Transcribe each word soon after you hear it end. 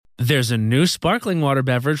There's a new sparkling water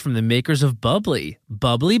beverage from the makers of Bubbly,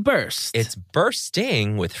 Bubbly Burst. It's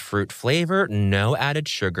bursting with fruit flavor, no added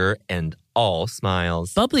sugar, and all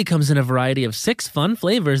smiles. Bubbly comes in a variety of 6 fun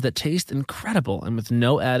flavors that taste incredible, and with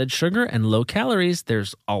no added sugar and low calories,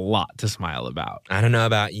 there's a lot to smile about. I don't know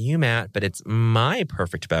about you, Matt, but it's my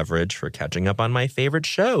perfect beverage for catching up on my favorite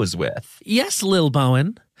shows with. Yes, Lil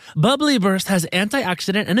Bowen. Bubbly Burst has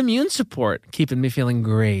antioxidant and immune support, keeping me feeling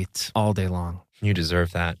great all day long. You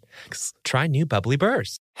deserve that. Try new Bubbly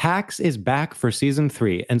Burst. Hacks is back for season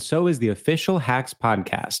 3, and so is the official Hacks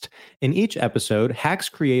podcast. In each episode, Hacks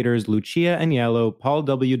creators Lucia Aniello, Paul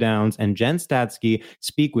W. Downs, and Jen Statsky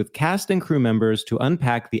speak with cast and crew members to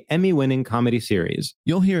unpack the Emmy-winning comedy series.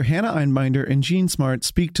 You'll hear Hannah Einbinder and Jean Smart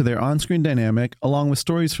speak to their on-screen dynamic, along with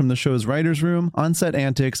stories from the show's writer's room, on-set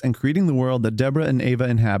antics, and creating the world that Deborah and Ava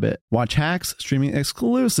inhabit. Watch Hacks, streaming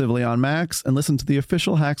exclusively on Max, and listen to the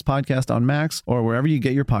official Hacks podcast on Max or wherever you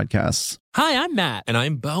get your podcasts. Hi, I'm Matt. And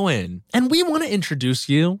I'm Bowen. And we want to introduce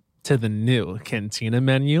you to the new Cantina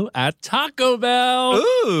menu at Taco Bell.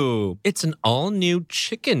 Ooh, it's an all-new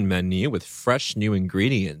chicken menu with fresh new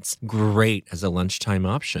ingredients. Great as a lunchtime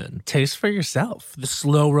option. Taste for yourself. The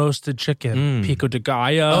slow-roasted chicken, pico de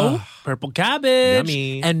gallo, purple cabbage,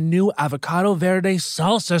 Yummy. and new avocado verde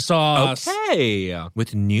salsa sauce. Okay.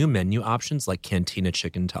 With new menu options like Cantina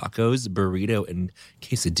chicken tacos, burrito, and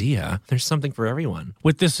quesadilla, there's something for everyone.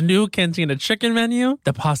 With this new Cantina chicken menu,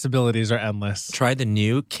 the possibilities are endless. Try the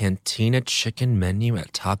new Cantina chicken menu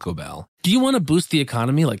at Taco Bell. Do you want to boost the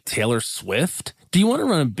economy like Taylor Swift? Do you want to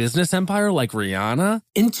run a business empire like Rihanna?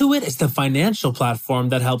 Intuit is the financial platform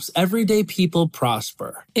that helps everyday people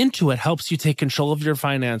prosper. Intuit helps you take control of your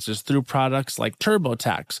finances through products like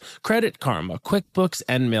TurboTax, Credit Karma, QuickBooks,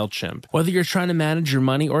 and MailChimp. Whether you're trying to manage your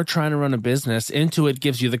money or trying to run a business, Intuit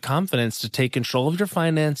gives you the confidence to take control of your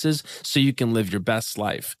finances so you can live your best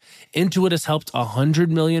life. Intuit has helped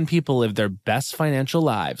 100 million people live their best financial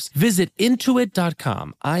lives. Visit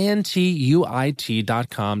Intuit.com, INTUIT.com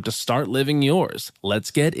to start living yours. Let's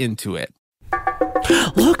get into it.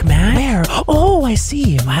 Look, man. Where? Oh, I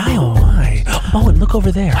see. Wow. Oh, my. Bowen, look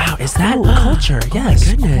over there. Wow, is that Ooh. culture? Yes. Oh,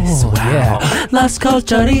 my goodness. Oh, Wow. yeah. Las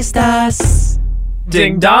Culturistas.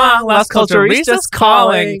 Ding dong, Las Culturistas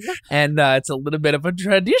calling. And it's a little bit of a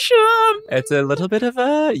tradition. It's a little bit of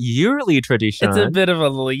a yearly tradition. It's a bit of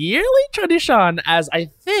a yearly tradition, as I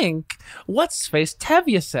think, what's face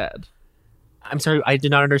Tevye said. I'm sorry, I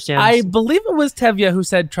did not understand. I believe it was Tevye who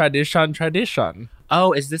said tradition.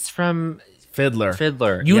 Oh, is this from Fiddler.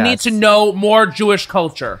 You Yes. need to know more Jewish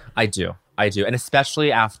culture. I do. And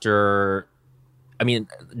especially after,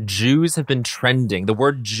 Jews have been trending. The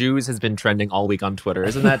word Jews has been trending all week on Twitter.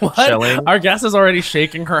 Isn't that chilling? Our guest is already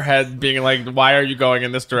shaking her head, being like, why are you going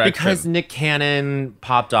in this direction? Because Nick Cannon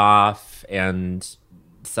popped off and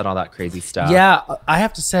said all that crazy stuff. Yeah, I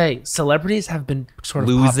have to say, celebrities have been sort of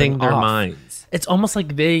Losing popping their off. minds. It's almost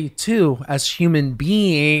like they, too, as human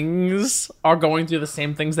beings, are going through the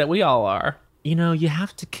same things that we all are. You know, you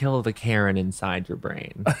have to kill the Karen inside your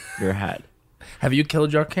brain, your head. Have you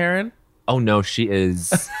killed your Karen? Oh no, she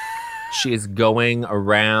is going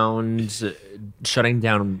around shutting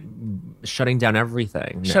down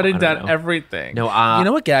everything. No, Shutting I don't down know. everything. No, you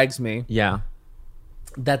know what gags me? Yeah.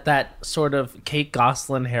 That sort of Kate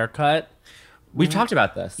Gosselin haircut. We've talked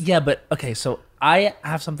about this. Yeah, but okay, so I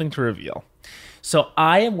have something to reveal. So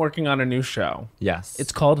I am working on a new show. Yes.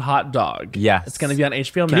 It's called Hot Dog. Yes. It's going to be on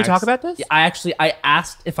HBO Max. Can you talk about this? Yeah, I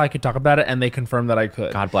asked if I could talk about it, and they confirmed that I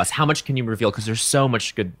could. God bless. How much can you reveal? Because there's so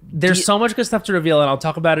much good. There's so much good stuff to reveal, and I'll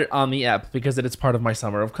talk about it on the app because it is part of my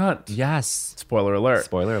Summer of Cunt. Yes. Spoiler alert.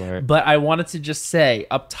 Spoiler alert. But I wanted to just say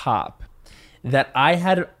up top that I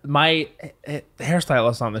had my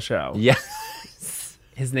hairstylist on the show. Yes.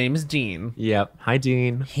 His name is Dean. Yep. Hi,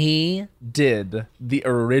 Dean. He did the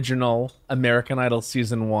original American Idol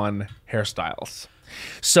Season 1 hairstyles.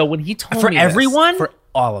 So when he told For me this- everyone? for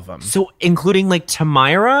all of them. So including like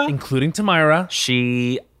Tamira? Including Tamira.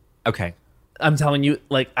 Okay. I'm telling you,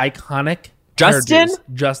 like, iconic Justin? hairdos.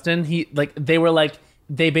 Justin,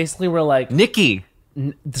 they basically were like, Nikki.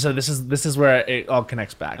 so this is where it all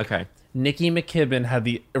connects back. Okay. Nikki McKibben had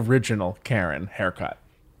the original Karen haircut.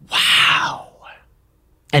 Wow.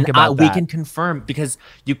 And about we that. can confirm because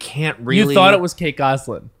you can't really. You thought it was Kate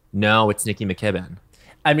Gosselin. No, it's Nikki McKibben.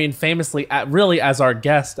 I mean, famously, really, as our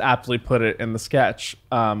guest aptly put it in the sketch,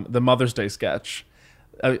 the Mother's Day sketch,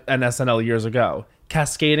 an SNL years ago,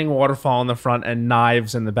 cascading waterfall in the front and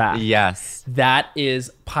knives in the back. Yes. That is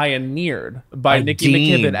pioneered by Nikki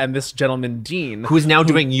Dean. McKibben and this gentleman, Dean. Who's now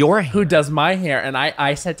doing your hair. Who does my hair. And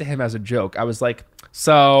I said to him as a joke, I was like,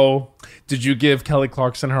 So, did you give Kelly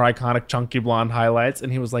Clarkson her iconic chunky blonde highlights?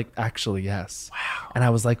 And he was like, actually, yes. Wow. And I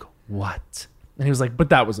was like, what? And he was like, but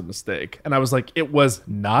that was a mistake. And I was like, it was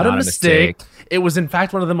not a mistake. It was, in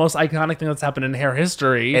fact, one of the most iconic things that's happened in hair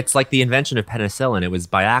history. It's like the invention of penicillin. It was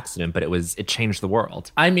by accident, but it changed the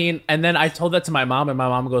world. I mean, and then I told that to my mom, and my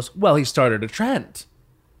mom goes, well, he started a trend.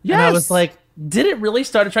 Yes. And I was like, did it really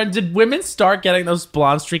start a trend? Did women start getting those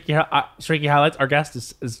blonde, streaky highlights? Our guest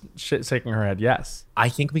is shaking her head. Yes. I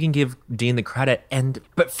think we can give Dean the credit,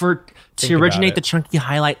 but to about originate it. the chunky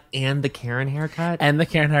highlight and the Karen haircut, And the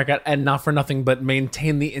Karen haircut, and not for nothing, but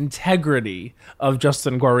maintain the integrity of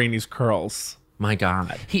Justin Guarini's curls. my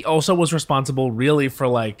God, He also was responsible, really, for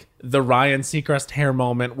like the Ryan Seacrest hair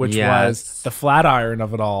moment, which was the flat iron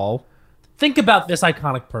of it all. Think about this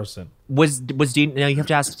iconic person. was Dean? Now you have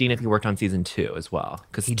to ask Dean if he worked on season 2 as well,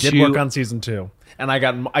 because He did work on season 2, and I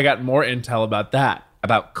got more intel about that.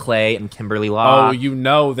 about Clay and Kimberly Law. Oh, you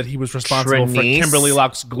know that he was responsible for Trinice. Kimberly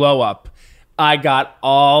Locke's glow up. I got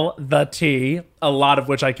all the tea, a lot of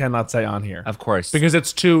which I cannot say on here. Of course, Because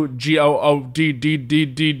it's too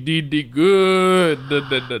GOODDDDD good. Da,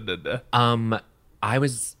 da, da, da, da. I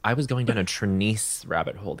was going down a Trinice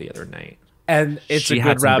rabbit hole the other night. And it's She a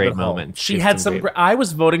had good some rabbit great hole. moments. She She had had some some. great- I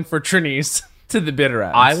was voting for Trinice to the bitter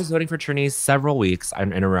end. I was voting for Trinice several weeks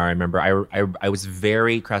in a row. I remember I was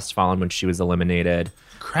very crestfallen when she was eliminated.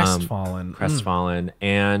 crestfallen. Crestfallen.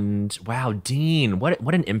 And wow, Dean, what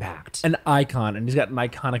an impact. An icon, and he's got an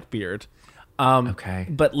iconic beard. Okay.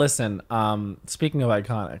 But listen, speaking of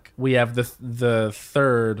iconic, we have the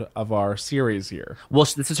third of our series here. Well,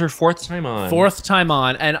 this is her 4th time on. 4th time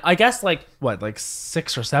on, and I guess like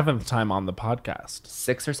 6th or 7th time on the podcast.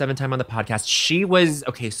 6th or 7th time on the podcast. She was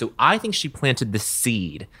okay. So I think she planted the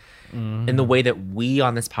seed in the way that we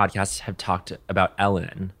on this podcast have talked about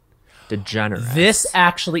Ellen DeGeneres. This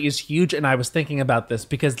actually is huge, and I was thinking about this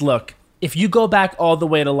because look, if you go back all the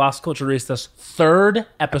way to Las Culturistas' 3rd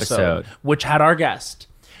episode, which had our guest,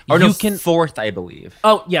 or you no, can 4th, I believe.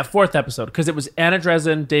 Oh yeah, 4th episode, because it was Anna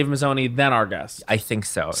Dresden, Dave Mazzoni, then our guest. I think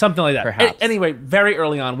so. Something like that. Perhaps. Anyway, very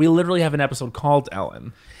early on, we literally have an episode called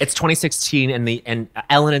Ellen. It's 2016 and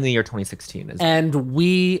Ellen in the year 2016 is. And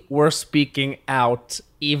we were speaking out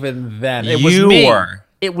even then. It You was me. were.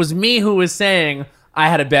 It was me who was saying I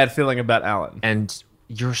had a bad feeling about Ellen. And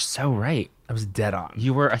you're so right. I was dead on.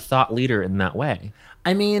 You were a thought leader in that way.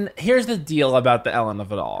 I mean, here's the deal about the Ellen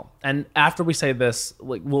of it all. And after we say this,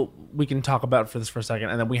 like we can talk about for a second,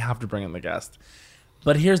 and then we have to bring in the guest.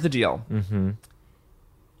 But here's the deal. Mm-hmm.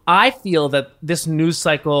 I feel that this news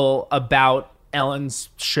cycle about Ellen's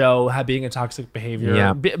show being a toxic behavior,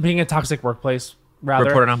 Yeah. being a toxic workplace, rather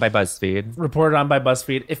Reported on by BuzzFeed. reported on by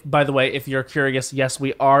BuzzFeed. If, by the way, if you're curious, yes,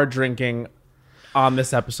 we are drinking on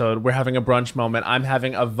this episode. We're having a brunch moment. I'm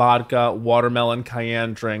having a vodka watermelon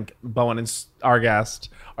cayenne drink. Bowen and our guest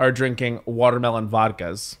are drinking watermelon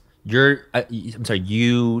vodkas. I'm sorry.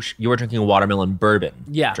 You were drinking a watermelon bourbon.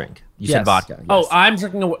 Yeah. Drink. You Yes. said vodka. Yes. Oh, I'm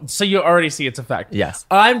drinking so you already see its effect. Yes.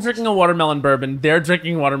 I'm drinking a watermelon bourbon. They're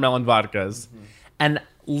drinking watermelon vodkas. And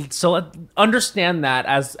so understand that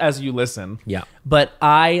as you listen. Yeah. But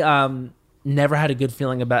I never had a good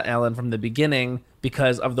feeling about Ellen from the beginning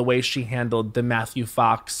because of the way she handled the Matthew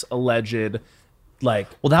Fox alleged that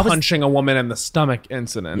was punching a woman in the stomach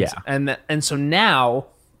incident. Yeah. And so now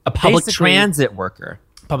a public basically- transit worker.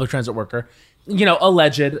 public transit worker,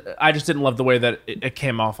 alleged. I just didn't love the way that it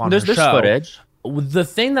came off on There's her show. footage. The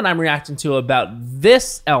thing that I'm reacting to about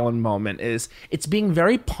this Ellen moment is it's being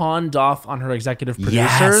very pawned off on her executive producers.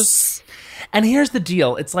 Yes. And here's the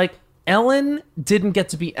deal. It's like Ellen didn't get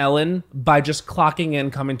to be Ellen by just clocking in,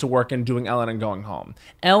 coming to work, and doing Ellen and going home.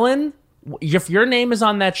 Ellen, if your name is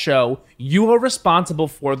on that show, you are responsible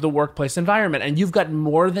for the workplace environment. And you've got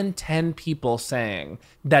more than 10 people saying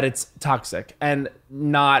that it's toxic and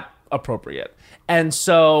not appropriate. And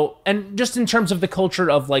so, and just in terms of the culture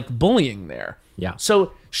of bullying there. Yeah.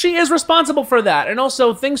 So she is responsible for that. And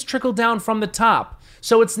also things trickle down from the top.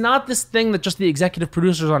 So it's not this thing that just the executive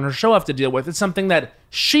producers on her show have to deal with. It's something that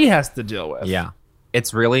she has to deal with. Yeah.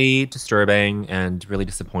 It's really disturbing and really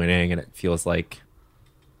disappointing. And it feels like,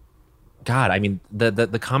 God, I mean,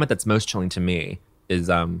 the comment that's most chilling to me is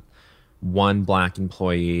one Black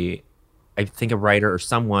employee, I think a writer or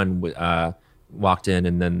someone walked in,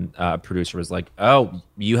 and then a producer was like, "Oh,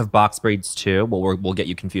 you have box braids too? Well, we'll get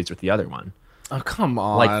you confused with the other one." Oh, come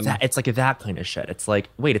on. Like that, it's like that kind of shit. It's like,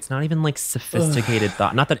 wait, it's not even sophisticated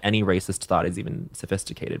thought. Not that any racist thought is even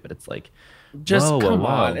sophisticated, but it's like, Just Whoa, come whoa,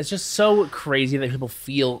 on. whoa. It's just so crazy that people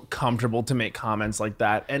feel comfortable to make comments like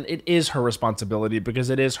that. And it is her responsibility because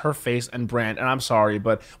it is her face and brand. And I'm sorry,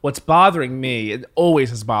 but what's bothering me, it always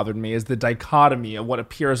has bothered me, is the dichotomy of what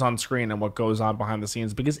appears on screen and what goes on behind the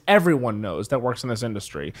scenes. Because everyone knows that works in this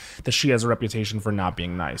industry that she has a reputation for not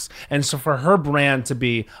being nice. And so for her brand to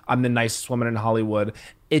be, I'm the nicest woman in Hollywood,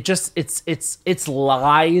 it's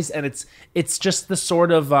lies, and it's just the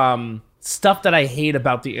sort of stuff that I hate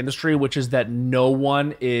about the industry, which is that no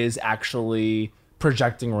one is actually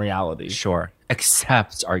projecting reality. Sure.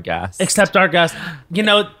 Except our guest. Except our guest. You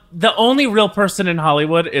know, the only real person in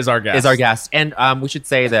Hollywood is our guest. Is our guest. And we should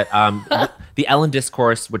say that the Ellen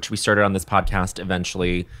discourse, which we started on this podcast,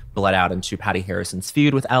 eventually bled out into Patty Harrison's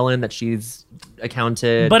feud with Ellen that she's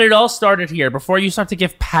accounted. But it all started here before you start to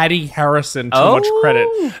give Patty Harrison too much credit.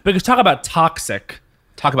 Because talk about toxic.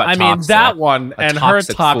 Talk about I toxic. mean, that one A and her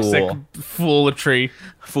toxic toxic fool.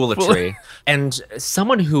 foolery. And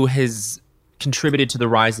someone who has contributed to the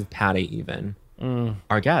rise of Patty even.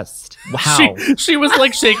 Our guest. Wow. She was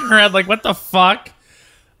like shaking her head like, what the fuck?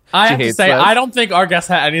 I have to hates say, us. I don't think our guest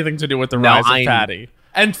had anything to do with the rise of Patty.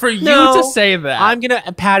 And for you No, to say that, I'm going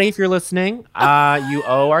to, Patty, if you're listening, you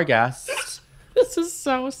owe our guest this is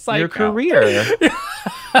so psycho. your career.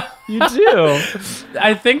 You do.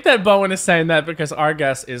 I think that Bowen is saying that because our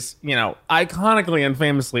guest is, you know, iconically and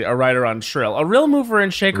famously a writer on Shrill, a real mover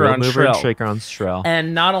and shaker Real on mover Shrill. and shaker on Shrill.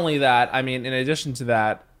 And not only that, I mean, in addition to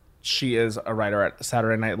that, she is a writer at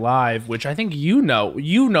Saturday Night Live, which I think you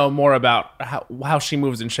know more about how she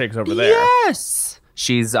moves and shakes over there. Yes.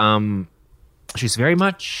 She's very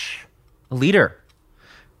much a leader.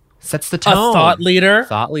 Sets the A tone. thought leader.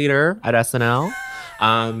 Thought leader at SNL.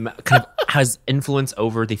 Kind of has influence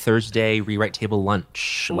over the Thursday rewrite table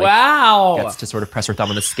lunch. Like, Wow. Gets to sort of press her thumb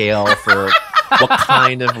on the scale for what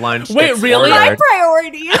kind of lunch. Wait, gets really? ordered.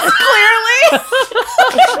 Priorities, clearly.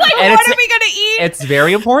 Like, And what are we gonna eat? It's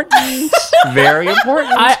very important. Very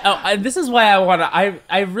important. This is why I want to.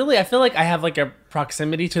 I feel like I have like a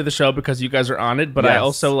proximity to the show because you guys are on it, but I Yes.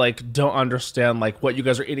 also like don't understand like what you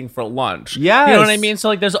guys are eating for lunch. Yes. You know what I mean? So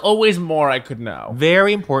like, there's always more I could know.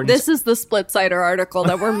 Very important. This is the split cider article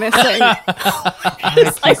that we're missing.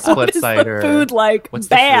 It's Like, split what is cider. the food like? What's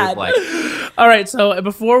Bad. the food like? All right, so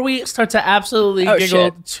before we start to absolutely Oh, giggle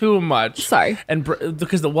shit. too much, Sorry. and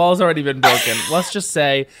because the wall's already been broken, let's just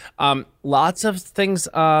say lots of things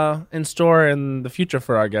in store in the future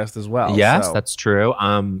for our guest as well. Yes, so. that's true.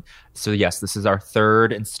 So yes, this is our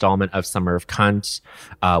third installment of Summer of Cunt.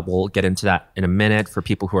 We'll get into that in a minute for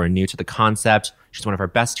people who are new to the concept. She's one of our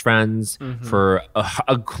best friends for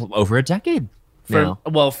over a decade now.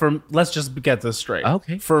 Let's just get this straight.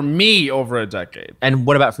 Okay. For me, over a decade. And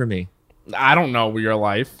what about for me? I don't know your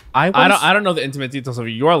life. I don't know the intimate details of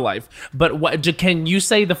your life. But can you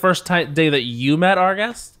say the first day that you met our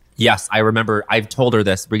guest? Yes, I remember. I've told her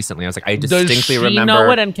this recently. I was like, I distinctly Does she remember.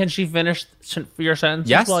 know it, and can she finish your sentence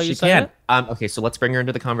Yes, while you she say can. it? Okay, so let's bring her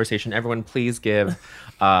into the conversation. Everyone, please give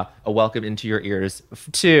a welcome into your ears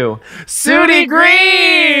to Sudi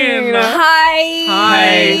Green! Hi.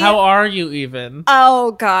 Hi, how are you even?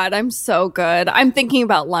 Oh God, I'm so good. I'm thinking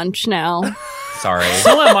about lunch now. Sorry.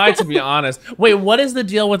 So am I, to be honest. Wait, what is the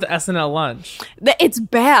deal with the SNL lunch? It's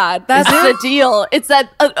bad. That's the deal. It's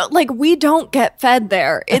that like we don't get fed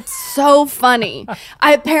there. It's so funny.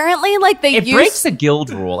 Apparently, like they It breaks a guild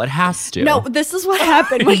rule. It has to. No, this is what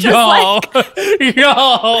happened. Which is like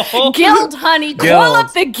Yo! guild, honey. Call Guild.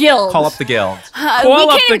 up the guild. Call up the guild. We Call up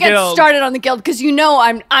can't the even get guild. started on the guild because you know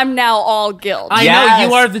I'm now all guild. I Yes. know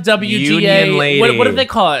you are the WGA. Union lady. What do they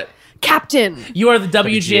call it? Captain You are the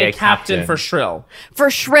WGA, WGA captain captain. for Shrill. for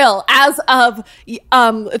Shrill as of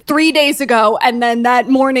 3 days ago, and then that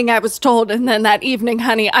morning I was told, and then that evening,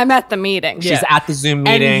 honey, I'm at the meeting. Yeah. She's at the Zoom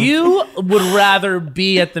meeting. And you would rather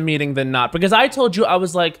be at the meeting than not. Because I told you, I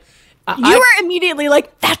was like... You were immediately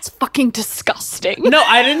like, "That's fucking disgusting." No,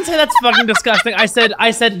 I didn't say that's fucking disgusting. I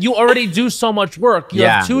said you already do so much work. You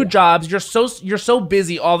have Yeah. two jobs. You're so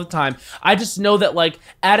busy all the time. I just know that like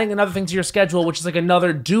adding another thing to your schedule, which is like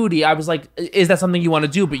another duty. I was like, is that something you want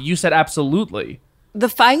to do? But you said absolutely. The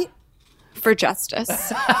fight for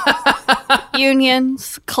justice,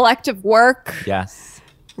 unions, collective work, Yes.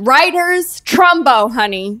 writers, Trumbo,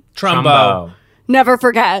 honey. Trumbo. Never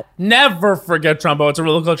forget. Never forget Trumbo. It's a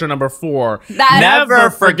rule of culture number 4. That- Never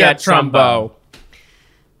forget Trumbo.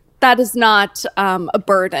 That is not a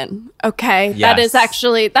burden. Okay, Yes.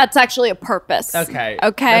 that's actually a purpose. Okay.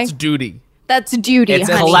 Okay. That's duty. That's duty, It's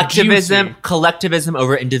honey. collectivism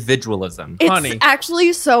over individualism. It's honey.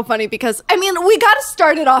 actually so funny because, I mean, we got to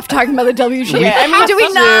start it off talking about the WGA. I mean, do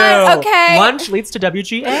we not? Okay. Lunch leads to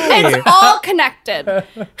WGA. It's all connected.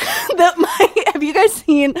 Have you guys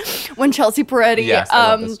seen when Chelsea Peretti Yes, I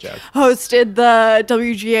love this joke. hosted the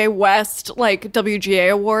WGA West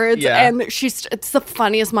WGA Awards? Yeah. And it's the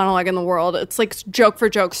funniest monologue in the world. It's like joke for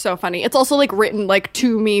joke, so funny. It's also like written like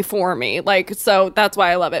to me for me, like, so that's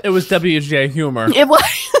why I love it. It was WGA humor. It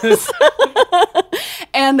was.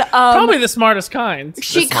 And Probably the smartest kind.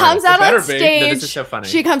 she The comes smartest. out It better on be. stage. No, this is so funny.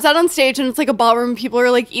 She comes out on stage and it's like a ballroom. People are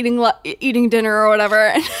like eating dinner or whatever.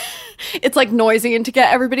 And it's like noisy. And to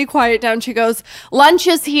get everybody quiet down, she goes, "Lunch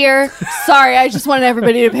is here. Sorry, I just wanted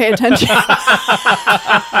everybody to pay attention."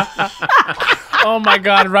 Oh my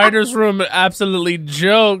God, writer's room, absolutely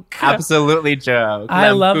joke. Absolutely joke. I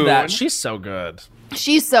love Lampoon. that. She's so good.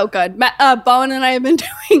 She's so good. Bowen and I have been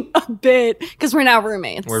doing a bit because we're now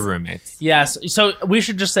roommates. We're roommates. Yes. So we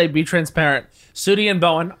should just say, be transparent. Sudi and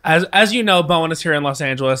Bowen, as you know, Bowen is here in Los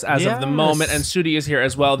Angeles as of the Yes. moment, and Sudi is here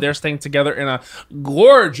as well. They're staying together in a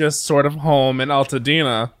gorgeous sort of home in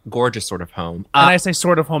Altadena. Gorgeous sort of home. And I say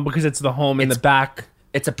sort of home because it's the home in the back.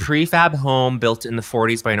 It's a prefab home built in the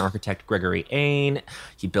 40s by an architect, Gregory Ain.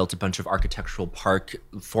 He built a bunch of architectural park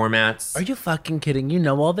formats. Are you fucking kidding? You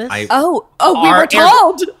know all this? Oh, we Our were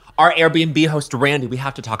told. Our Airbnb host, Randy, we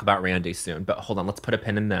have to talk about Randy soon, but hold on, let's put a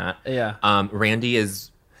pin in that. Yeah. Randy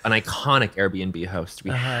is an iconic Airbnb host, we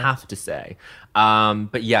have to say.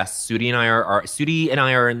 But yes, Sudi and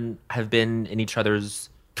I have been in each other's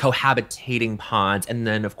cohabitating pods, and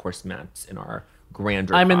then of course Matt's in our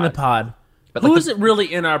grander I'm pod. in the pod. But like Who is it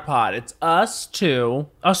really in our pod? It's us two,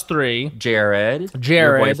 us three, Jared, your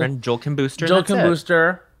Jared, boyfriend, Joel Kim Booster. Joel and that's Kim it.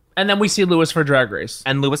 Booster, and then we see Lewis for Drag Race.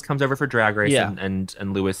 And Lewis comes over for Drag Race, Yeah. and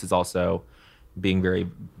Lewis is also being very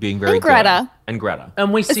And good. Greta. And Greta.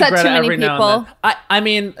 And we see that Greta too many every now people? and then. I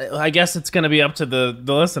mean, I guess it's going to be up to the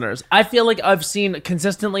listeners. I feel like I've seen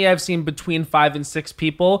between 5 and 6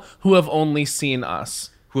 people who have only seen us.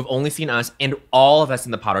 Who have only seen us, and all of us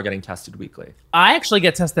in the pod are getting tested weekly. I actually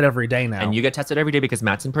get tested every day now. And you get tested every day because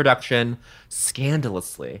Matt's in production,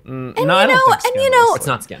 scandalously. And No, I don't think scandalous. It's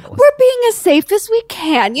not scandalous. We're being as safe as we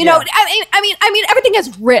can. You know, I mean, everything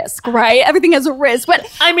has risk, right? Everything has a risk. But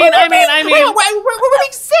I mean, we're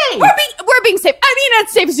being safe. We're being safe. I mean,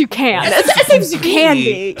 as safe as you can. As safe as you can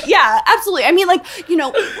be. Yeah, absolutely. I mean, like, you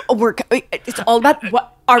know, it's all about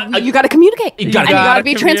what you got to communicate. You gotta and you got to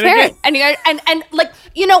be communicate. transparent. And you got and like,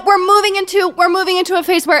 you know, we're moving into a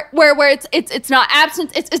phase where it's not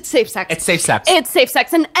absence. It's safe sex. It's safe sex. It's safe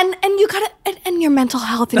sex, and you gotta and your mental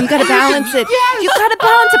health, and you gotta balance it. You gotta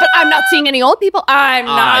balance it. But I'm not seeing any old people. I'm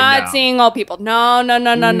not know. seeing old people. No.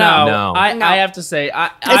 No. I have to say,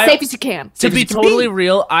 As safe as you can. To Safe be as you can totally be.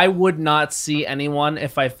 real, I would not see anyone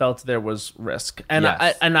if I felt there was risk, and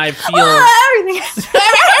Yes. I feel Everything is.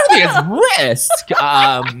 Everything is risk.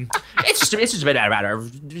 It's just a bit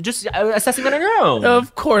of just assessing that on your own.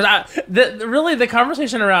 Of course, really, the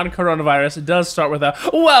conversation around coronavirus does start with a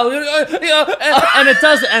and it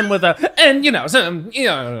does end with a and So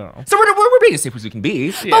we're being as safe as we can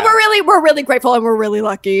be. But we're really grateful, and we're really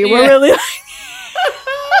lucky. We're really.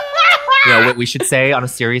 You know what we should say on a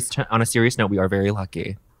serious note, we are very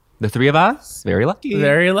lucky. The three of us, very lucky.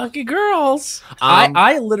 very lucky girls.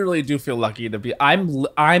 I literally do feel lucky to be. I'm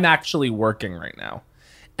actually working right now,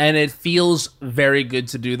 and it feels very good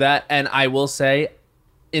to do that. And I will say,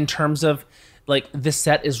 in terms of like the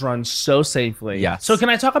set is run so safely. Yes. So can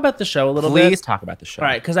I talk about the show a little bit? Please talk about the show. All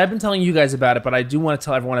right, because I've been telling you guys about it, but I do want to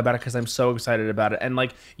tell everyone about it because I'm so excited about it. And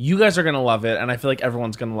like, you guys are gonna love it, and I feel like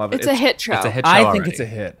everyone's gonna love it. It's a hit show. It's a hit show I think already. it's a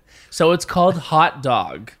hit. So it's called Hot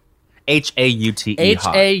Dog. Haute.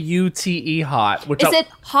 hot. Haute hot. Which Is it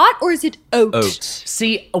hot or is it oat? Oat.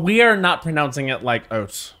 See, we are not pronouncing it like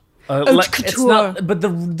oat. Haute It's couture. not, but the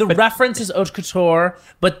reference is haute couture,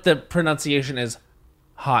 but the pronunciation is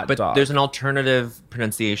hot But dog. there's an alternative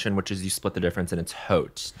pronunciation, which is you split the difference, and it's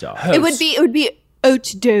haute dog. It would be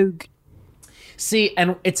oat dog. See,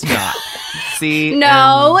 and it's not. See,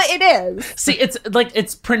 No, it is. See,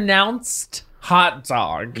 it's pronounced hot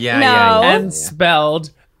dog. yeah, No. yeah, And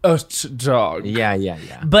spelled haute dog. yeah.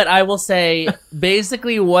 But I will say,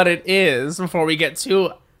 basically, what it is, before we get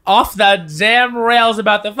too off the damn rails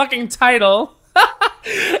about the fucking title,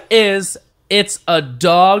 is it's a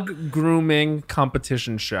dog grooming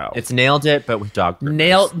competition show. It's nailed it, but with dog.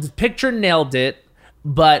 groomers. Nailed it,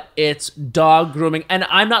 but it's dog grooming. And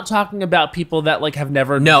I'm not talking about people that like have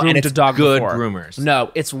never No, groomed and it's a dog good before. groomers.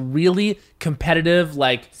 No, it's really competitive,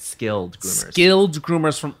 like skilled groomers. skilled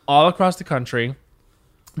groomers from all across the country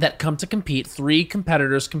that come to compete. 3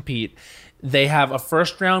 competitors compete. They have a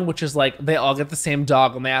first round, which is like they all get the same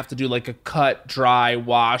dog, and they have to do like a cut, dry,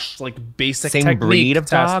 wash, like basic Same technique breed of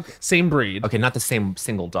test. dog? Same breed. Okay, not the same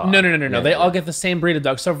single dog. No. Yeah, They yeah. all get the same breed of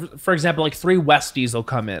dog. So, for example, like 3 Westies will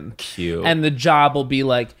come in. Cute. And the job will be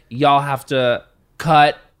like, y'all have to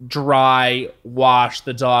cut, dry, wash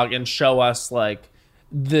the dog, and show us like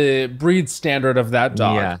the breed standard of that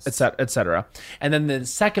dog, Yes. et cetera. And then the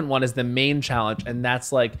second one is the main challenge, and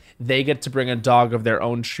that's like they get to bring a dog of their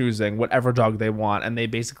own choosing, whatever dog they want, and they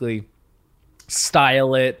basically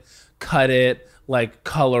style it, cut it, like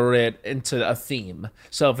color it into a theme.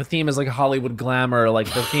 So if a theme is like Hollywood glamour,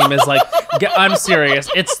 like the theme is like, I'm serious,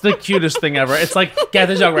 it's the cutest thing ever. It's like, get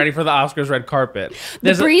the dog ready for the Oscars red carpet. The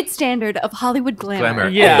There's a- breed standard of Hollywood glamour.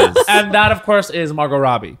 yeah, is. and that of course is Margot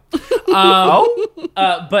Robbie.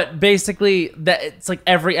 But basically, that it's like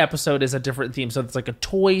every episode is a different theme. So it's like a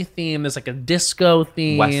toy theme. There's like a disco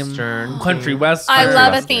theme, Western country western. I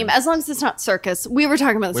love a Western. theme, as long as it's not circus. We were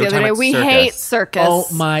talking about this We the were other day. talking We about hate circus. circus.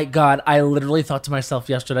 Oh my god! I literally thought to myself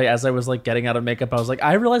yesterday as I was like getting out of makeup, I was like,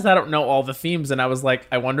 I realized I don't know all the themes, and I was like,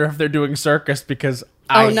 I wonder if they're doing circus because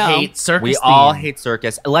I no. hate circus. We all theme. hate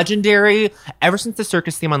circus. Legendary, ever since the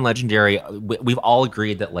circus theme on Legendary, we've all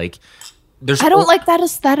agreed that like there's I don't like that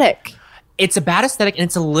aesthetic. it's a bad aesthetic and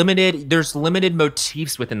there's limited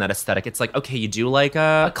motifs within that aesthetic. It's like, okay, you do like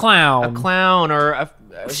a clown, or a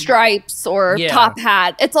Stripes or Yeah. top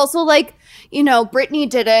hat. It's also like, Britney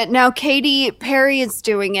did it. Now Katy Perry is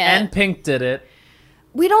doing it. and Pink did it.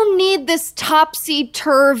 We don't need this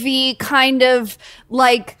topsy-turvy kind of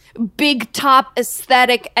like big top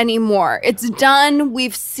aesthetic anymore. It's done.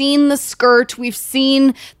 We've seen the skirt. We've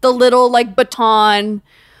seen the little like baton.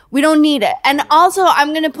 We don't need it. And also, I'm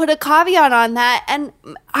going to put a caveat on that. And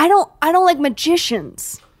I don't like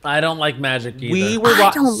magicians. I don't like magic either. we were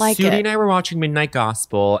I don't like Sudi it. and I were watching Midnight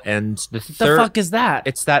Gospel, and the the third fuck is that?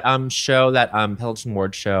 it's that show, that Pelton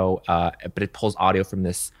Ward show, but it pulls audio from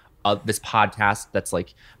this podcast that's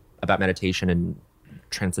like about meditation and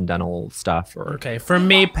transcendental stuff. Or okay for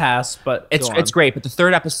me, pass. But it's go on. great. But the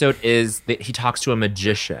third episode is that he talks to a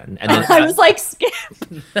magician, and then I was like, skip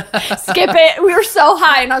it. We were so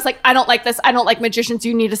high. And I was like, I don't like this. I don't like magicians.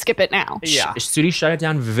 You need to skip it now. Yeah. Sudi shut it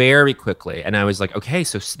down very quickly, and I was like, okay,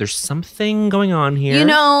 so there's something going on here.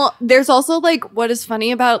 There's also like what is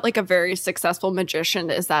funny about like a very successful magician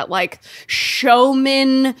is that like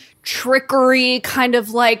showman trickery kind of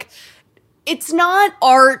like it's not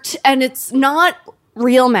art and it's not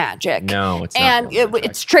real magic. No, it's not and real magic.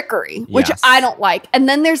 it's trickery, which Yes. I don't like. And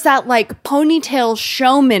then there's that like ponytail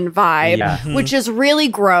showman vibe, Yeah. which is really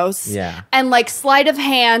gross. Yeah. And like sleight of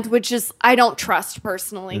hand, which is I don't trust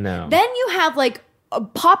personally. No. Then you have like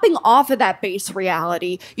popping off of that base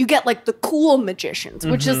reality, you get like the cool magicians,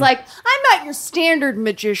 which is like, I'm not your standard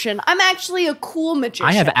magician. I'm actually a cool magician.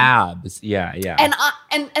 I have abs. Yeah.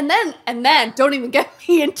 And then don't even get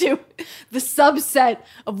me into the subset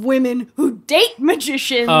of women who date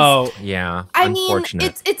magicians. Oh, Yeah. I mean,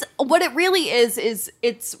 Unfortunate. it's what it really is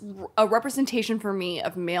it's a representation for me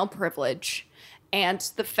of male privilege and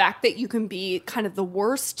the fact that you can be kind of the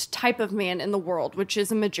worst type of man in the world, which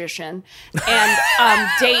is a magician, and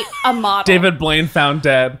date a model. David Blaine found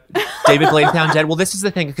dead. David Blaine found dead. Well, this is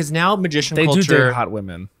the thing, because now magician They culture. do date hot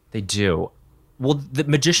women. They do. Well, the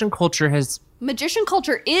magician culture has. Magician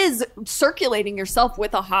culture is circulating yourself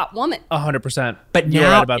with a hot woman. 100%. But You're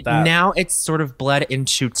now, right about that. now it's sort of bled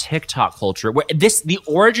into TikTok culture. Where the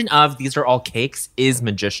origin of these are all cakes is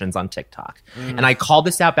magicians on TikTok. And I called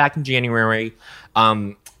this out back in January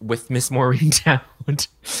with Miss Maureen Dowd.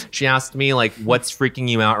 She asked me, like, what's freaking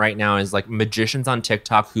you out right now is like magicians on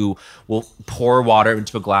TikTok who will pour water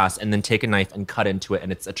into a glass and then take a knife and cut into it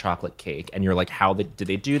and it's a chocolate cake. And you're like, did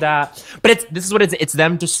they do that? But this is what it's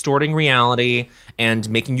them distorting reality and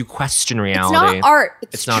making you question It's reality. not art.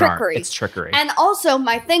 It's not trickery. art. It's trickery. And also,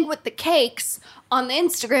 my thing with the cakes on the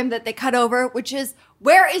Instagram that they cut over, which is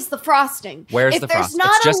where is the frosting? Where's if the there's frosting?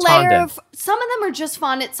 not It's a just layer fondant. of, some of them are just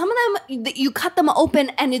fondant. Some of them that you cut them open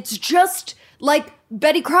and it's just like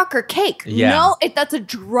Betty Crocker cake. Yeah. No, that's a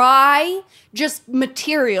dry just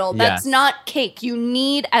material. That's Yes. not cake. You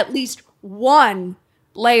need at least one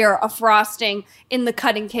layer of frosting in the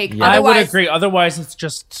cutting cake. I would Otherwise, agree. Otherwise, it's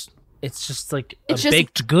just like It's a just-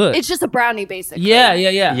 baked good. It's just a brownie, basically. yeah.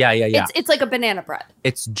 yeah. It's like a banana bread.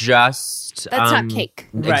 It's just That's not cake.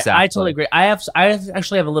 Right. Exactly. I totally agree. I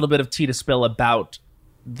actually have a little bit of tea to spill about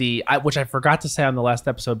which I forgot to say on the last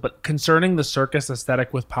episode, but concerning the circus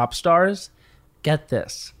aesthetic with pop stars, get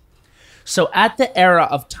this. So at the era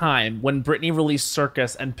of time when Britney released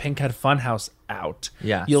Circus and Pink had Funhouse out,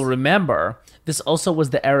 Yes. you'll remember this also was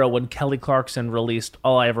the era when Kelly Clarkson released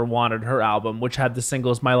All I Ever Wanted, her album, which had the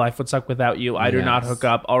singles My Life Would Suck Without You, I Do Not Hook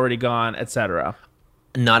Up, Already Gone, etc.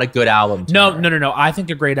 Not a good album. No. I think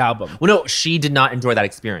a great album. Well, no, she did not enjoy that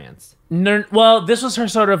experience. No, well, this was her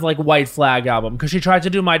sort of like white flag album because she tried to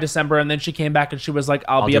do My December and then she came back and she was like,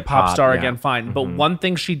 I'll be do a pop star yeah. again, fine. But one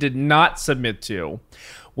thing she did not submit to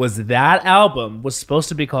was that album was supposed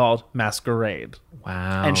to be called Masquerade.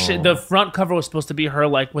 Wow. And the front cover was supposed to be her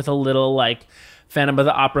like with a little like Phantom of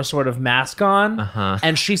the Opera sort of mask on.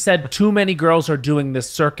 And she said too many girls are doing this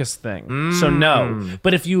circus thing. So no.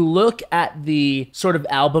 But if you look at the sort of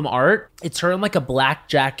album art, it's her in like a black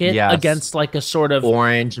jacket against like a sort of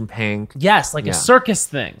orange and pink. Yes, like a circus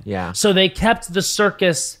thing. Yeah. So they kept the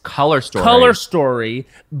circus color story,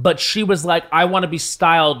 but she was like, I want to be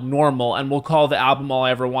styled normal and we'll call the album All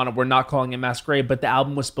I Ever Wanted. We're not calling it Masquerade, but the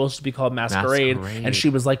album was supposed to be called Masquerade. And she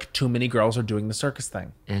was like, too many girls are doing the circus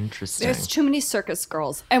thing. Interesting. There's too many circus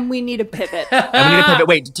girls, and we need a pivot. And we need to pivot.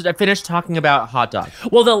 Wait, did I finish talking about Hot Dog?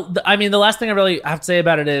 Well, the last thing I really have to say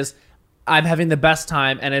about it is I'm having the best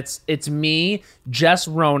time, and it's me, Jess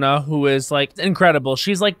Rona, who is like incredible.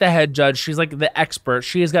 She's like the head judge. She's like the expert.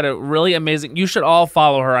 She has got a really amazing. You should all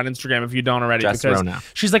follow her on Instagram if you don't already. Jess because Rona.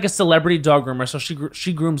 She's like a celebrity dog groomer. So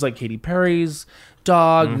she grooms like Katy Perry's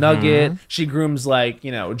dog, Nugget. She grooms like,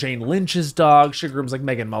 Jane Lynch's dog. She grooms like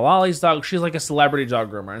Megan Mullally's dog. She's like a celebrity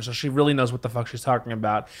dog groomer. And so she really knows what the fuck she's talking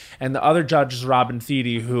about. And the other judge is Robin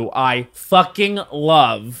Thede, who I fucking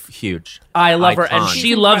love. Huge. I love her. And Icon.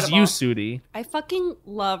 she loves you, incredible. Sudi. I fucking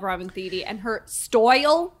love Robin Thede and her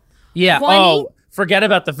style. Yeah. Funny. Oh, forget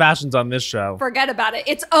about the fashions on this show. Forget about it.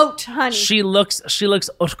 It's haute, honey. She looks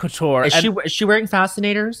haute couture. Is And she wearing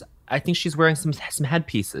fascinators? I think she's wearing some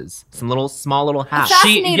headpieces, some small little hats.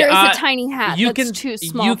 Fascinator is a tiny hat. You That's can too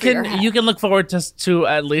small You for your can head. you can look forward to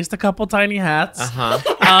at least a couple tiny hats.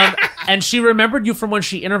 And she remembered you from when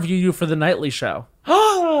she interviewed you for the Nightly Show.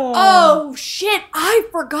 Oh shit! I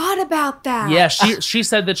forgot about that. Yeah, she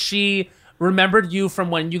said that she remembered you from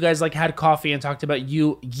when you guys like had coffee and talked about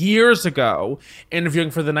you years ago interviewing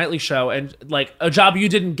for the Nightly Show and like a job you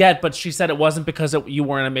didn't get, but she said it wasn't because you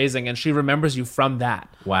weren't amazing, and she remembers you from that.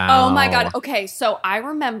 Wow. Oh my god. Okay, so I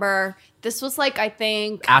remember this was like I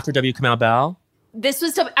think After W. Kamau Bell? this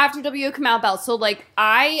was after W. Kamau Bell. So like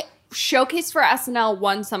I showcased for SNL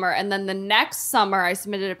one summer, and then the next summer I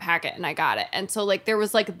submitted a packet and I got it. And so like there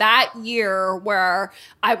was like that year where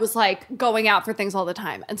I was like going out for things all the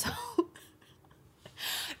time, and so.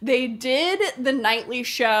 They did the Nightly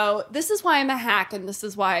Show. This is why I'm a hack, and this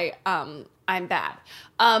is why I'm bad.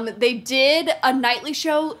 They did a Nightly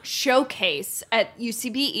Show showcase at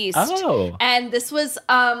UCB East. Oh. And this was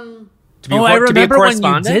To be Oh, a I cor- to be a remember when you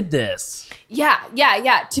correspondent? did this. yeah,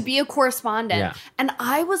 to be a correspondent. Yeah. And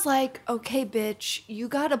I was like, okay, bitch, you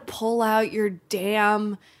got to pull out your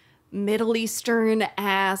damn Middle Eastern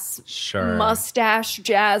ass Sure. mustache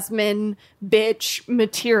Jasmine bitch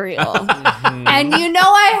material. And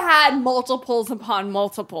I had multiples upon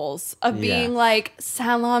multiples of being like,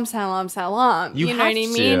 salam, salam, salam. You You know what I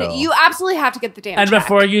have mean? to. You absolutely have to get the damn And check.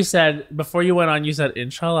 before you went on, you said,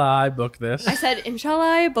 Inshallah, I booked this. I said, Inshallah,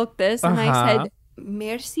 I booked this. And I said,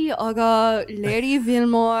 Merci, Aga, Larry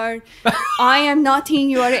Vilmore. I am nothing.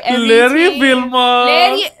 You are everything. Larry Vilmore.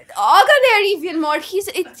 Larry Vilmore.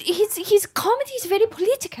 His comedy is very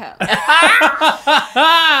political.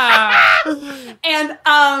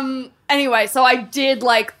 And anyway, so I did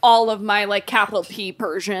like all of my like capital P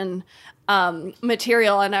Persian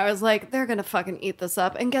material, and I was like, they're gonna fucking eat this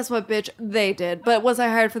up. And guess what, bitch? They did. But was I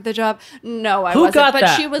hired for the job? No, I Who wasn't. got but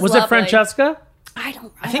that? she was it lovely. Francesca? I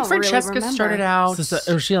think I think Francesca started out.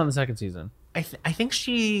 Or was she on the second season? I think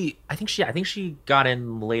she got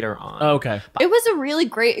in later on. Oh, okay. It was a really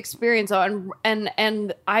great experience though, and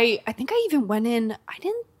I think I even went in.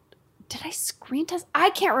 Did I screen test? I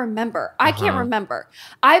can't remember. I can't remember.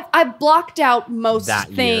 I've blocked out most That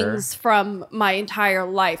year. things from my entire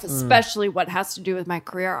life, especially what has to do with my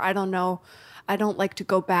career. I don't know. I don't like to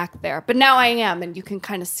go back there, but now I am, and you can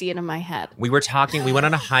kind of see it in my head. We were talking. We went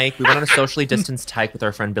on a hike. We went on a socially distanced hike with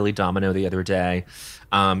our friend Billy Domino the other day,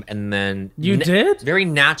 and then You did? very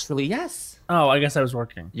naturally. Yes, Oh, I guess I was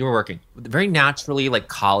working. you were working. Very naturally, like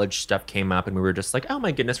college stuff came up, and we were just like, "Oh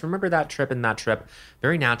my goodness, remember that trip and that trip?"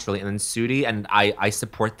 Very naturally, and then Sudi and I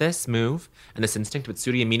support this move and this instinct. But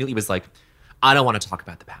Sudi immediately was like, I don't want to talk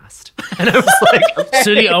about the past. And I was like, okay.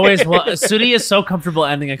 Sudi is so comfortable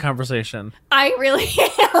ending a conversation. I really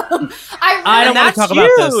am. I don't want to talk about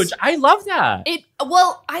this. I love that.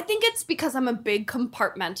 Well, I think it's because I'm a big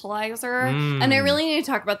compartmentalizer, and I really need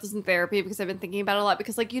to talk about this in therapy because I've been thinking about it a lot.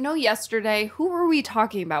 Because, like, yesterday, who were we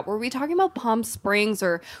talking about? Were we talking about Palm Springs,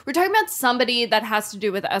 or we're talking about somebody that has to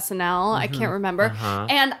do with SNL? I can't remember.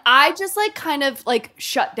 And I just like kind of like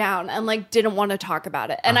shut down and like didn't want to talk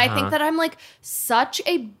about it. And I think that I'm like such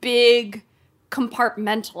a big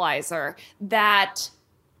compartmentalizer that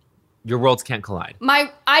your worlds can't collide.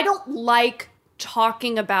 I don't like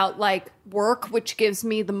talking about like work, which gives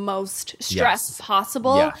me the most stress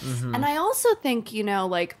possible. Yeah. And I also think,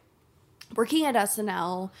 like working at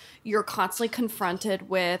SNL, you're constantly confronted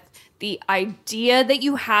with the idea that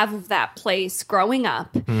you have of that place growing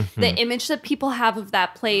up, the image that people have of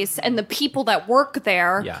that place, and the people that work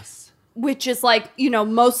there. Yes. Which is like,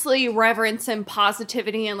 mostly reverence and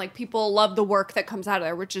positivity, and like people love the work that comes out of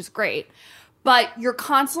there, which is great. But you're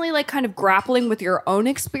constantly like kind of grappling with your own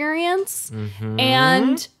experience.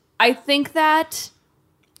 And I think that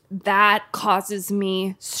causes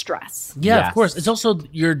me stress. Yeah, Yes. of course. It's also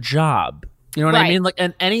your job. You know what I Right. mean? Like,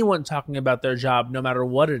 and anyone talking about their job, no matter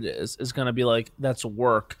what it is going to be like, that's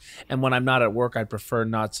work. And when I'm not at work, I'd prefer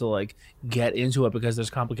not to like get into it because there's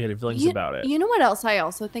complicated feelings about it. You know what else I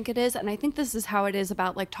also think it is? And I think this is how it is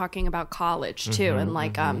about like talking about college too, and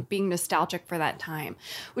like being nostalgic for that time,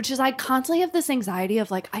 which is I constantly have this anxiety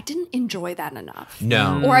of like, I didn't enjoy that enough.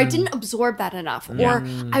 No. Or I didn't absorb that enough. Or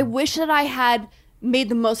I wish that I had made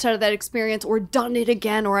the most out of that experience or done it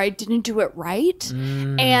again, or I didn't do it right.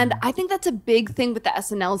 And I think that's a big thing with the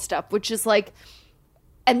SNL stuff, which is like,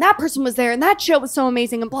 and that person was there and that show was so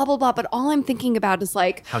amazing and blah, blah, blah. But all I'm thinking about is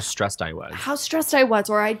like How stressed I was.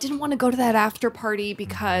 or I didn't want to go to that after party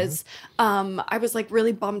because I was like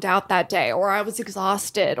really bummed out that day, or I was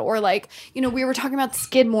exhausted, or like, we were talking about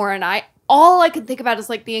Skidmore, and all I could think about is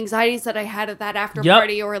like the anxieties that I had at that after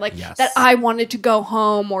party, or like that I wanted to go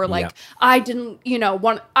home, or like I didn't,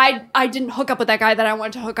 I didn't hook up with that guy that I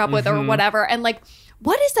wanted to hook up with, or whatever. And like,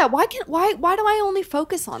 what is that? Why do I only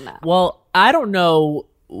focus on that? Well, I don't know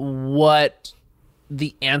what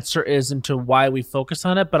the answer is into why we focus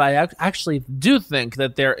on it, but I actually do think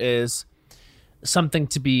that there is something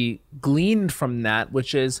to be gleaned from that,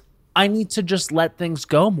 which is I need to just let things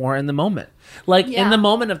go more in the moment. Like in the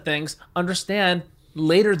moment of things, understand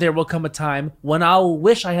later there will come a time when I'll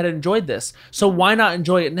wish I had enjoyed this. So why not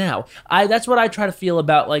enjoy it now? That's what I try to feel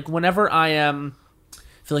about like whenever I am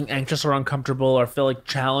feeling anxious or uncomfortable or feel like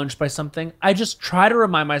challenged by something, I just try to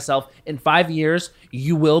remind myself in 5 years,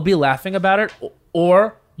 you will be laughing about it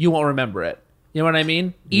or you won't remember it. You know what I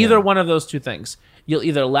mean? Either one of those two things. You'll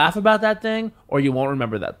either laugh about that thing or you won't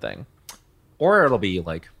remember that thing. Or it'll be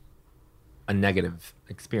like a negative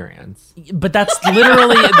experience. But that's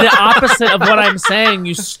literally the opposite of what I'm saying,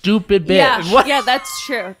 you stupid bitch. Yeah, that's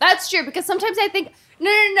true. That's true, because sometimes I think,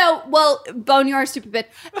 no. Well, Bone, you are a stupid bitch.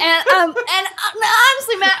 And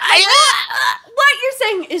honestly, Matt, what you're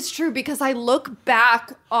saying is true, because I look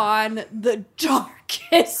back on the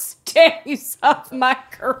darkest days of my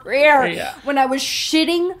career when I was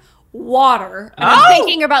shitting water and I'm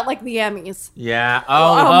thinking about like the Emmys. Yeah.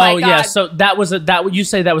 Oh my God. Yeah. So that was you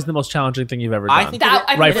say that was the most challenging thing you've ever done. I think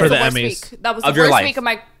right for the worst Emmys. week. That was Of the your worst life. week of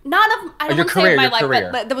my I don't your want to career, say of my your life, career.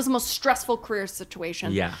 but that was the most stressful career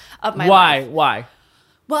situation of my life. Why?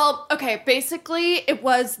 Well, okay, basically it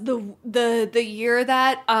was the year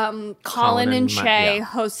that Colin and Shay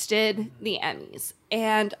hosted the Emmys.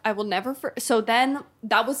 And I will never so then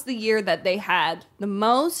that was the year that they had the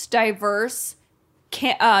most diverse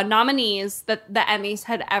nominees that the Emmys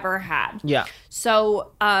had ever had. Yeah.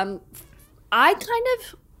 So I kind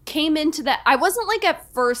of came into that. I wasn't like at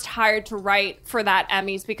first hired to write for that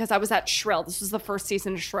Emmys because I was at Shrill. This was the first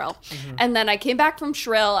season of Shrill. And then I came back from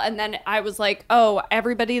Shrill and then I was like, oh,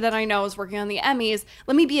 everybody that I know is working on the Emmys.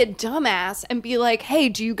 Let me be a dumbass and be like, hey,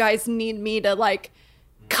 do you guys need me to like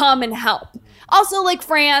come and help? Also, like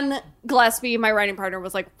Fran Gillespie, my writing partner,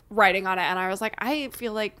 was like writing on it. And I was like, I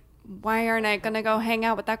feel like, why aren't I going to go hang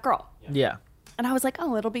out with that girl? Yeah. And I was like,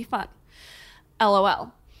 oh, it'll be fun.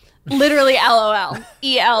 LOL. Literally LOL.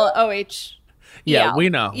 ELOH. Yeah, we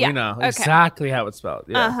know. Yeah. We know Okay. exactly how it's spelled.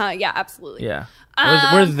 Yeah. Yeah, absolutely. Yeah.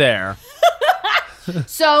 We're there.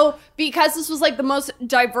 So because this was like the most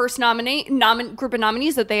diverse group of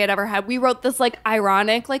nominees that they had ever had, we wrote this like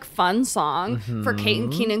ironic, like fun song for Kate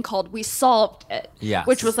and Keenan called We Solved It. Yes.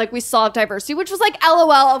 Which was like, we solved diversity, which was like,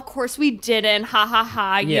 LOL, of course we didn't. Ha ha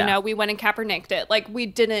ha. Yeah. You know, we went and Kaepernicked it. Like, we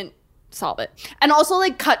didn't solve it. And also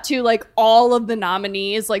like cut to like all of the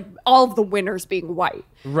nominees, like all of the winners being white.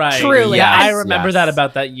 Right. Truly. Yeah, I Yes. remember Yes. that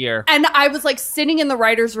about that year. And I was like sitting in the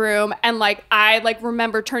writer's room and like I like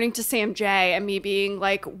remember turning to Sam J and me being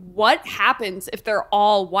like, what happens if they're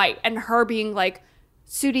all white? And her being like,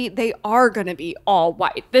 Sudi, they are gonna be all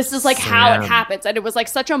white. This is like how it Sam. happens. And it was like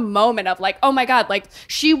such a moment of like, oh my God, like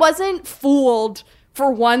she wasn't fooled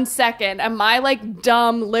for 1 second. And my like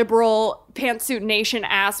dumb liberal pantsuit nation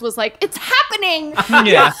ass was like, it's happening.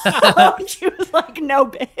 Yeah. She was like, no,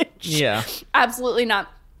 bitch. Yeah. Absolutely not.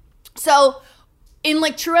 So, in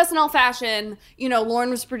like true SNL fashion, you know,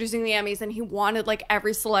 Lauren was producing the Emmys and he wanted like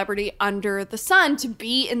every celebrity under the sun to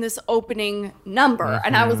be in this opening number.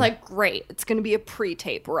 And I was like, great, it's going to be a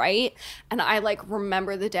pre-tape, right? And I like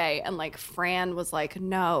remember the day and like Fran was like,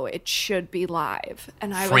 no, it should be live.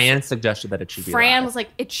 And I Fran suggested that it should be Fran live. was like,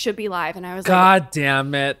 it should be live. And I was like, God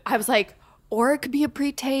damn it. I was like, or it could be a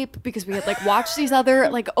pre-tape because we had like watched these other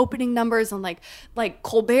like opening numbers and like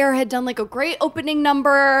Colbert had done like a great opening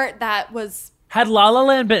number that was Had La La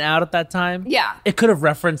Land been out at that time? Yeah. It could have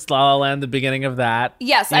referenced La La Land the beginning of that.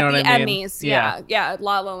 yes You know at the what I mean? Emmys. Yeah,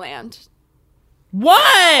 La La Land.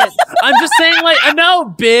 What? I'm just saying, like,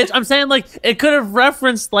 no, bitch. I'm saying, like, it could have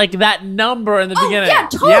referenced, like, that number in the beginning. Yeah,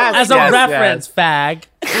 totally. Yes. As a reference, fag.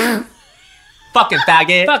 Fucking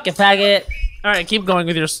faggot. Fuck it, faggot. All right, keep going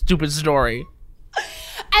with your stupid story.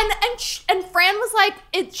 And Fran was like,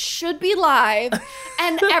 it should be live.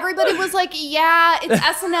 And everybody was like, yeah, it's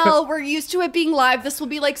SNL. We're used to it being live. This will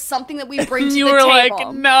be like something that we bring to You the were table.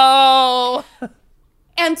 like, no.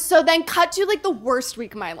 And so then cut to like the worst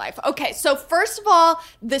week of my life. Okay, so first of all,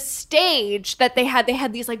 the stage that they had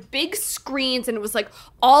these like big screens and it was like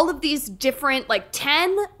all of these different like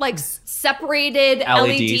 10 like separated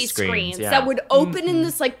LED screens yeah. that would open in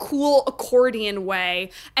this like cool accordion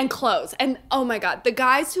way and close. And oh my God, the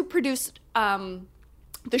guys who produced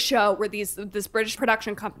the show were this British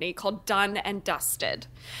production company called Done and Dusted,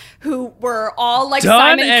 who were all like Done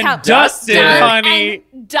Simon and Cowell. Dusted, Done honey.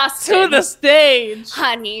 and Dusted. To the stage.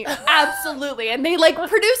 Honey, absolutely. And they like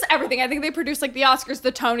produce everything. I think they produce like the Oscars,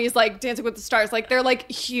 the Tonys, like Dancing with the Stars. Like they're like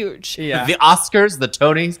huge. Yeah. The Oscars, the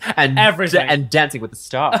Tonys, and Everything. and Dancing with the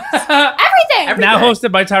Stars. Everything. Now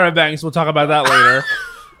hosted by Tyra Banks. We'll talk about that later.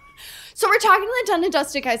 So we're talking to the Done and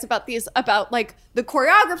Dusted guys about like the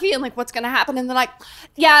choreography and like what's gonna happen. And they're like,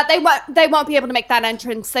 yeah, they won't be able to make that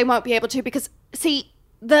entrance. They won't be able to because see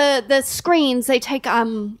the screens, they take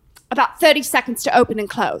about 30 seconds to open and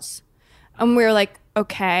close. And we were like,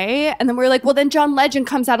 okay. And then we were like, well, then John Legend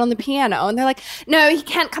comes out on the piano. And they're like, no, he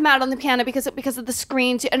can't come out on the piano because of the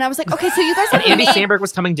screens. And I was like, okay, so you guys have Andy made- Samberg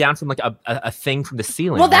was coming down from like a thing from the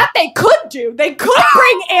ceiling. Well, that they could do. They could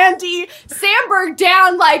bring Andy Samberg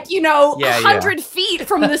down like, you know, Yeah, 100 feet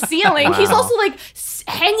from the ceiling. Wow. He's also like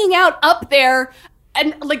hanging out up there.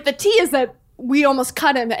 And like the tea is that we almost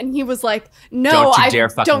cut him. And he was like, no,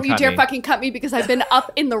 Don't you dare fucking cut me because I've been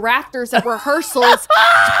up in the rafters at rehearsals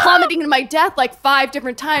plummeting to my death like 5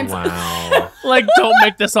 different times. Wow. Like, don't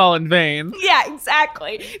make this all in vain. Yeah,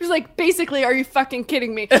 exactly. He was like, basically, are you fucking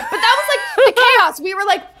kidding me? But that was like the chaos. We were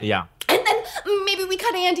like, Yeah. and then maybe we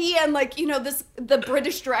cut Andy and like, you know, the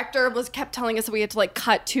British director kept telling us that we had to like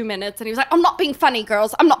cut 2 minutes and he was like, I'm not being funny,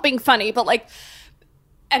 girls. I'm not being funny. But like,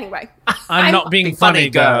 anyway. I'm not being funny,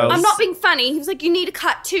 girls. I'm not being funny. He was like, you need to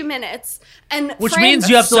cut 2 minutes. And Which Fran- means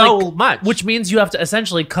you have to so like, much. Which means you have to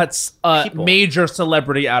essentially cut a People. major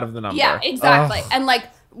celebrity out of the number. Yeah, exactly. And like,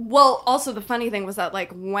 well, also the funny thing was that like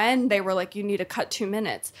when they were like, you need to cut 2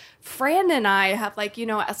 minutes, Fran and I have like, you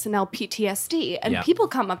know, SNL PTSD and Yeah. people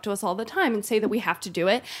come up to us all the time and say that we have to do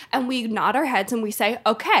it. And we nod our heads and we say,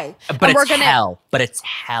 okay. But and it's hell. But it's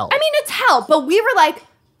hell. I mean, it's hell. But we were like,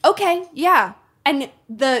 okay, yeah. And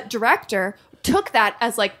the director took that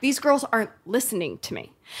as like, these girls aren't listening to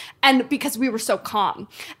me. And because we were so calm.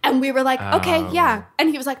 And we were like, okay, yeah. And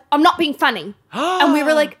he was like, I'm not being funny. And we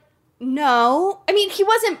were like, no. I mean, he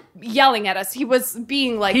wasn't yelling at us. He was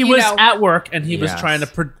being like, He you was know. at work and he was Yes. trying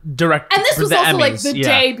to direct And this for was the also like Emmys. the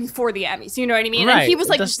Yeah. day before the Emmys. You know what I mean? Right. And he was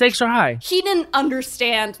like, the stakes are high. he didn't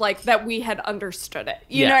understand like that we had understood it.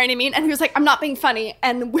 You Yeah. know what I mean? And he was like, I'm not being funny.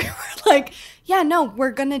 And we were like, yeah, no,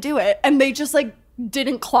 we're gonna do it. And they just like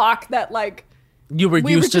didn't clock that like You were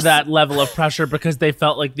we used were to just- that level of pressure because they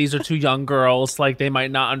felt like these are 2 young girls, like they might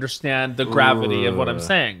not understand the gravity of what I'm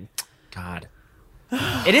saying. God.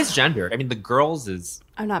 It is gendered. I mean, the girls is.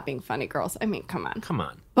 I'm not being funny, girls. I mean, come on. Come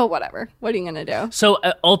on. But whatever. What are you gonna do? So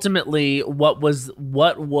ultimately, what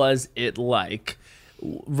was it like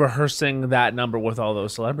rehearsing that number with all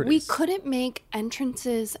those celebrities. We couldn't make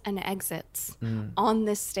entrances and exits on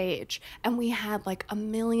this stage. And we had like a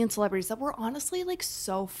million celebrities that were honestly like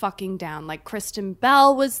so fucking down. Like Kristen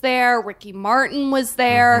Bell was there. Ricky Martin was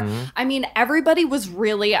there. I mean, everybody was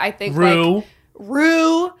really, I think, like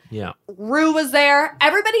Rue. Yeah. Rue was there.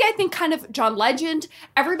 Everybody, I think, kind of, John Legend,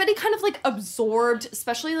 everybody kind of like absorbed,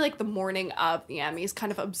 especially like the morning of the Emmys,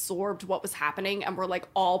 kind of absorbed what was happening and we're like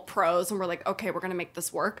all pros and we're like, okay, we're going to make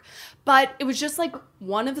this work. But it was just like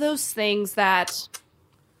one of those things that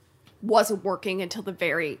wasn't working until the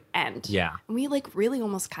very end. Yeah. And we like really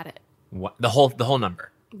almost cut it. What? The whole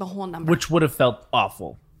number. The whole number. Which would have felt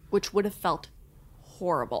awful. Which would have felt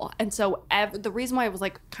horrible. And so the reason why it was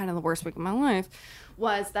like kind of the worst week of my life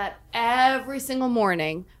was that every single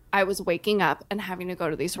morning I was waking up and having to go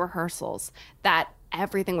to these rehearsals, that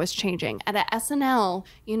everything was changing. And at SNL,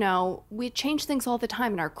 you know, we change things all the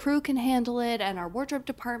time and our crew can handle it and our wardrobe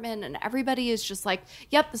department and everybody is just like,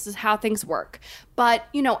 yep, this is how things work. But,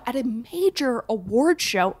 you know, at a major award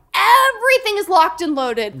show, everything is locked and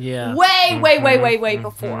loaded way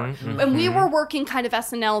before. And we were working kind of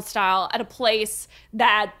SNL style at a place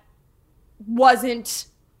that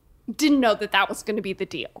didn't know that was going to be the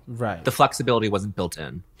deal. Right. The flexibility wasn't built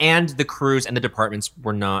in. And the crews and the departments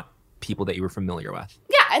were not people that you were familiar with.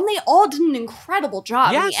 Yeah, and they all did an incredible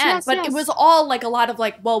job in the end. But it was all like a lot of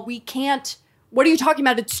like, well, we can't, what are you talking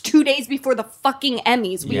about? It's 2 days before the fucking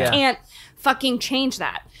Emmys. We can't fucking change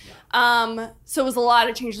that. So it was a lot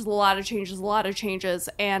of changes.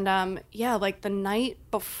 And like the night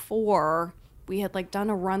before we had like done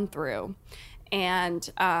a run through and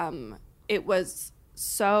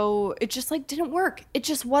it just like didn't work. It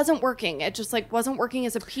just wasn't working. It just like wasn't working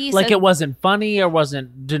as a piece. Like it wasn't funny or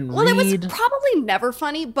didn't read. Well, it was probably never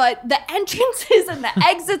funny, but the entrances and the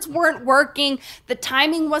exits weren't working. The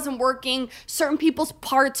timing wasn't working. Certain people's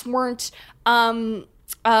parts weren't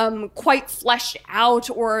quite fleshed out,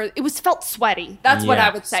 or it felt sweaty. That's what I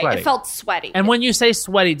would say. Sweaty. It felt sweaty. And when you say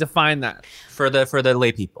sweaty, define that. For the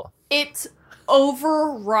lay people. It's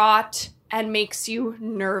overwrought and makes you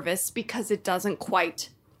nervous because it doesn't quite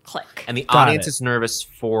click. And the audience is nervous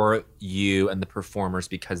for you and the performers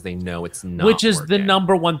because they know it's not Which is the working.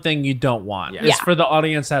 number one thing you don't want. Yeah. Is for the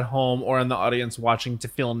audience at home or in the audience watching to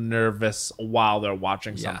feel nervous while they're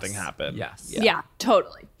watching something happen. Yes. Yeah,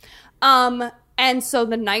 totally. And so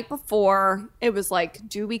the night before, it was like,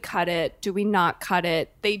 do we cut it? Do we not cut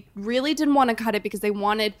it? They really didn't want to cut it because they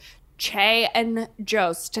wanted Che and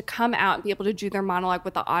Jost to come out and be able to do their monologue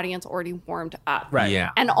with the audience already warmed up. Right. Yeah.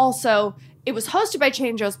 And also, it was hosted by Che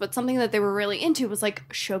and Jost, but something that they were really into was like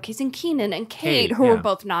showcasing Keenan and Kate, who were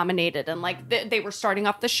both nominated, and like they were starting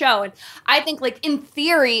off the show. And I think like in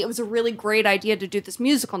theory, it was a really great idea to do this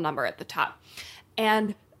musical number at the top.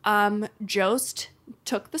 And Jost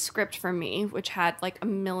took the script from me, which had like a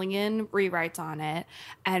million rewrites on it,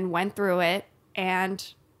 and went through it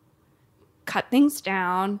and cut things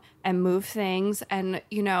down and move things and,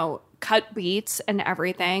 you know, cut beats and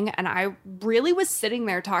everything. And I really was sitting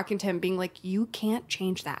there talking to him being like, you can't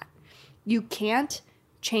change that. You can't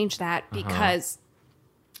change that because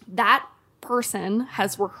that person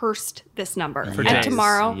has rehearsed this number. For and days.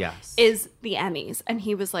 tomorrow Yes. is the Emmys. And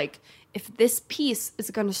he was like, if this piece is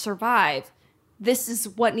going to survive, this is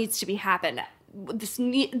what needs to be happen. This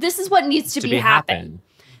is what needs to be happen.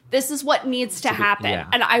 This is what needs to happen. Yeah.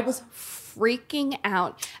 And I was freaking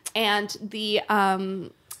out. And the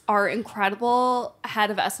our incredible head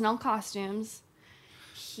of SNL costumes,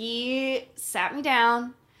 he sat me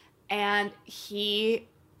down and he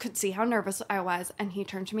could see how nervous I was. And he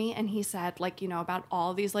turned to me and he said, like, you know, about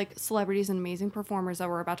all these like celebrities and amazing performers that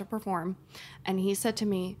were about to perform. And he said to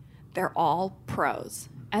me, they're all pros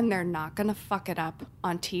and they're not going to fuck it up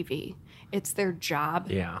on TV. It's their job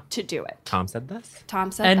to do it. Tom said this?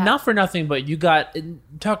 Tom said And that. not for nothing, but you got,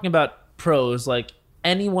 talking about pros, like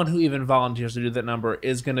anyone who even volunteers to do that number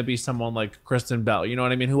is going to be someone like Kristen Bell, you know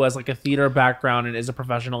what I mean? Who has like a theater background and is a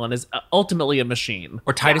professional and is ultimately a machine.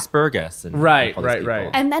 Or Titus Burgess. And Right. all these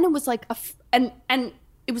people. And then it was like and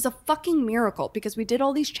it was a fucking miracle because we did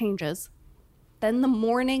all these changes. Then the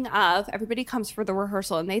morning of, everybody comes for the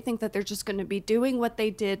rehearsal and they think that they're just going to be doing what they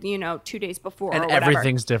did, you know, 2 days before And or whatever.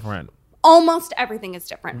 everything's different. Almost everything is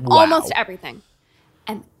different. Wow. Almost everything.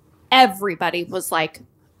 And everybody was like,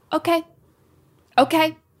 okay,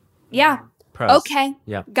 yeah, Pros. okay,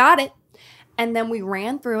 Yep. got it. And then we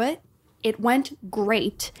ran through it. It went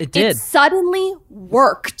great. It did. It suddenly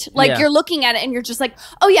worked. Like Yeah. you're looking at it and you're just like,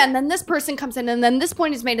 oh yeah, and then this person comes in and then this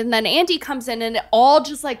point is made and then Andy comes in and it all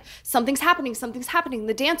just like, something's happening.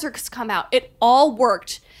 The dancers come out. It all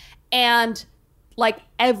worked. And like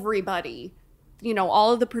everybody you know,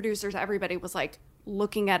 all of the producers, everybody was like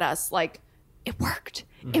looking at us like, it worked.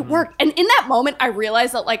 It worked. And in that moment, I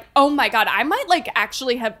realized that like, oh my God, I might like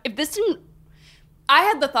actually have, if this didn't, I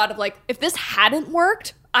had the thought of like, if this hadn't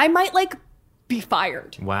worked, I might like be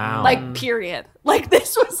fired. Wow. Like, period. Like,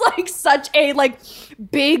 this was like such a like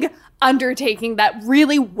big undertaking that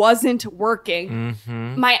really wasn't working.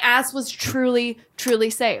 My ass was truly, truly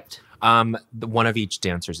saved. The one of each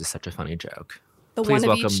dancers is such a funny joke. The Please one of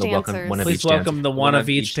welcome each the dancers. one of Please each welcome dancers. the one of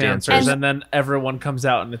each dancers, and then everyone comes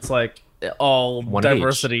out, and it's like all One of each.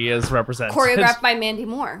 diversity is represented. Choreographed by Mandy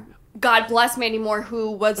Moore. God bless Mandy Moore,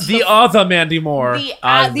 who was the other Mandy Moore. the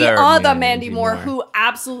Other other Mandy Mandy Moore, Moore. who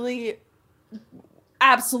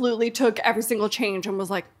absolutely took every single change and was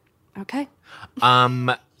like, okay.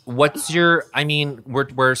 What's your? I mean,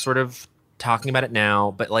 we're sort of talking about it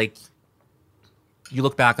now, but like, you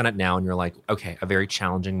look back on it now and you're like, okay, a very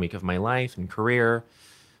challenging week of my life and career,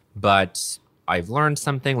 but I've learned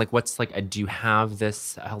something. Like, what's like? Do you have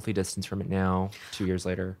this healthy distance from it now, 2 years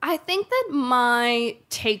later? I think that my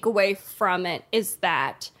takeaway from it is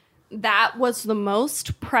that that was the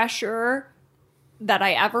most pressure that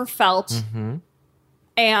I ever felt.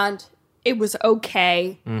 And it was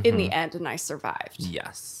okay in the end, and I survived.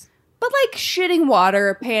 Yes. But like shitting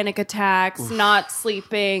water, panic attacks, not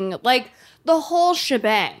sleeping, like the whole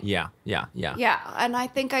shebang. Yeah. Yeah, and I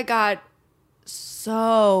think I got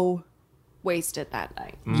so wasted that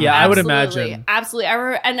night. Yeah, I would Absolutely, imagine.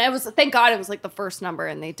 Absolutely. And it was, thank God it was like the first number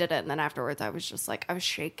and they did it. And then afterwards I was just like, I was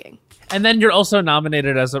shaking. And then you're also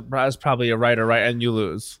nominated as probably a writer, right? And you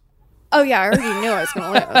lose. Oh yeah, I already knew I was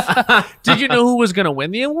going to lose. Did you know who was going to win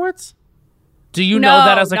the awards? Do you know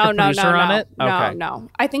that as like a producer on it? Okay. No.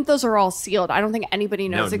 I think those are all sealed. I don't think anybody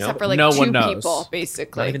knows except for like no two one knows. people,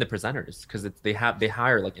 basically. Not even the presenters, because they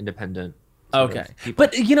hire like independent. Okay,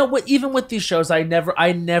 but you know what? Even with these shows, I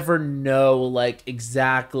never know like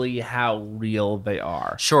exactly how real they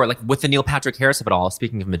are. Sure, like with the Neil Patrick Harris of it all.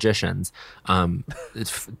 Speaking of magicians,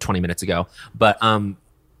 it's 20 minutes ago, but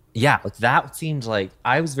yeah, like that seemed like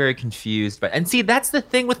I was very confused. But and see, that's the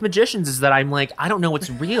thing with magicians is that I'm like, I don't know what's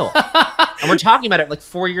real, and we're talking about it like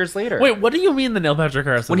 4 years later. Wait, what do you mean the Neil Patrick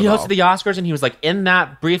Harris? When he hosted the Oscars and he was like in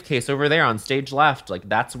that briefcase over there on stage left, like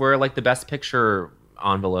that's where like the Best Picture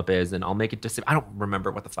envelope is, and I'll make it I don't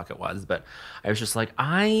remember what the fuck it was, but I was just like,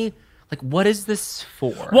 what is this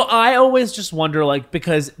for? Well, I always just wonder, like,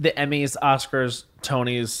 because the Emmys, Oscars,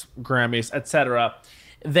 Tonys, Grammys, etc.,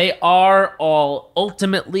 they are all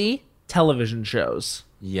ultimately television shows.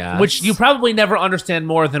 Yes. Which you probably never understand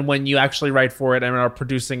more than when you actually write for it and are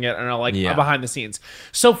producing it and are like behind the scenes.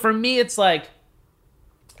 So for me, it's like,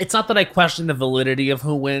 it's not that I question the validity of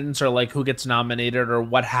who wins or like who gets nominated or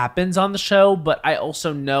what happens on the show, but I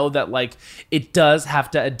also know that like it does have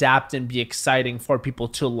to adapt and be exciting for people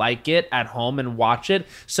to like it at home and watch it.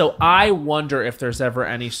 So I wonder if there's ever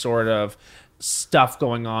any sort of stuff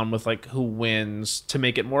going on with like who wins to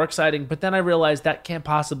make it more exciting. But then I realized that can't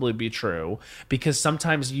possibly be true, because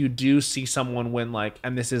sometimes you do see someone win, like,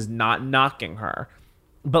 and this is not knocking her,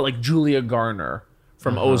 but like Julia Garner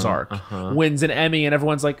from Ozark wins an Emmy and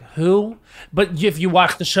everyone's like, who? But if you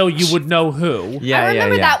watch the show, you would know who. I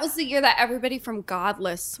remember that was the year that everybody from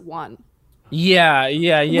Godless won. Yeah.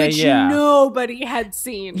 Which nobody had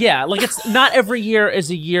seen. Yeah, like it's not every year is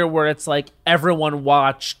a year where it's like everyone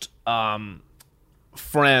watched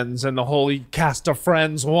Friends and the whole cast of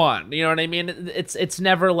Friends won. You know what I mean? It's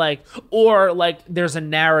never like, or like there's a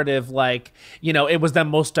narrative like, you know, it was the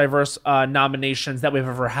most diverse nominations that we've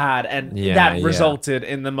ever had, and that resulted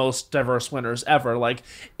in the most diverse winners ever. Like,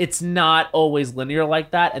 it's not always linear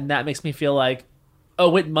like that, and that makes me feel like,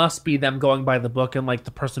 oh, it must be them going by the book, and like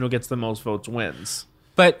the person who gets the most votes wins.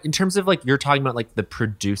 But in terms of like, you're talking about like the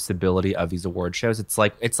producibility of these award shows, it's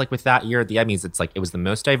like with that year at the Emmys, it's like it was the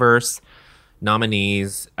most diverse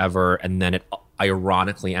nominees ever, and then it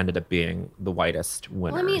ironically ended up being the whitest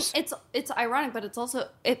winners. Well, I mean, it's ironic, but it's also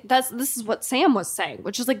this is what Sam was saying,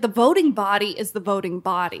 which is like the voting body is the voting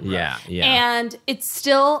body. Yeah. And it's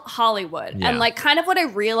still Hollywood. Yeah. And like kind of what I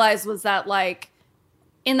realized was that like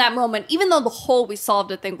in that moment, even though the whole We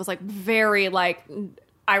Solved It thing was like very like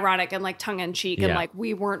ironic and like tongue in cheek and like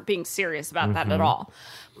we weren't being serious about that at all.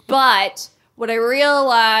 But what I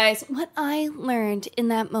realized, what I learned in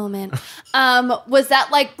that moment, was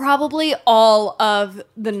that like probably all of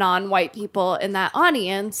the non-white people in that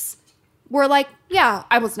audience were like, yeah,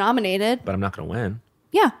 I was nominated, but I'm not going to win.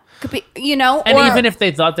 Yeah, could be, you know. And even if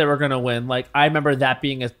they thought they were going to win, like I remember that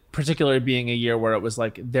being particularly being a year where it was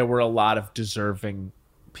like there were a lot of deserving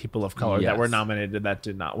people of color that were nominated that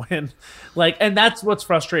did not win. Like, and that's what's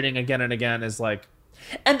frustrating again and again is like,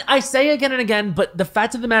 and I say again and again, but the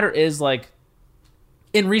fact of the matter is like,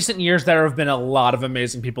 in recent years, there have been a lot of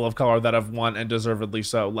amazing people of color that have won, and deservedly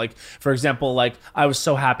so. Like, for example, like I was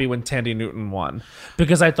so happy when Tandy Newton won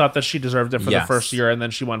because I thought that she deserved it for the first year, and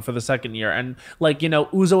then she won for the second year. And like, you know,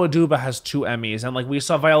 Uzo Aduba has 2 Emmys, and like we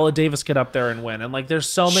saw Viola Davis get up there and win. And like, there's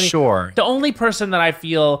so many. Sure. The only person that I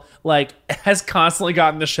feel like has constantly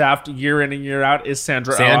gotten the shaft year in and year out is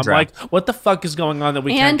Sandra Oh. I'm like, what the fuck is going on that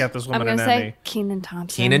we can't get this woman an Emmy? Kenan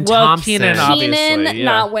Thompson. Kenan Thompson. Kenan, obviously,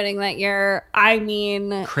 not winning that year. I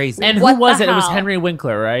mean, crazy. And what who was the it? It was hell? Henry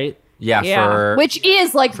Winkler, right? Yeah. Which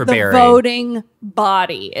is like the Barry. voting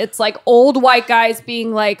body. It's like old white guys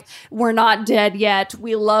being like, we're not dead yet.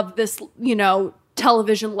 We love this, you know,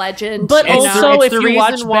 television legend. But you know? also, it's if the you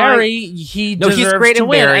watch reason why- Barry, he No, he's deserves great to in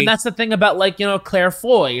win. Barry. And that's the thing about, like, you know, Claire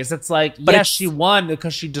Foy is it's like, But yes, it's- she won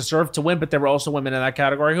because she deserved to win, but there were also women in that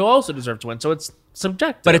category who also deserved to win. So it's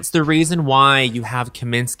subjective. But it's the reason why you have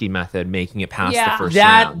Kaminsky method making it past the first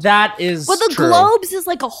that round. that is But the true. Globes is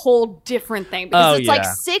like a whole different thing because Oh, it's like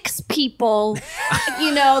yeah. 6 people,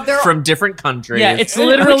 you know, they're From different countries. Yeah, it's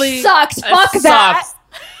literally which sucks. it Fuck that. sucks.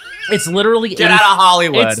 It's literally Get out of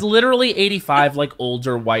Hollywood. It's literally 85 like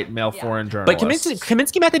older white male foreign But journalists.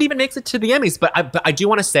 Kaminsky method even makes it to the Emmys. But I do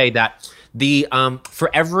want to say that the for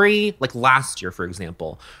every, like last year, for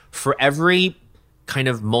example, for every kind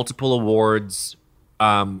of multiple awards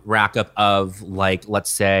rack up of, like,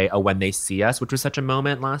 let's say a When They See Us, which was such a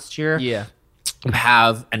moment last year. Yeah. You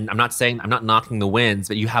have, and I'm not knocking the wins,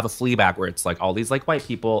 but you have a Fleabag where it's like all these like white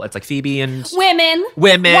people. It's like Phoebe and women,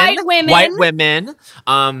 white women,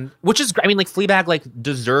 which is great. I mean, like Fleabag like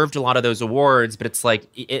deserved a lot of those awards, but it's like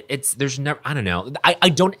it's there's never, I don't know. I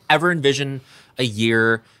don't ever envision a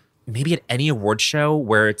year, maybe at any award show,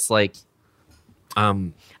 where it's like I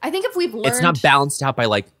think if we've learned, it's not balanced out by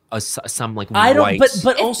like some like I don't, white. but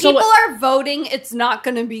if also people are voting, it's not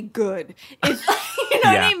going to be good. If, you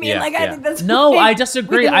know what I mean? Like, I think that's no, what I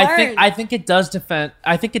disagree. we I learned. think it does defend.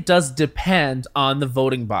 I think it does depend on the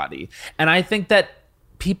voting body, and I think that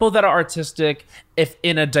people that are artistic, if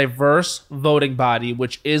in a diverse voting body,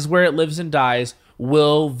 which is where it lives and dies,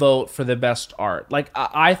 will vote for the best art. Like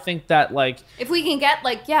I think that, like, if we can get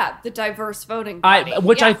like the diverse voting body,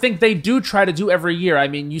 I think they do try to do every year. I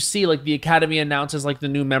mean, you see, like, the Academy announces like the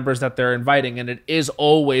new members that they're inviting, and it is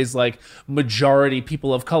always like majority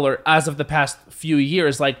people of color. As of the past few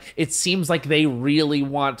years, like, it seems like they really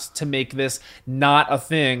want to make this not a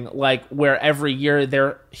thing, like, where every year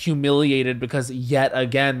they're humiliated because yet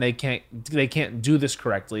again they can't do this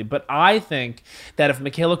correctly. But I think that if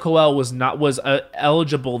Michaela Coel was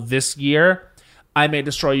eligible this year, I May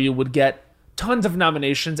Destroy You would get tons of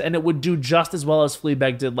nominations, and it would do just as well as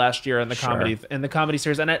Fleabag did last year in the comedy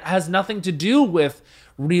series. And it has nothing to do with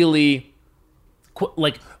really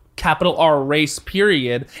like capital R race,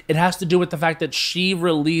 period. It has to do with the fact that she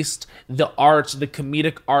released the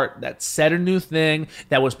comedic art that said a new thing,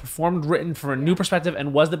 that was performed, written from a new perspective,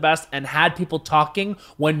 and was the best, and had people talking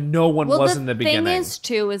when no one was in the beginning. The thing is,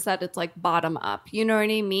 too, is that it's like bottom up. You know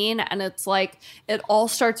what I mean? And it's like it all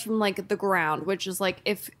starts from like the ground, which is like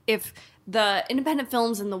if the independent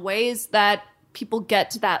films and the ways that people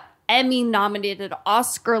get to that Emmy-nominated,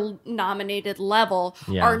 Oscar-nominated level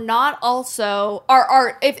are not also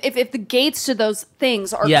are if the gates to those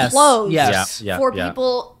things are closed for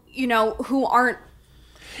people, you know, who aren't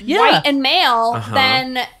white and male,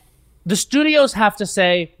 then the studios have to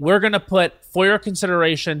say, we're going to put, for your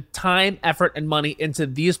consideration, time, effort, and money into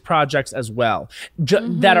these projects as well.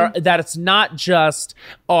 That it's not just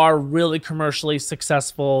our really commercially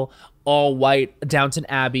successful, all white Downton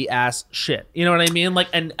Abbey ass shit. You know what I mean? Like,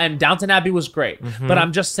 and Downton Abbey was great, but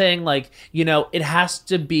I'm just saying, like, you know, it has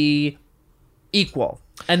to be equal.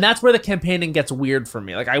 And that's where the campaigning gets weird for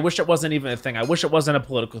me. Like, I wish it wasn't even a thing. I wish it wasn't a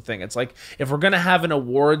political thing. It's like, if we're going to have an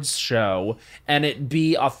awards show and it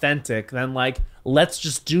be authentic, then, like, let's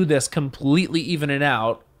just do this, completely even it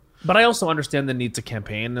out. But I also understand the need to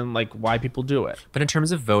campaign and, like, why people do it. But in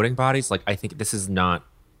terms of voting bodies, like, I think this is not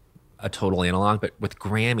a total analog, but with the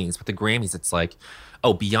Grammys, it's like,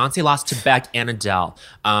 oh, Beyonce lost to Beck and Adele.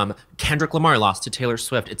 Kendrick Lamar lost to Taylor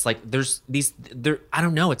Swift. It's like I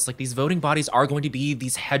don't know. It's like these voting bodies are going to be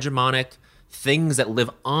these hegemonic things that live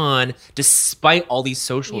on despite all these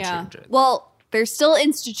social changes. Well, there's still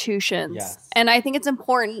institutions. Yes. And I think it's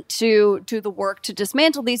important to do the work to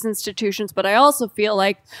dismantle these institutions. But I also feel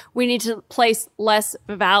like we need to place less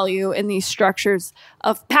value in these structures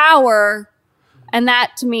of power. And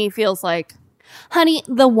that, to me, feels like, honey,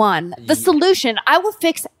 the solution. I will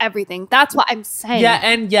fix everything. That's what I'm saying. Yeah,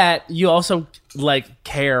 and yet you also, like,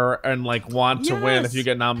 care and, like, want to win if you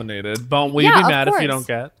get nominated. But will you be mad if you don't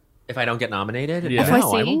get? If I don't get nominated? Yeah. No, I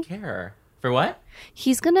FYC? won't care. For what?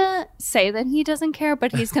 He's gonna say that he doesn't care,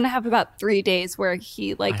 but he's gonna have about 3 days where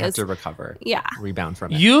he I have is to recover. Yeah. Rebound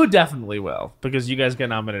from it. You definitely will, because you guys get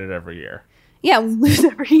nominated every year. we lose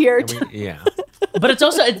every year. Yeah. But it's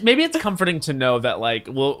also maybe it's comforting to know that like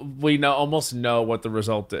we almost know what the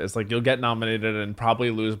result is. Like you'll get nominated and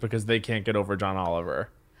probably lose because they can't get over John Oliver.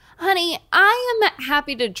 Honey, I am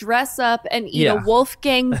happy to dress up and eat a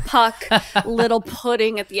Wolfgang Puck little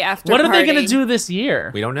pudding at the after What party. are they going to do this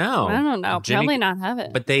year? We don't know. I don't know. Probably not have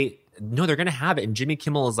it. But they're going to have it. And Jimmy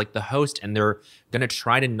Kimmel is like the host, and they're going to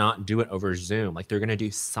try to not do it over Zoom. Like they're going to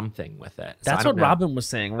do something with it. So That's I don't what know. Robin was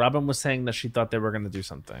saying. Robin was saying that she thought they were going to do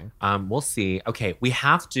something. We'll see. Okay,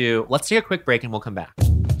 let's take a quick break and we'll come back.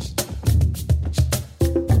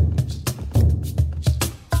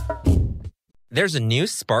 There's a new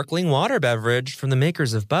sparkling water beverage from the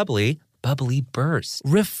makers of Bubbly, Bubbly Burst.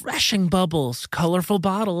 Refreshing bubbles, colorful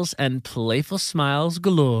bottles, and playful smiles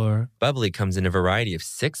galore. Bubbly comes in a variety of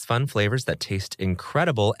 6 fun flavors that taste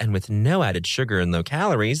incredible, and with no added sugar and low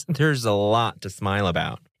calories, there's a lot to smile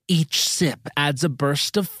about. Each sip adds a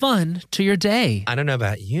burst of fun to your day. I don't know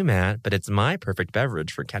about you, Matt, but it's my perfect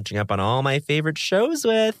beverage for catching up on all my favorite shows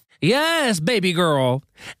with. Yes, baby girl.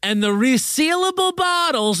 And the resealable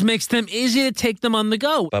bottles makes them easy to take them on the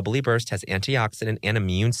go. Bubbly Burst has antioxidant and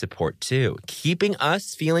immune support, too, keeping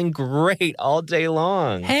us feeling great all day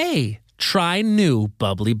long. Hey, try new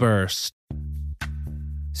Bubbly Burst.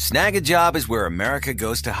 Snag a Job is where America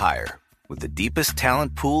goes to hire, with the deepest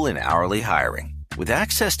talent pool in hourly hiring. With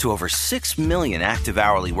access to over 6 million active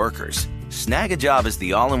hourly workers, Snag a Job is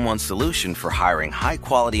the all-in-one solution for hiring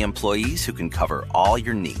high-quality employees who can cover all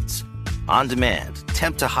your needs. On demand,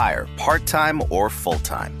 temp to hire, part-time or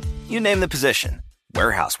full-time. You name the position.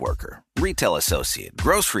 Warehouse worker, retail associate,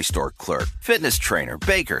 grocery store clerk, fitness trainer,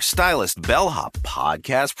 baker, stylist, bellhop,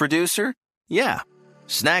 podcast producer. Yeah,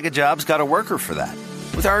 Snag a Job's got a worker for that.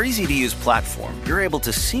 With our easy-to-use platform, you're able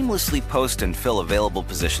to seamlessly post and fill available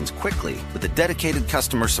positions quickly with a dedicated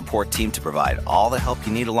customer support team to provide all the help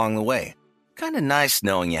you need along the way. Kind of nice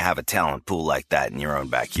knowing you have a talent pool like that in your own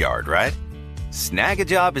backyard, right? Snag a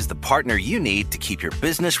Job is the partner you need to keep your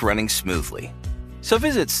business running smoothly. So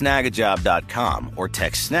visit snagajob.com or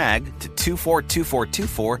text snag to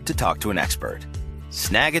 242424 to talk to an expert.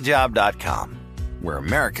 Snagajob.com, where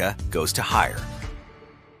America goes to hire.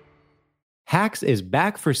 Hacks is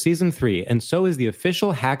back for season 3, and so is the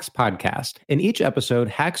official Hacks podcast. In each episode,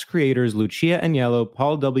 Hacks creators Lucia Aniello,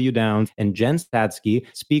 Paul W. Downs, and Jen Statsky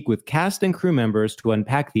speak with cast and crew members to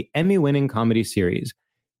unpack the Emmy-winning comedy series.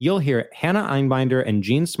 You'll hear Hannah Einbinder and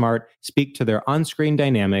Jean Smart speak to their on-screen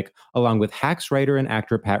dynamic, along with Hacks writer and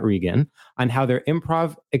actor Pat Regan, on how their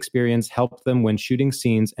improv experience helped them when shooting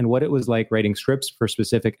scenes and what it was like writing scripts for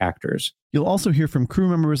specific actors. You'll also hear from crew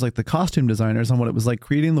members like the costume designers on what it was like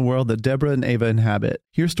creating the world that Deborah and Ava inhabit.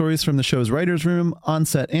 Hear stories from the show's writer's room,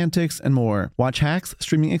 on-set antics, and more. Watch Hacks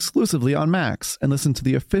streaming exclusively on Max, and listen to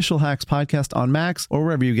the official Hacks podcast on Max or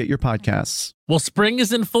wherever you get your podcasts. Well, spring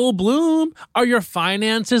is in full bloom. Are your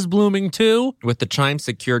finances blooming too? With the Chime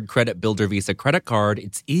Secured Credit Builder Visa credit card,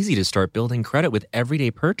 it's easy to start building credit with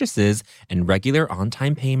everyday purchases and regular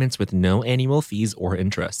on-time payments with no annual fees or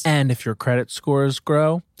interest. And if your credit scores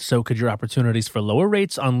grow, so could your opportunities for lower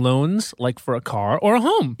rates on loans, like for a car or a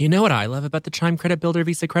home. You know what I love about the Chime Credit Builder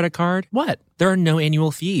Visa credit card? What? There are no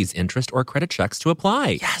annual fees, interest, or credit checks to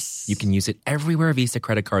apply. Yes! You can use it everywhere Visa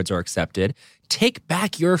credit cards are accepted. Take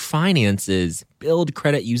back your finances. Build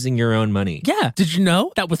credit using your own money. Yeah. Did you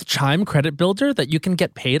know that with Chime Credit Builder that you can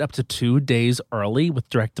get paid up to 2 days early with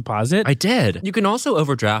direct deposit? I did. You can also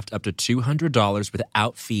overdraft up to $200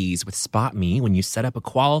 without fees with SpotMe when you set up a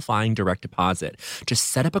qualifying direct deposit. Just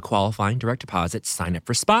set up a qualifying direct deposit, sign up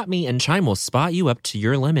for SpotMe, and Chime will spot you up to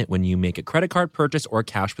your limit when you make a credit card purchase or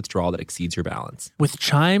cash withdrawal that exceeds your balance. With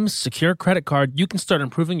Chime's secure credit card, you can start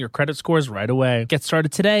improving your credit scores right away. Get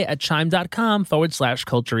started today at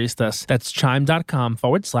chime.com/culturistas. That's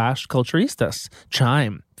chime.com/culturistas.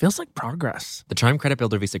 Chime. Feels like progress. The Chime Credit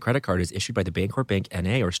Builder Visa credit card is issued by the Bancorp Bank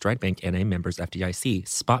N.A. or Stride Bank N.A. members FDIC.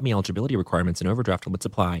 SpotMe eligibility requirements and overdraft limits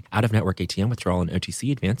apply. Out-of-network ATM withdrawal and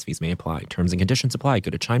OTC advance fees may apply. Terms and conditions apply. Go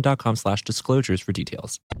to chime.com/disclosures for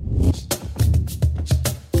details.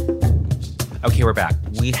 Okay, we're back.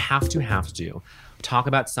 We have to talk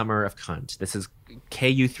about Summer of Cunt. This is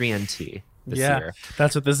KU3NT this year.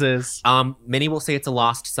 That's what this is. Many will say it's a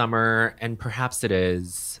lost summer, and perhaps it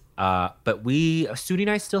is. But Sudi and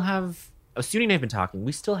I have been talking.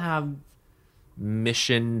 We still have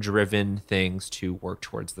mission-driven things to work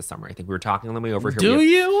towards the summer. I think we were talking on the way over here. Do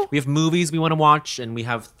you? We have movies we want to watch, and we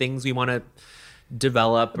have things we want to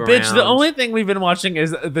develop around. Bitch, the only thing we've been watching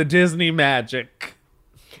is the Disney Magic.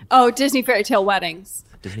 Oh, Disney fairy tale weddings.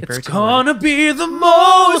 Disney It's fairy tale wedding. gonna be the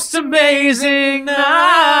most amazing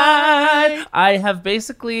night. I have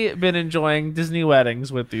basically been enjoying Disney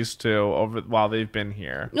weddings with these two while they've been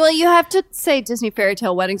here. Well, you have to say Disney fairy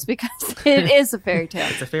tale weddings because it is a fairy tale.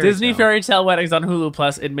 It's a fairy Disney tale. fairy tale weddings on Hulu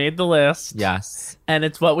Plus. It made the list. Yes. And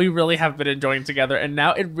it's what we really have been enjoying together. And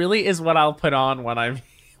now it really is what I'll put on when I'm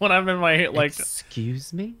in my like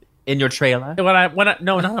Excuse me? In your trailer? when I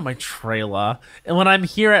no, not on my trailer. And when I'm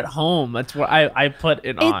here at home, that's what I put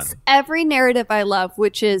it on. It's every narrative I love,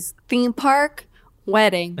 which is theme park,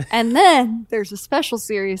 wedding, and then there's a special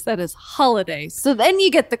series that is holidays. So then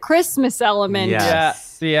you get the Christmas element. Yeah.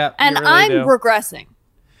 Yeah. And you really I'm do. regressing.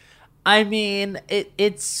 I mean,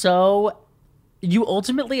 it's so you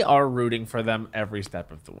ultimately are rooting for them every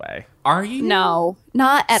step of the way. Are you? No,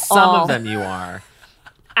 not at Some all. of them you are.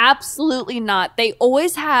 Absolutely not. They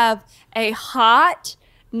always have a hot,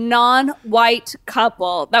 non-white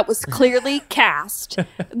couple that was clearly cast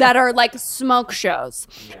that are like smoke shows.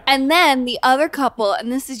 And then the other couple,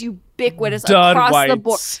 and this is ubiquitous Dud across the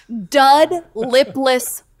whites. board, dud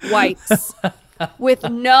lipless whites with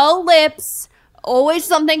no lips, always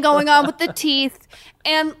something going on with the teeth.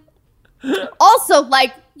 And also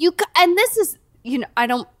like and this is, I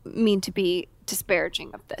don't mean to be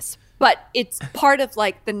disparaging of this, but it's part of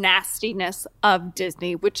like the nastiness of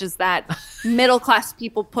Disney, which is that middle class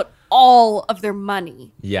people put all of their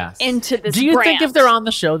money Yes. into this Do you think brand. if they're on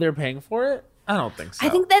the show, they're paying for it? I don't think so. I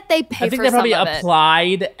think that they pay I think for they probably some of it.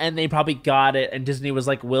 applied and they probably got it, and Disney was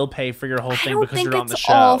like, "We'll pay for your whole I thing don't because think you're on the it's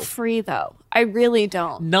show." all free though. I really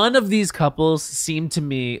don't. None of these couples seem to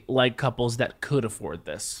me like couples that could afford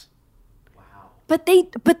this. But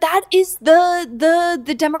that is the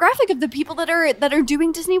demographic of the people that are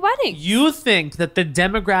doing Disney weddings. You think that the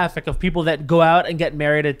demographic of people that go out and get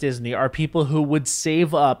married at Disney are people who would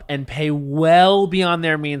save up and pay well beyond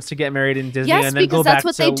their means to get married in Disney Yes, and then go because back that's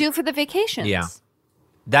what to they do for the vacations. Yeah.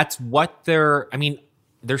 That's what they're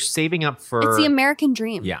saving up for. It's the American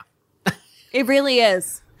dream. Yeah. It really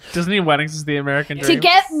is. Disney weddings is the American dream. To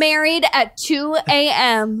get married at 2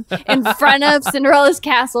 a.m. in front of Cinderella's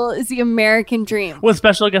castle is the American dream. with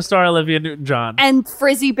special guest star Olivia Newton-John. And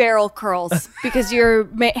frizzy barrel curls because your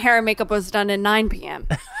hair and makeup was done at 9 p.m.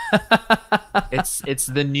 It's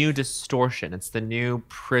the new distortion. It's the new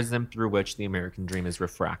prism through which the American dream is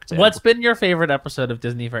refracted. What's been your favorite episode of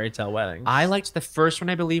Disney Fairy Tale Weddings? I liked the first one,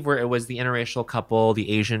 I believe, where it was the interracial couple, the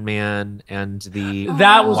Asian man and the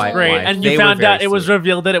That was white great. wife. And They you were found very out it was sweet.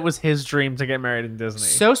 revealed that it was his dream to get married in Disney.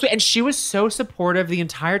 So sweet, and she was so supportive the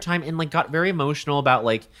entire time, and like got very emotional about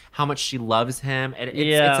like how much she loves him, and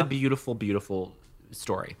it's a beautiful, beautiful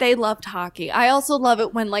story. They loved hockey. I also love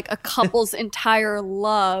it when like a couple's entire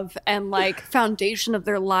love and like foundation of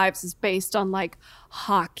their lives is based on like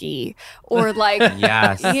hockey or like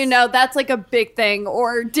Yes. that's like a big thing,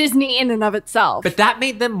 or Disney in and of itself. But that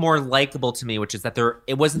made them more likable to me, which is that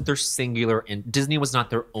it wasn't their singular, Disney was not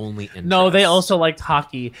their only interest. No, they also liked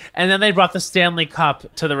hockey. And then they brought the Stanley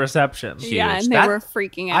Cup to the reception. yeah, huge. and they That- were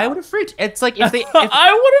freaking out. I would have freaked. It's like if they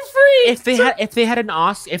I would have freaked. if they had an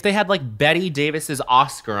Oscar, if they had like Betty Davis's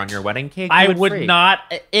Oscar on your wedding cake, you I would freak. not.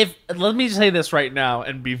 Let me say this right now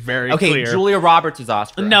and be very Okay, clear. Julia Roberts'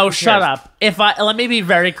 Oscar. No, Who shut cares? up. Let me be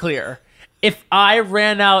very clear. If I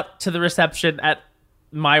ran out to the reception at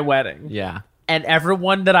my wedding, Yeah. and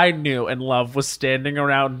everyone that I knew and loved was standing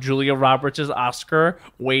around Julia Roberts' Oscar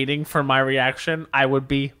waiting for my reaction, I would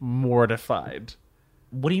be mortified.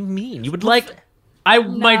 What do you mean? You would Like,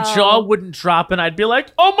 my No. jaw wouldn't drop, and I'd be like,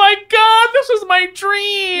 "Oh my god, this was my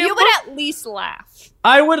dream!" you would at least laugh.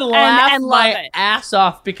 I would laugh and love my it. ass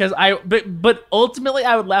off because but ultimately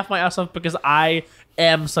I would laugh my ass off because I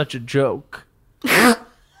am such a joke.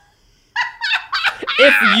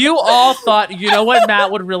 If you all thought, you know what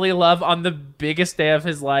Matt would really love on the biggest day of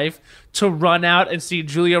his life? To run out and see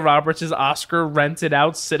Julia Roberts' Oscar rented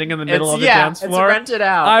out sitting in the middle of the dance floor. It's rented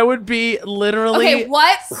out. I would be literally Okay,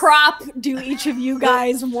 what prop do each of you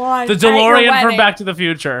guys want? the at your DeLorean from wedding? Back to the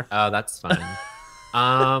Future. Oh, that's fun.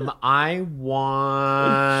 I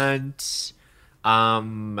want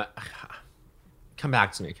come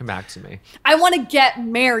back to me. I want to get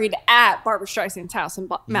married at Barbara Streisand's house in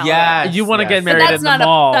Malibu. Yes. You want to get But married in the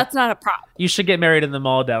mall. that's not a prop. You should get married in the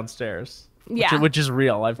mall downstairs. Yeah. Which is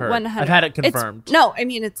real, I've heard. 100. I've had it It's- confirmed. no, I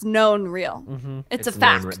mean it's known real. It's a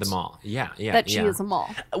fact known, the mall. Yeah. that she is a mall.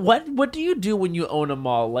 What do you do when you own a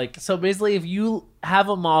mall? Like, so basically, if you have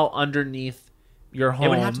a mall underneath your home, It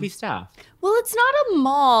would have to be staffed. Well, it's not a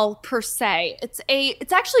mall per se.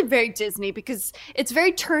 It's actually very Disney because it's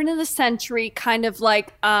very turn of the century kind of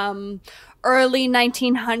like early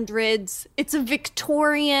 1900s. It's a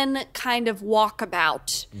Victorian kind of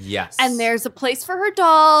walkabout. Yes. And there's a place for her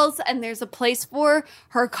dolls, and there's a place for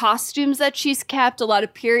her costumes that she's kept. A lot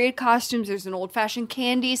of period costumes. There's an old-fashioned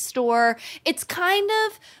candy store. It's kind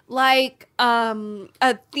of like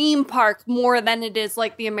a theme park more than it is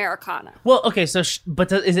like the Americana. Well, okay, so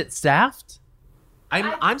is it staffed?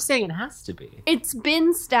 I'm saying it has to be. It's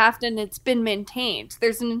been staffed and it's been maintained.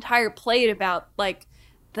 There's an entire plate about like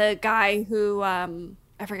the guy who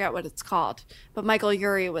I forget what it's called, but Michael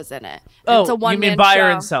Urie was in it. Oh, It's a one-man you mean buyer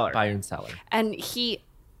show. and seller? Buyer and seller. And he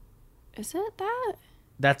is it that?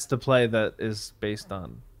 That's the play that is based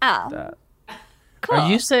on Oh, that. cool. Are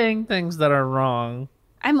you saying things that are wrong?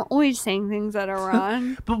 I'm always saying things that are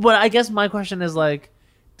wrong. But I guess my question is like,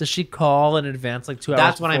 does she call in advance like 2 hours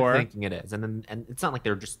That's what before? I'm thinking it is. And it's not like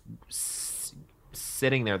they're just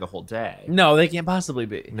sitting there the whole day. No, they can't possibly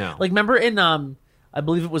be. No. Like, remember in I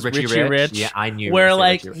believe it was Richie Richie Rich? Rich. Yeah, I knew you Where were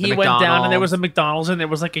gonna say like Richie. he The went down and there McDonald's. was a McDonald's and there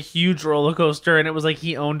was like a huge roller coaster and it was like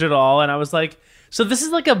he owned it all and I was like, so this is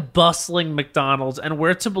like a bustling McDonald's and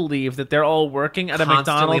we're to believe that they're all working at a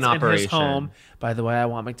Constantly McDonald's in in his operation. home. By the way, I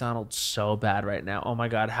want McDonald's so bad right now. Oh my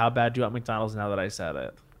god, how bad do you want McDonald's now that I said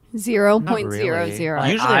it? 0.00.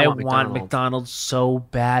 Like, Usually I I want want McDonald's so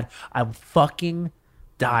bad. I fucking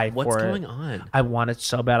die What's for it. going on? I want it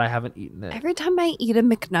so bad. I haven't eaten it. Every time I eat a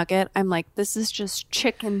McNugget, I'm like, this is just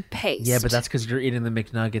chicken paste. Yeah, but that's because you're eating the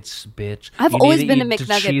McNuggets, bitch. I've You need always to been a eat the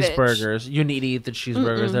McNugget bitch. cheeseburgers. You need to eat the cheeseburgers.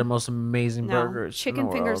 Mm-mm. They're the most amazing No, burgers. in chicken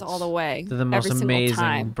the fingers world. all the way. They're the most every single amazing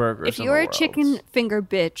time. burgers. If in you're the a world. chicken finger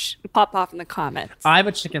bitch, pop off in the comments. I'm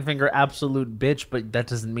a chicken finger absolute bitch, but that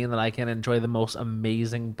doesn't mean that I can enjoy the most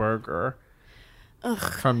amazing burger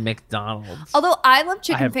from McDonald's. Although I love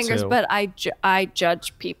chicken have fingers, two. but I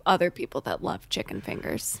judge other people that love chicken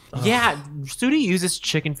fingers. Yeah, Sudi uses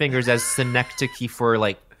chicken fingers as synecdoche for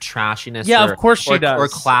like trashiness. Yeah, or, of course she or, does. Or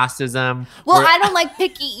classism. Well, or- I don't like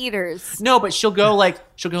picky eaters. No, but she'll go like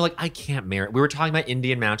I can't marry. We were talking about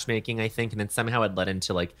Indian matchmaking, I think, and then somehow it led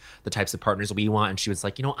into like the types of partners we want. And she was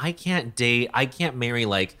like, I can't marry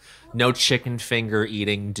like no chicken finger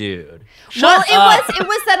eating dude. Well, it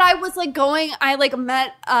was that I was like I like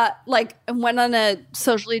met went on a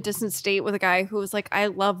socially distanced date with a guy who was like, I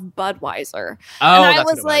love Budweiser. Oh, and I that's what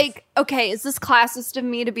was it was. like, okay, is this classist of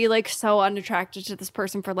me to be like so unattracted to this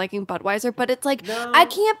person for liking Budweiser? But it's like, I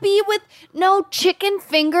can't be with no chicken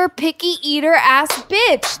finger picky eater ass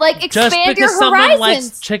bitch. Like, Just expand your because someone likes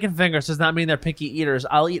horizons. chicken fingers does not mean they're picky eaters.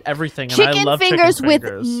 I'll eat everything, and I Chicken love fingers chicken with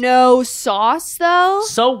fingers. no sauce, though.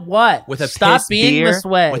 So what? With a Stop piss being beer, this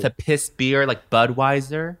way. with a piss beer like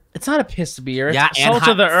Budweiser. It's not a piss beer. It's Yeah, salt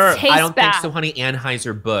of the earth. Tastes I don't bad. think so, honey.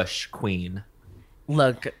 Anheuser-Busch, queen.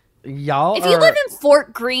 Look, y'all If are... you live in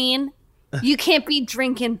Fort Greene, you can't be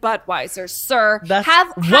drinking Budweiser, sir. That's,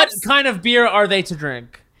 what kind of beer are they to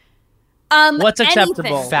drink? What's anything.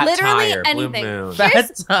 acceptable? Fat Literally Tire, Blue anything. Moon.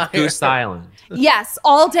 Here's- Tire. Goose Island. Yes,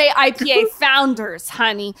 all day IPA founders,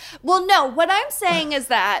 honey. Well, no, what I'm saying is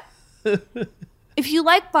that if you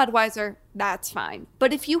like Budweiser, that's fine.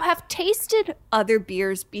 But if you have tasted other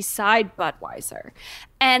beers beside Budweiser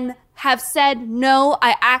and have said, no,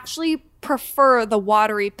 I actually prefer the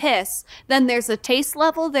watery piss, then there's a taste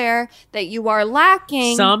level there that you are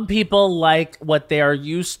lacking. Some people like what they are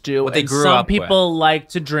used to. What they and grew some up with. people like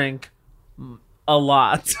to drink a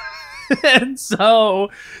lot. And so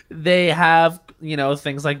they have,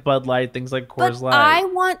 things like Bud Light, things like but Coors Light. I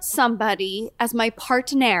want somebody as my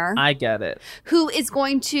partner I get it. who is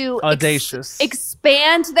going to Audacious.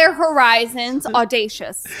 expand their horizons.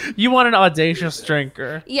 Audacious. You want an audacious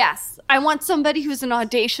drinker. Yes, I want somebody who's an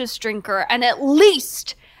audacious drinker and at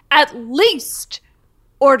least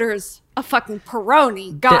orders a fucking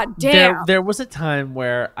Peroni. God damn. There was a time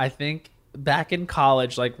where I think back in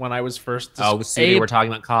college, like when I was first... Oh, Sudi, we're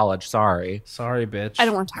talking about college. Sorry. Sorry, bitch. I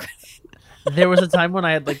don't want to talk about it. There was a time when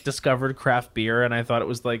I had like discovered craft beer and I thought it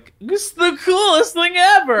was like, it's the coolest thing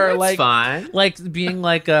ever. That's like fine. Like being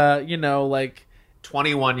like a, like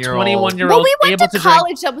 21-year-old. 21-year-old Well, we went able to to drink.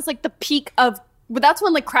 college. That was like the peak of. But that's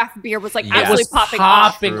when like craft beer was like Yeah. It absolutely was popping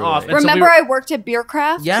off. popping off. And so Remember, we were- I worked at Beer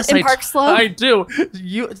Craft Yes, in I Park Slope. I do.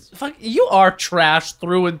 You are trash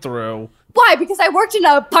through and through. Why? Because I worked in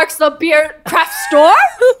a Park Slope beer craft store,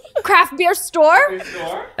 craft beer store.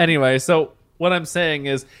 Anyway, so what I'm saying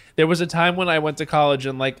is There was a time when I went to college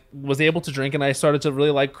and like was able to drink, and I started to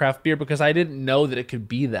really like craft beer because I didn't know that it could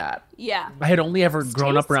be that. Yeah. I had only ever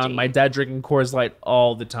grown up around tasty. my dad drinking Coors Light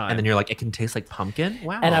all the time. And then you're like, it can taste like pumpkin?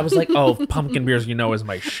 Wow. And I was like, oh, pumpkin beers, is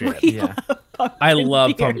my shit. yeah. I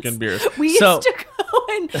love beers. pumpkin beers. We used So- to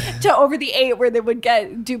go to Over the 8 where they would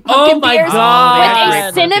do pumpkin my beers God. with Yeah. a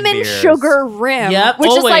Pumpkin cinnamon beers. sugar rim. Yep, which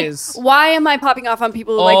always. is like, why am I popping off on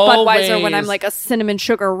people who like Budweiser when I'm Always. like a cinnamon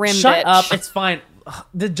sugar rim Shut bitch? up. It's fine.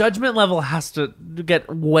 The judgment level has to get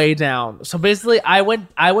way down. So basically, I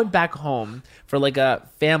went back home for like a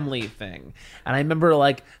family thing, and I remember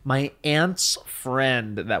like my aunt's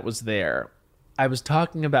friend that was there. I was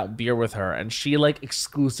talking about beer with her, and she like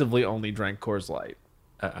exclusively only drank Coors Light.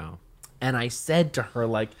 Uh-oh. And I said to her,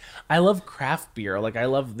 like, I love craft beer. Like, I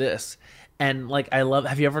love this. And, like,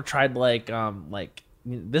 have you ever tried, like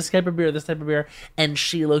this type of beer, this type of beer? And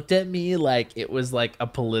she looked at me like it was, like, a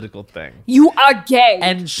political thing. You are gay.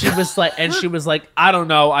 And she was like, I don't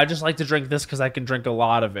know. I just like to drink this because I can drink a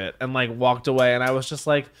lot of it. And, like, walked away. And I was just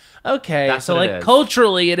like, okay. That's so, what it like, is.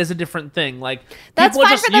 culturally, it is a different thing. Like, That's people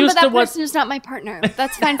fine just for them, used but to that what- person is not my partner.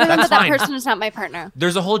 That's fine for them, That's but that fine. person is not my partner.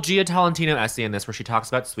 There's a whole Gia Tolentino essay in this where she talks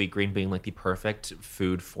about Sweetgreen being like the perfect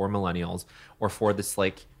food for millennials or for this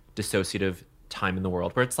like dissociative time in the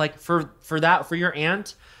world where it's like for your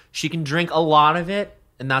aunt, she can drink a lot of it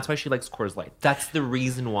and that's why she likes Coors Light. That's the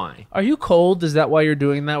reason why. Are you cold? Is that why you're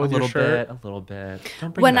doing that with your shirt? A little bit.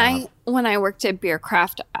 Don't bring When that up. when I worked at Beer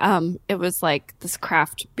Craft, it was like this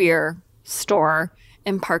craft beer store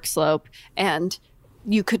in Park Slope, and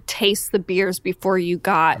you could taste the beers before you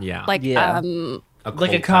got Yeah. like Yeah. Like a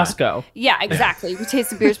cold cut. Costco. yeah, exactly. You could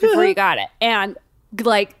taste the beers before you got it. And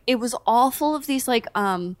like it was all full of these like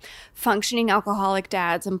functioning alcoholic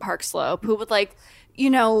dads in Park Slope who would like,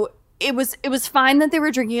 it was fine that they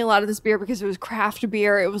were drinking a lot of this beer because it was craft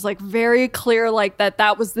beer. It was like very clear like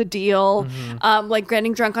that was the deal. Like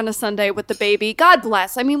getting drunk on a Sunday with the baby. God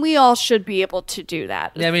bless. I mean, we all should be able to do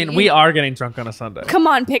that. Yeah, I mean, we are getting drunk on a Sunday. Come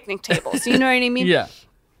on, picnic tables. You know what I mean? Yeah.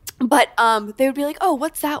 But they would be like, oh,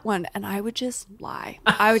 what's that one? And I would just lie.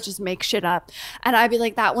 I would just make shit up. And I'd be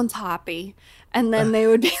like, that one's hoppy. And then they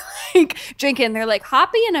would be like drinking. They're like,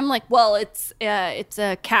 hoppy? And I'm like, well, it's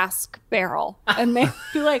a cask barrel. And they'd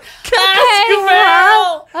be like, Cask okay, barrel!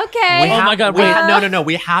 well, okay. Oh my God, wait. wait. No.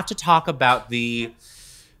 We have to talk about the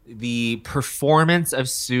performance of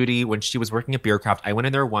Sudi when she was working at Beercraft. I went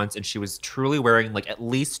in there once and she was truly wearing like at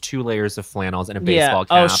least 2 layers of flannels and a baseball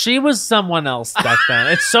Oh, cap. she was someone else back then.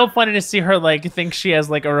 It's so funny to see her like think she has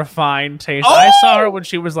like a refined taste. I saw her when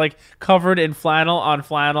she was like covered in flannel on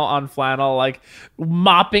flannel on flannel, like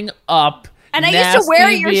mopping up. And I used to wear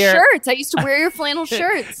nasty your beer. shirts. I used to wear your flannel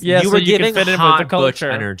shirts. Yeah, you so were you giving could fit in hot with the butch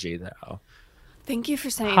culture. energy though. Thank you for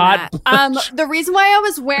saying Hot that. The reason why I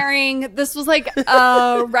was wearing this was like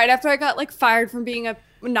right after I got like fired from being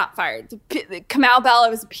not fired. Kamal Bell, I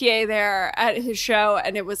was a PA there at his show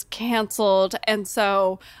and it was canceled. And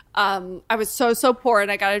so I was so poor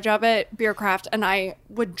and I got a job at Beercraft and I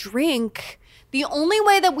would drink. The only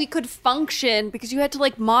way that we could function, because you had to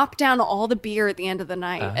like mop down all the beer at the end of the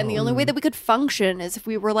night. And the only way that we could function is if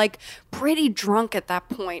we were like pretty drunk at that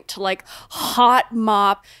point to like hot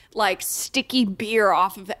mop like sticky beer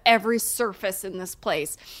off of every surface in this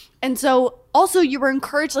place. And so also you were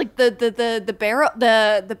encouraged, like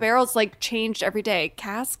the barrels like changed every day.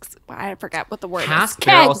 Casks? I forgot what the word Cask is.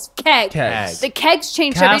 barrels? Kegs. The kegs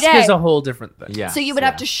changed Cask every day. is a whole different thing. Yeah. So you would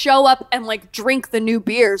have to show up and like drink the new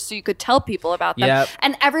beers so you could tell people about them. Yep.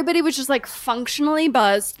 And everybody was just like functionally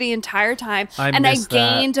buzzed the entire time. I and I miss that.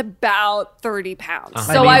 gained about 30 pounds.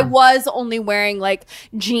 Uh-huh. So I I mean- was only wearing like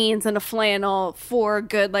jeans and a flannel for a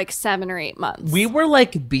good like 7 or 8 months. We were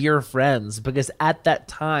like beer friends because at that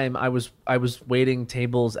time I was waiting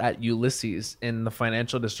tables at Ulysses in the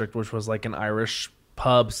financial district, which was like an Irish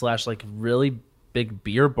pub / like really big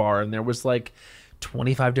beer bar, and there was like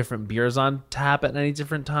 25 different beers on tap at any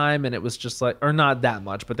different time, and it was just like, or not that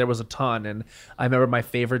much, but there was a ton. And I remember my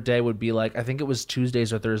favorite day would be like, I think it was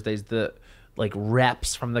Tuesdays or Thursdays, the like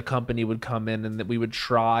reps from the company would come in and that we would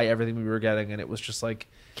try everything we were getting, and it was just like,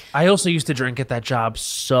 I also used to drink at that job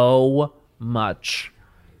so much.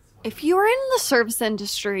 if you were in the service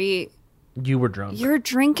industry, You were drunk. you're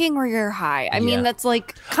drinking or you're high. I Yeah. mean, that's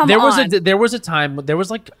like, come there on. was a time, there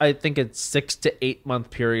was like, I think a 6 to 8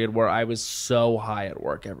 month period where I was so high at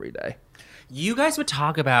work every day. You guys would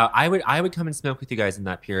talk about, I would come and smoke with you guys in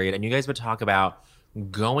that period, and you guys would talk about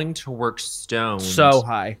going to work stoned. So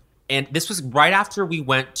high. And this was right after we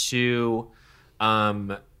went to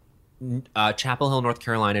Chapel Hill, North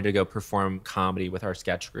Carolina, to go perform comedy with our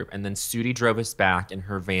sketch group, and then Sudi drove us back in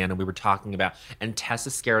her van, and we were talking about, and Tessa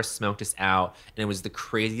Scara smoked us out, and it was the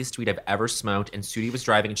craziest weed I've ever smoked. And Sudi was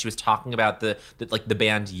driving, and she was talking about the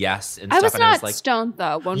band Yes and I stuff. was and I not was like, stoned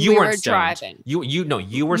though when you we weren't were stoned. driving. You were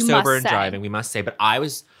You sober must and say. driving. We must say, but I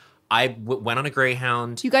went on a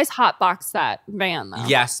Greyhound. You guys hotboxed that van though.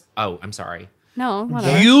 Yes. Oh, I'm sorry. No,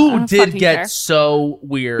 whatever. I You don't did fucking get care. so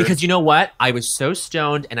weird. Because you know what? I was so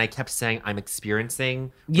stoned, and I kept saying I'm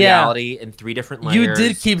experiencing Yeah. reality in 3 different layers. you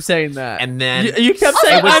did keep saying that. And then you kept Also,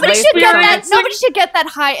 saying, was I'm nobody should get that. experiencing, Nobody should get that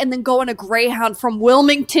high and then go on a Greyhound from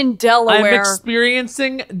Wilmington, I'm Delaware.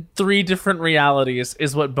 experiencing 3 different realities,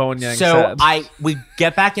 is what Bone Yang so said. we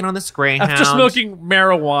get back in on this Greyhound. After smoking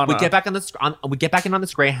marijuana. We get back in on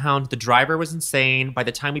this Greyhound. The driver was insane. By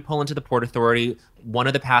the time we pull into the Port Authority, one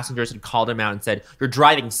of the passengers had called him out and said, "Your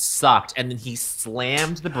driving sucked." And then he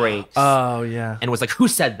slammed the brakes Oh yeah. and was like, "Who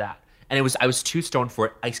said that?" And I was too stoned for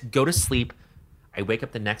it. I go to sleep. I wake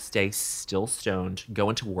up the next day still stoned,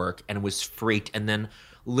 go into work, and was freaked. And then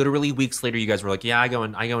literally weeks later, you guys were like, "Yeah, I go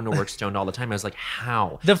into work stoned all the time." I was like,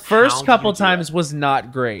 "How?" The How first do couple you do times it? was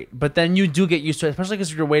not great, but then you do get used to it, especially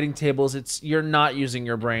because you're waiting tables. You're not using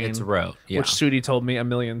your brain. It's rote, yeah. Which Sudi told me a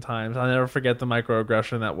million times. I'll never forget the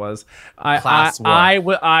microaggression that was. Class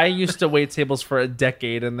I used to wait tables for a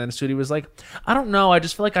decade, and then Sudi was like, "I don't know. I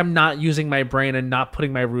just feel like I'm not using my brain and not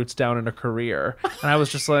putting my roots down in a career." And I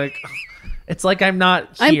was just like, "It's like I'm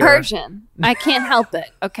not here." I'm Persian. I can't help it.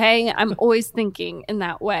 Okay, I'm always thinking in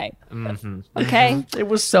that way. Okay, It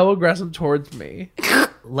was so aggressive towards me.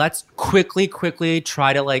 Let's quickly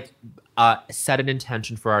try to set an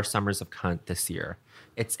intention for our Summers of Cunt this year.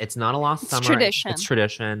 It's not a lost summer. tradition. It's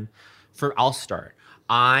tradition. I'll start.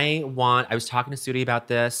 I was talking to Sudi about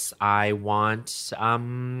this. I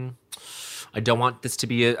don't want this to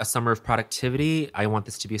be a summer of productivity. I want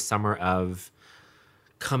this to be a summer of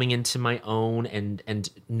coming into my own and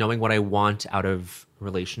knowing what I want out of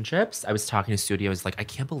relationships. I was talking to Sudi. I was like, I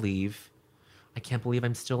can't believe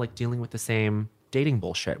I'm still like dealing with the same dating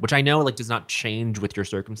bullshit, which I know like does not change with your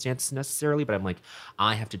circumstances necessarily, but I'm like,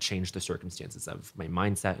 I have to change the circumstances of my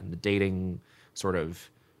mindset and the dating sort of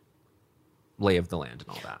lay of the land and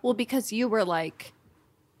all that. well, because you were like,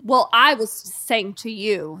 well, I was saying to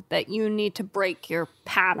you that you need to break your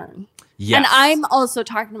pattern. Yes. And I'm also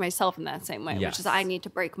talking to myself in that same way, which Yes. is I need to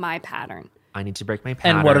break my pattern. I need to break my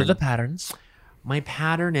pattern. And what are the patterns? My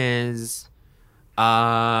pattern is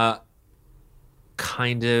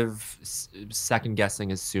kind of second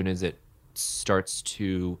guessing as soon as the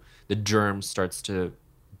germ starts to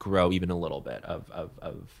grow even a little bit of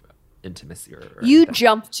intimacy or You anything.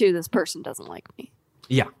 jump to this person doesn't like me.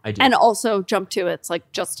 Yeah, I do. And also jump to it's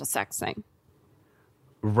like just a sex thing.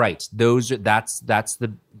 Right. That's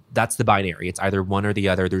the binary. It's either one or the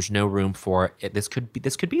other. There's no room for it. This could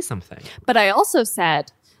be something. But I also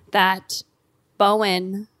said that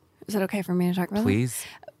Bowen, is it okay for me to talk about Please.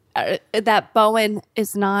 that Bowen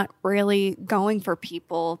is not really going for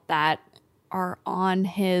people that are on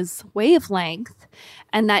his wavelength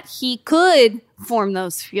and that he could form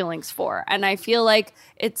those feelings for. And I feel like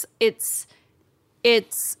it's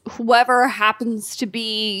whoever happens to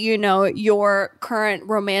be, your current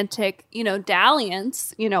romantic,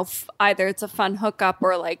 dalliance, either it's a fun hookup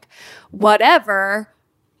or like whatever.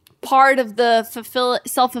 Part of the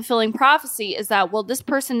self-fulfilling prophecy is that, well, this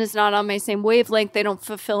person is not on my same wavelength. They don't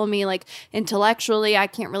fulfill me like intellectually. I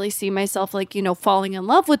can't really see myself like, falling in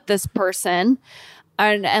love with this person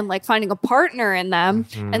and like finding a partner in them.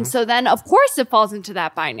 Mm-hmm. And so then of course it falls into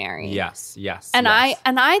that binary. Yes. And yes.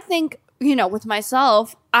 I think, with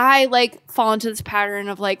myself, I like fall into this pattern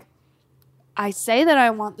of like, I say that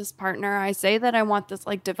I want this partner. I say that I want this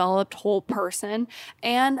like developed whole person.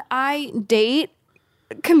 And I date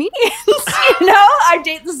comedians, I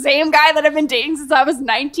date the same guy that I've been dating since I was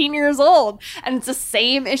 19 years old. And it's the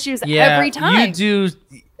same issues every time.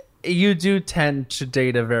 You do tend to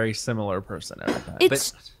date a very similar person every time.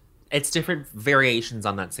 It's It's different variations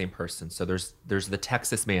on that same person. So there's the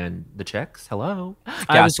Texas man, the chicks. Hello.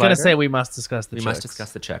 I was going to Gaslighter. say we must discuss the we chicks. must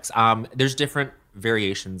discuss the chicks. There's different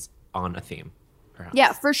variations on a theme. Perhaps.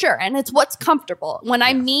 Yeah, for sure. And it's what's comfortable. When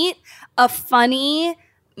I meet a funny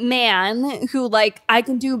man who like I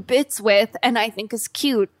can do bits with and I think is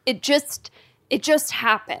cute, it just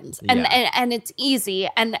happens. And Yeah. and it's easy.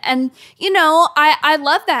 And I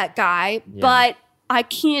love that guy, but I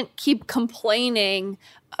can't keep complaining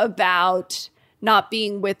about not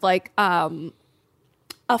being with like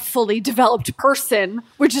a a fully developed person,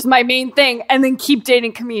 which is my main thing, and then keep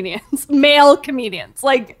dating comedians, male comedians.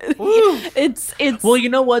 Like it's Well, you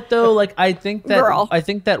know what though? Like I think Girl.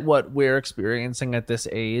 that what we're experiencing at this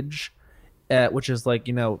age, which is like,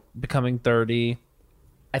 you know, becoming 30.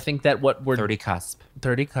 I think that what we're 30 cusp.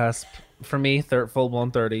 30 cusp for me, full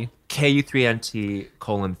blown 30.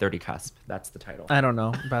 KU3NT : 30 cusp. That's the title. I don't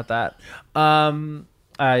know about that.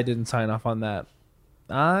 I didn't sign off on that.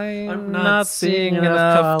 I'm not seeing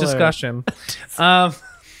enough discussion. I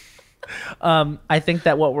think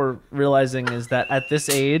that what we're realizing is that at this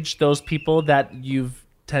age, those people that you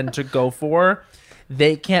tend to go for,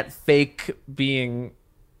 they can't fake being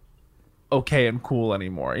okay and cool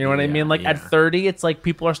anymore. You know what I mean? Like at 30, it's like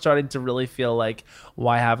people are starting to really feel like,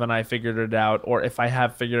 why haven't I figured it out? Or if I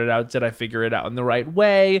have figured it out, did I figure it out in the right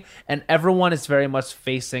way? And everyone is very much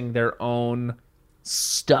facing their own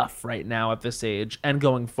stuff right now at this age and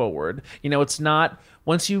going forward. You know, it's not,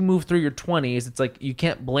 once you move through your 20s, it's like you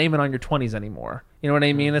can't blame it on your 20s anymore. You know what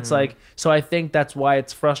I mean? It's like, so I think that's why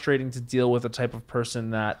it's frustrating to deal with a type of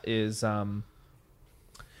person that is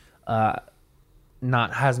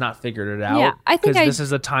has not figured it out. Yeah, I think this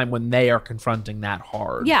is a time when they are confronting that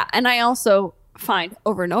hard. Yeah, and I also find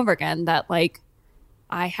over and over again that like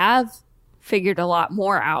I have figured a lot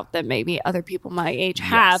more out than maybe other people my age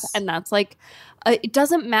have, and that's like it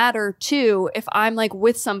doesn't matter too if I'm like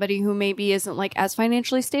with somebody who maybe isn't like as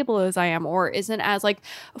financially stable as I am or isn't as like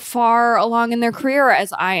far along in their career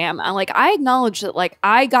as I am. And like I acknowledge that like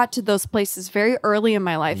I got to those places very early in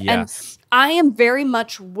my life, and I am very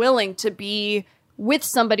much willing to be with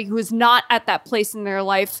somebody who is not at that place in their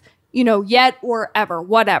life, you know, yet or ever,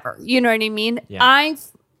 whatever. You know what I mean? Yeah.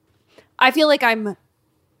 I feel like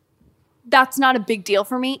that's not a big deal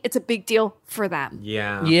for me. It's a big deal for them.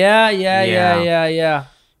 Yeah. Yeah.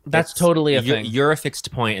 That's totally a thing. You're a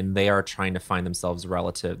fixed point and they are trying to find themselves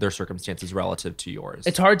their circumstances relative to yours.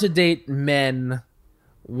 It's hard to date men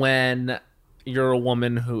when you're a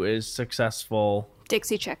woman who is successful.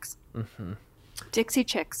 Dixie chicks. Mm-hmm. Dixie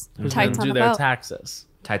chicks. Who's Tights gonna on do the their boat. taxes.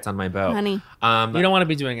 Tights on my boat. Honey. You don't want to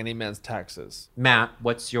be doing any men's taxes. Matt,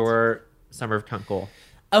 what's your summer of cunt goal?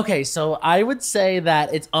 Okay, so I would say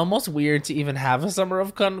that it's almost weird to even have a summer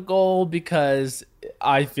of cunt goal because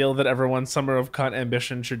I feel that everyone's summer of cunt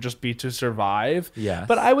ambition should just be to survive. Yes.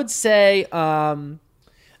 But I would say my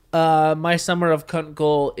summer of cunt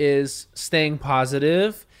goal is staying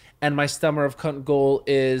positive, and my summer of cunt goal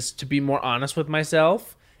is to be more honest with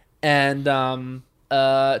myself and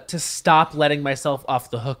to stop letting myself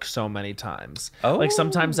off the hook so many times. Like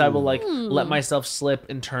sometimes I will like let myself slip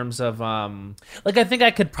in terms of like I think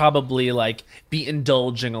I could probably like be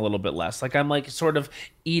indulging a little bit less. Like I'm like sort of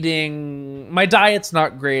eating, my diet's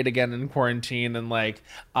not great again in quarantine, and like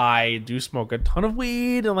I do smoke a ton of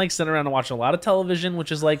weed and like sit around and watch a lot of television,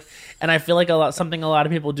 which is like, and I feel like a lot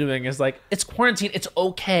of people doing is like, it's quarantine, it's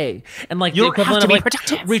okay, and like You the don't have equivalent to of be like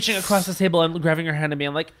productive. reaching across the table and grabbing your hand and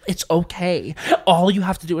being like, it's okay, all you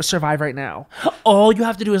have to do is survive right now, all you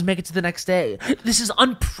have to do is make it to the next day, this is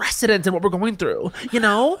unprecedented what we're going through, you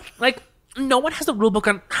know, like no one has a rule book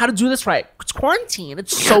on how to do this right. It's quarantine.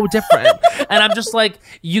 It's so different. And I'm just like,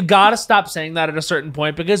 you gotta stop saying that at a certain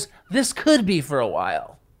point because this could be for a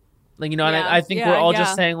while. Like, you know, and I think we're all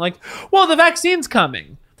just saying like, well, the vaccine's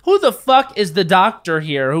coming. Who the fuck is the doctor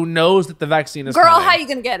here who knows that the vaccine is coming? Girl, how you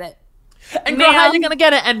gonna get it? And girl, how you gonna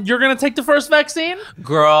get it? And you're gonna take the first vaccine?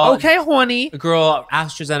 Girl. Okay, horny. Girl,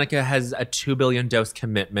 AstraZeneca has a 2 billion dose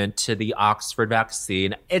commitment to the Oxford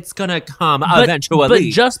vaccine. It's gonna come eventually. But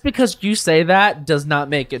just because you say that does not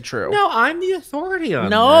make it true. No, I'm the authority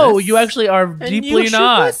on No, this. you actually are And deeply you should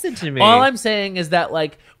not. listen to me. All I'm saying is that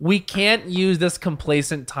like we can't use this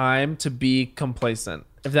complacent time to be complacent,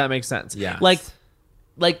 if that makes sense. Yes.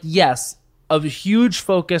 Like yes, a huge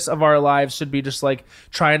focus of our lives should be just like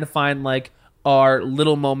trying to find like are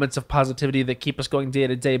little moments of positivity that keep us going day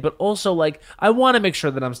to day, but also like I want to make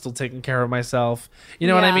sure that I'm still taking care of myself. You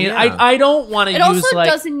know what I mean? Yeah. I don't want to It use also like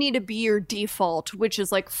doesn't need to be your default, which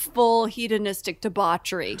is like full hedonistic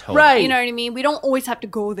debauchery. Right. You know what I mean? We don't always have to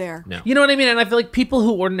go there. No. You know what I mean? And I feel like people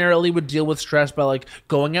who ordinarily would deal with stress by like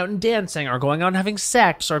going out and dancing or going out and having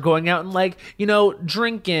sex or going out and like, you know,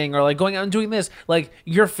 drinking or like going out and doing this, like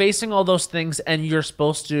you're facing all those things and you're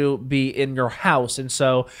supposed to be in your house. And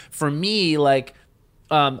so for me, like,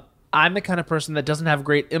 I'm the kind of person that doesn't have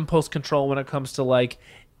great impulse control when it comes to like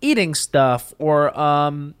eating stuff or,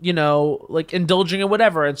 you know, like indulging in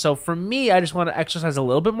whatever. And so for me, I just want to exercise a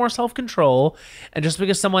little bit more self-control. And just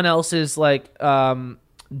because someone else is like,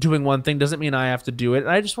 doing one thing doesn't mean I have to do it. And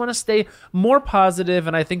I just want to stay more positive.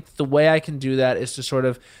 And I think the way I can do that is to sort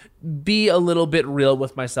of be a little bit real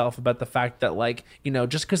with myself about the fact that, like, you know,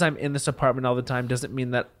 just because I'm in this apartment all the time doesn't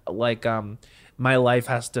mean that, like, my life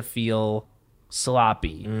has to feel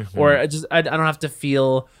sloppy or I don't have to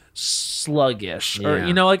feel sluggish or,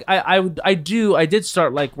 you know, like I did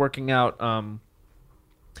start like working out,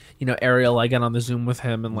 you know, Ariel, I get on the Zoom with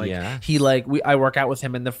him and like I work out with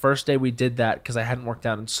him, and the first day we did that, because I hadn't worked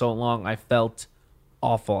out in so long, I felt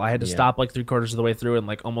awful. I had to stop like 3/4 of the way through and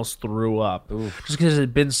like almost threw up just because it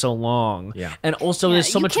had been so long. And also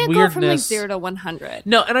there's so much weirdness. You can't go from like 0 to 100.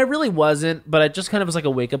 No, and I really wasn't, but it just kind of was like a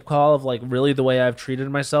wake up call of like really the way I've treated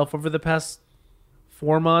myself over the past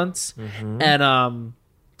 4 months. And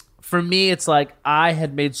for me, it's like I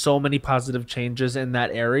had made so many positive changes in that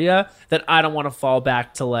area that I don't want to fall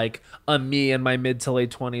back to like a me in my mid to late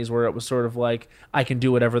 20s where it was sort of like I can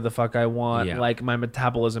do whatever the fuck I want. Like my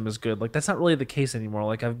metabolism is good. Like that's not really the case anymore.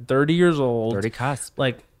 Like I'm 30 years old. 30 cusp.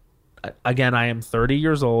 Like again, I am 30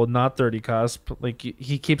 years old, not 30 cusp. Like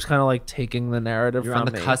he keeps kind of like taking the narrative You're from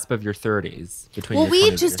on the me. cusp of your 30s. Between well, your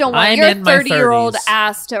we 20s just and don't want I'm your in my 30-year-old 30s.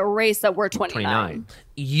 ass to erase that we're 29.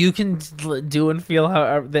 You can do and feel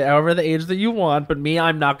however the age that you want, but me,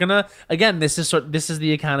 I'm not gonna. Again, this is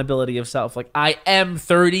the accountability of self. Like I am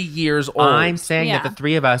 30 years old. I'm saying that the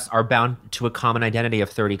three of us are bound to a common identity of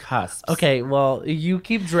 30 cusps. Okay, well, you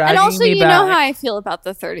keep dragging and also, me you back. know how I feel about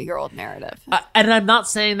the 30-year-old narrative. And I'm not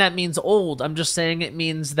saying that means old. I'm just saying it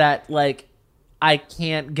means that like I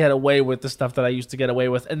can't get away with the stuff that I used to get away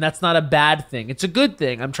with, and that's not a bad thing. It's a good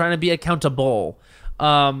thing. I'm trying to be accountable.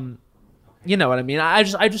 You know what I mean? I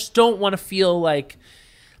just don't want to feel like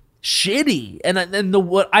shitty, and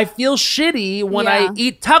I feel shitty when I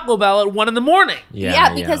eat Taco Bell at 1 a.m.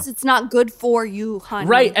 Yeah, because it's not good for you, honey.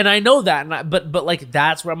 Right, and I know that, and but like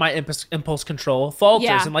that's where my impulse control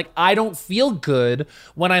falters, and like I don't feel good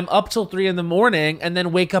when I'm up till 3 a.m. and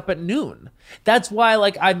then wake up at noon. That's why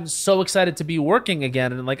like I'm so excited to be working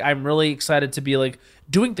again, and like I'm really excited to be like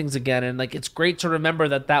doing things again, and like it's great to remember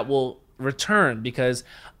that will return, because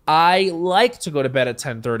I like to go to bed at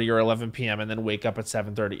 10:30 or 11 p.m. and then wake up at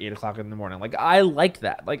 7:30, 8 o'clock in the morning. Like, I like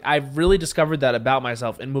that. Like, I've really discovered that about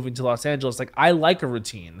myself in moving to Los Angeles. Like, I like a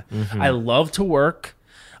routine. I love to work.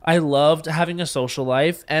 I loved having a social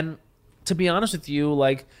life. And to be honest with you,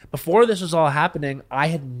 like, before this was all happening, I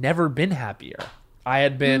had never been happier. I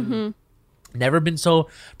had been never been so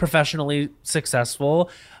professionally successul.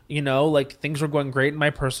 You know, like things were going great in my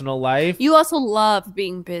personal life. You also love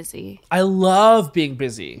being busy. I love being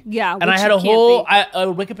busy. Yeah. And I had I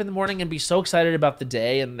would wake up in the morning and be so excited about the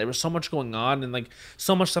day, and there was so much going on, and like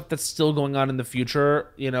so much stuff that's still going on in the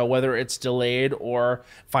future, you know, whether it's delayed or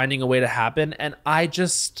finding a way to happen. And I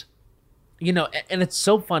just, you know, and it's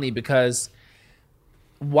so funny because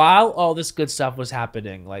while all this good stuff was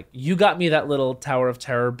happening, like you got me that little Tower of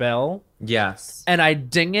Terror bell. Yes. And I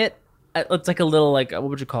ding it. It's like a little, like, what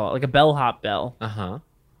would you call it? Like a bellhop bell. Uh-huh.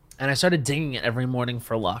 And I started dinging it every morning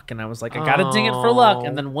for luck. And I was like, I gotta ding it for luck.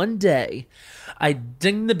 And then one day, I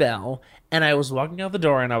dinged the bell, and I was walking out the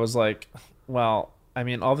door, and I was like, well, I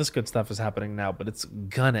mean, all this good stuff is happening now, but it's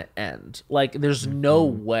gonna end. Like, there's no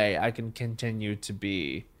way I can continue to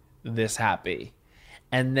be this happy.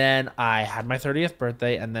 And then I had my 30th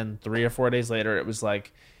birthday, and then 3 or 4 days later, it was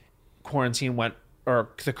like quarantine went, or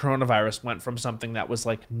the coronavirus went from something that was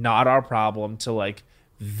like not our problem to like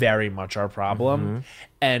very much our problem.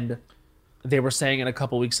 And they were saying in a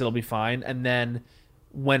couple weeks it'll be fine. And then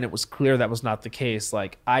when it was clear that was not the case,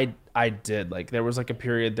 like I did, like there was like a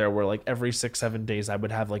period there where like every 6-7 days I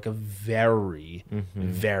would have like a very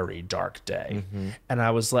very dark day. And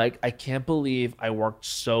I was like, I can't believe I worked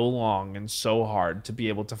so long and so hard to be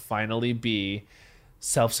able to finally be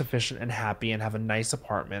self-sufficient and happy and have a nice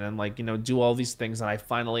apartment and like, you know, do all these things. And I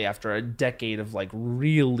finally, after a decade of like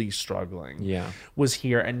really struggling, was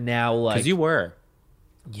here. And now, like, because you were,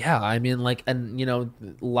 I mean, like, and you know,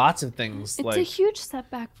 lots of things. It's like a huge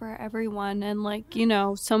setback for everyone, and like, you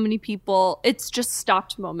know, so many people. It's just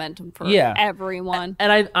stopped momentum for everyone.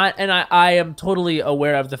 And I am totally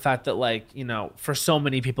aware of the fact that, like, you know, for so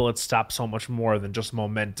many people, it stopped so much more than just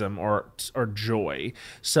momentum or joy.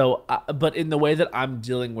 So, but in the way that I'm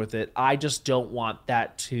dealing with it, I just don't want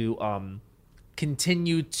that to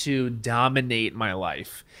continue to dominate my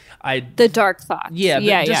life. The dark thoughts.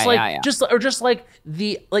 Just like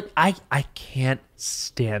the, like, I can't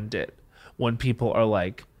stand it when people are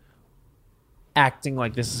like acting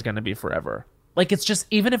like this is going to be forever. Like, it's just,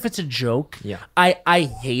 even if it's a joke, I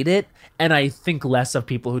hate it. And I think less of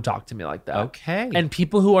people who talk to me like that. Okay. And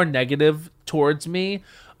people who are negative towards me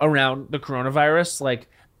around the coronavirus, like,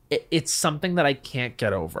 it's something that I can't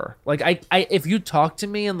get over. Like I if you talk to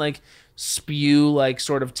me and like spew like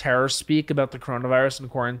sort of terror speak about the coronavirus and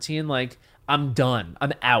quarantine, like I'm done.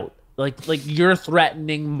 I'm out. Like you're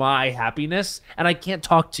threatening my happiness and I can't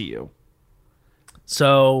talk to you.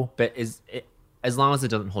 So, But as long as it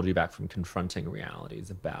doesn't hold you back from confronting realities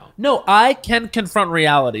about. no, I can confront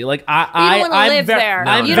reality. Like You don't want to I'm live there.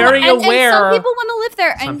 No, I'm you very and aware. some people want to live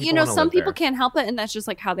there, Some and people wanna some live people there. can't help it, and that's just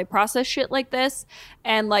like how they process shit like this.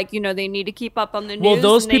 And like they need to keep up on the news. Well,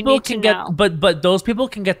 those and they people need can to get, know. but those people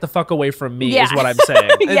can get the fuck away from me. Yeah. Is what I'm saying.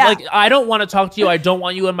 It's Yeah. Like I don't want to talk to you. I don't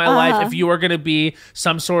want you in my life. If you are going to be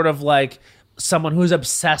some sort of like someone who's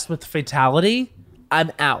obsessed with fatality, I'm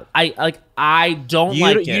out. I don't You-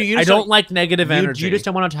 like you- it. you I just don't don't- like negative energy. You just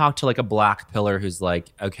don't want to talk to like a black pillar who's like,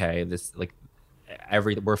 okay, this like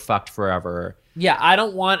we're fucked forever. Yeah, I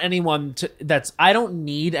don't want anyone to I don't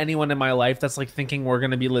need anyone in my life that's like thinking we're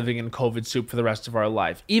going to be living in COVID soup for the rest of our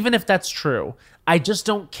life. Even if that's true, I just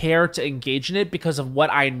don't care to engage in it because of what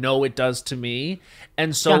I know it does to me.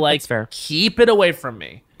 And so Yeah, like that's fair. keep it away from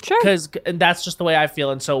me. Sure. Because that's just the way I feel.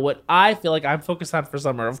 And so what I feel like I'm focused on for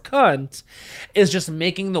Summer of Cunt is just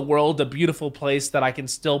making the world a beautiful place that I can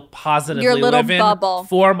still positively Your little live in bubble.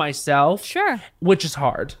 for myself. Sure. Which is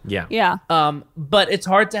hard. Yeah. Yeah. But it's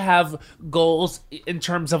hard to have goals in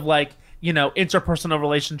terms of like, interpersonal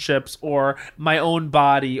relationships or my own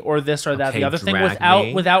body or this or that, Okay, the other thing drag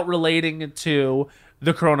me. without relating it to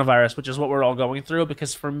the coronavirus, which is what we're all going through.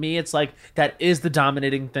 Because for me, it's like that is the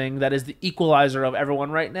dominating thing. That is the equalizer of everyone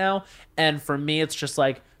right now. And for me, it's just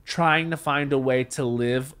like trying to find a way to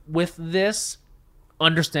live with this,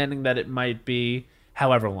 understanding that it might be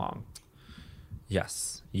however long.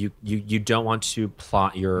 Yes. You don't want to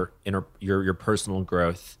plot your personal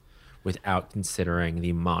growth without considering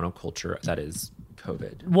the monoculture that is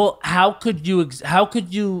COVID. Well, how could you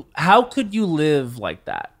live like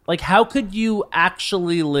that? Like, how could you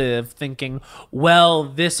actually live thinking, well,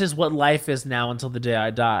 this is what life is now until the day I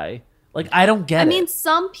die? Like, I don't get I it. mean,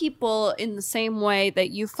 some people, in the same way that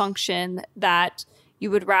you function, that you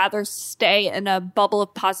would rather stay in a bubble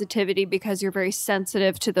of positivity because you're very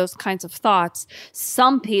sensitive to those kinds of thoughts.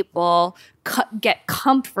 Some people get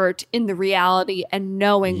comfort in the reality and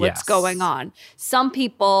knowing what's Yes. going on. Some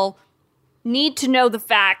people need to know the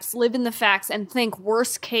facts, live in the facts, and think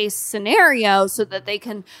worst case scenario so that they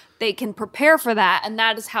can prepare for that. And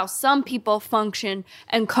that is how some people function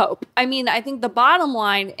and cope. I mean, I think the bottom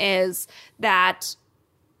line is that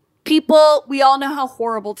people, we all know how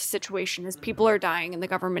horrible the situation is. People are dying and the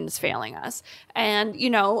government is failing us. And,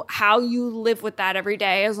 how you live with that every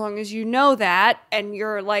day, as long as you know that and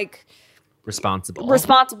you're like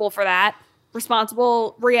responsible for that,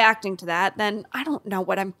 responsible reacting to that, then I don't know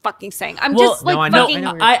what I'm fucking saying. I'm just like no, I know. fucking,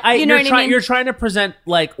 I know what I mean? You're trying to present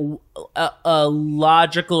like a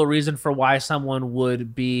logical reason for why someone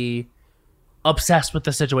would be obsessed with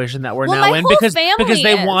the situation that we're Well, now my in whole because family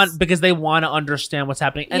they want to understand what's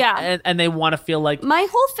happening and they want to feel like my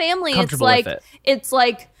whole family, it's comfortable like with it. it's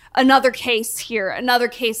like another case here, another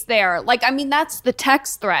case there. Like, I mean, that's the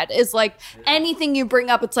text thread is like anything you bring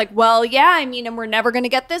up, it's like, well, yeah, I mean, and we're never going to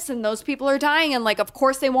get this, and those people are dying, and like, of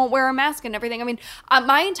course they won't wear a mask and everything. I mean,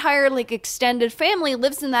 my entire like extended family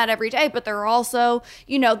lives in that every day, but they're also,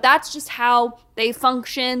 that's just how they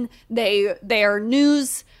function. They are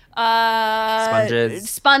news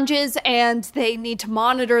sponges, and they need to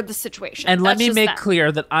monitor the situation. And let That's me just make them.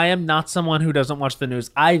 clear that I am not someone who doesn't watch the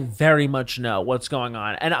news. I very much know what's going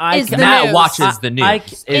on, and Is the Matt news. watches the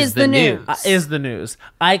news. Is the news. Is the news.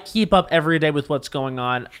 I keep up every day with what's going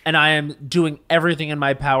on, and I am doing everything in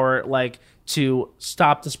my power, like to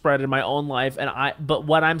stop the spread in my own life. But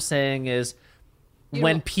what I'm saying is,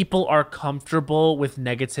 when people are comfortable with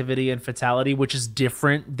negativity and fatality, which is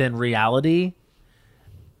different than reality.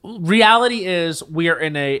 Reality is we are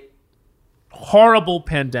in a horrible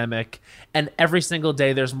pandemic, and every single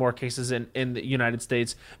day there's more cases in the United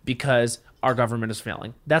States because our government is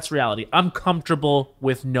failing. That's reality. I'm comfortable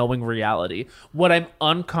with knowing reality. What I'm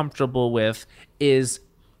uncomfortable with is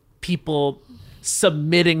people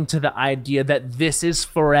submitting to the idea that this is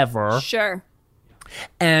forever. Sure.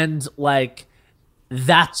 And like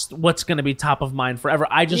that's what's going to be top of mind forever.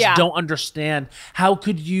 I just don't understand. How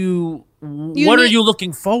could you what are you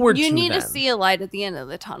looking forward to? You need then? to see a light at the end of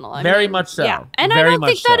the tunnel. I Very mean, much so. Yeah, and Very I don't much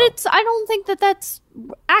think that so. it's. I don't think that that's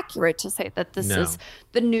accurate to say that this No. is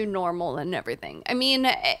the new normal and everything. I mean,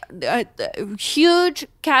 huge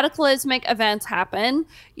cataclysmic events happen,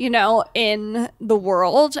 in the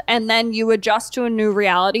world, and then you adjust to a new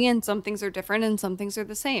reality, and some things are different, and some things are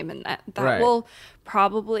the same, and that Right. will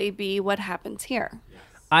probably be what happens here.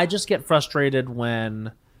 I just get frustrated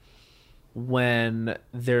when when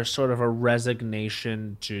there's sort of a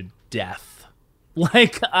resignation to death.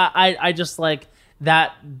 Like I just like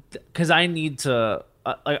that because I need to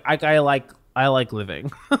I like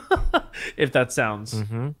living. If that sounds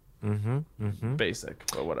basic,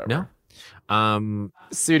 but whatever. No.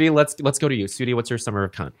 Sudi, let's go to you. Sudi, what's your summer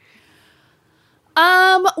of cunt?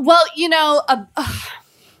 Well, you know,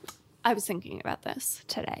 I was thinking about this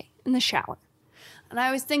today in the shower. And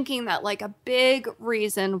I was thinking that like a big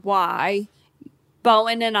reason why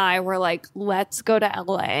Bowen and I were like, let's go to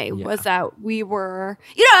LA was that we were,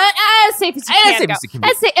 you know, as safe as you can go.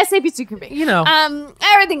 As safe as you can be. You know.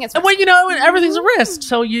 Everything is Well, you know, everything's a risk.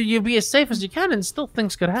 So you be as safe as you can and still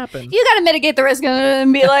things could happen. You got to mitigate the risk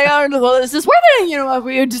and be like, oh, well, this is worth it. You know what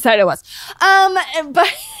we decided it was.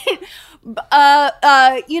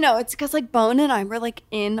 You know, it's because like Bowen and I were like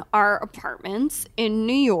in our apartments in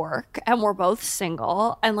New York and we're both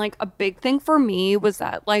single. And like a big thing for me was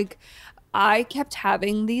that like I kept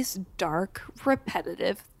having these dark,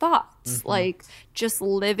 repetitive thoughts, like just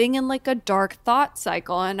living in like a dark thought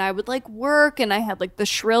cycle. And I would like work and I had like the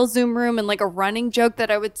shrill Zoom room and like a running joke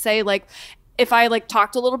that I would say like, if I like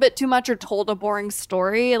talked a little bit too much or told a boring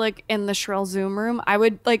story, like in the shrill Zoom room, I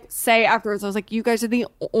would like say afterwards, I was like, you guys are the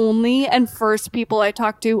only and first people I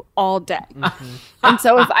talk to all day. And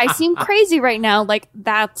so if I seem crazy right now, like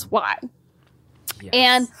that's why. Yes.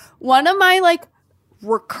 And one of my like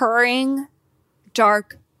recurring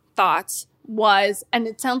dark thoughts was, and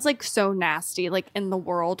it sounds like so nasty, like in the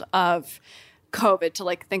world of COVID to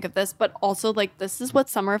like think of this, but also like this is what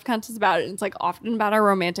Summer of Cunt is about. And it's like often about our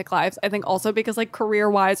romantic lives. I think also because like career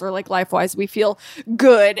wise or like life wise, we feel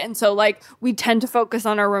good. And so like we tend to focus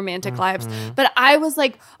on our romantic lives. But I was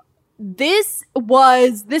like, this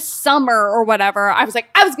summer or whatever, I was like,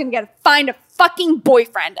 I was going to find a fucking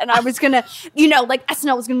boyfriend and I was going to, you know, like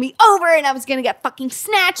SNL was going to be over and I was going to get fucking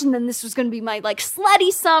snatched. And then this was going to be my like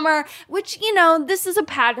slutty summer, which, you know, this is a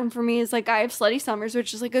pattern for me is like, I have slutty summers,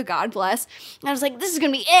 which is like a God bless. And I was like, this is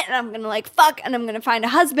going to be it. And I'm going to like fuck and I'm going to find a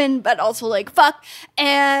husband, but also like fuck.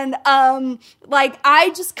 And like,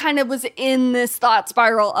 I just kind of was in this thought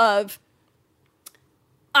spiral of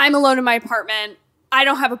I'm alone in my apartment. I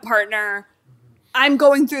don't have a partner. I'm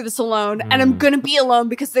going through this alone and I'm going to be alone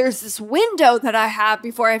because there's this window that I have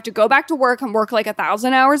before I have to go back to work and work like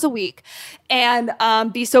 1,000 hours a week and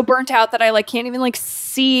be so burnt out that I like can't even like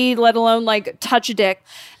see, let alone like touch a dick.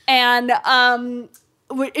 And,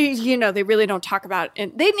 you know, they really don't talk about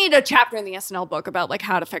it. They need a chapter in the SNL book about like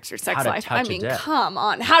how to fix your sex life. I mean, come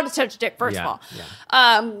on. How to touch a dick, first of all.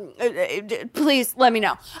 Please let me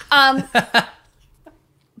know.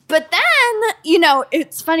 But then, you know,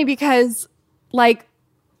 it's funny because, like,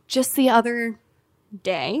 just the other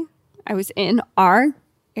day, I was in our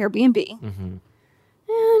Airbnb. And,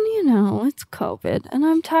 you know, it's COVID. And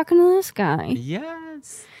I'm talking to this guy.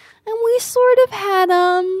 Yes. And we sort of had,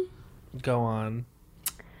 Go on.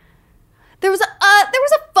 There was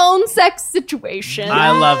a phone sex situation.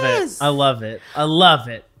 I love it. I love it. I love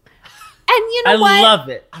it. And you know what? I love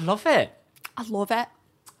it. I love it. I love it.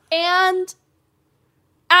 And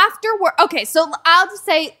after work, okay, so I'll just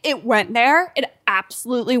say it went there. It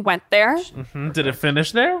absolutely went there. Did it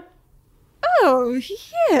finish there? Oh,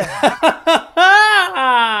 yeah.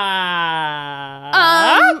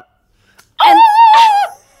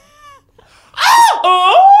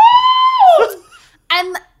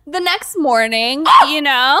 And the next morning, you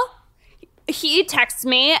know, he texts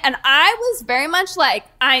me and I was very much like,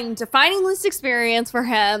 I'm defining this experience for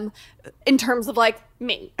him in terms of like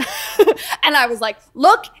me. And I was like,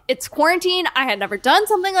 look, it's quarantine. I had never done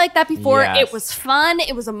something like that before. Yes. It was fun.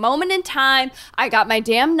 It was a moment in time. I got my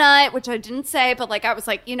damn nut, which I didn't say, but like, I was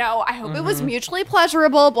like, you know, I hope it was mutually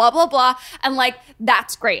pleasurable, blah, blah, blah. And like,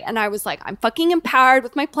 that's great. And I was like, I'm fucking empowered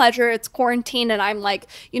with my pleasure. It's quarantine. And I'm like,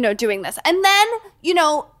 you know, doing this. And then, you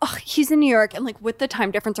know, he's in New York and like with the time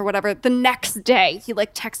difference or whatever, the next day he like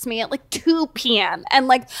texts me at like 2 p.m. and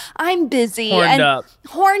like, I'm busy.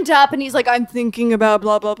 Horned up. And he's like, I'm thinking about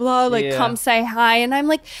blah, blah, blah. Like, come say hi. And I'm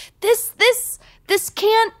like, this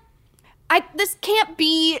can't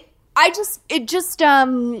be.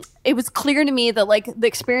 It was clear to me that like the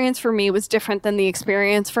experience for me was different than the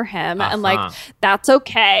experience for him. And like, that's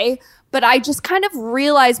okay. But I just kind of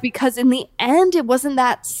realized because in the end, it wasn't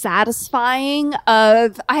that satisfying I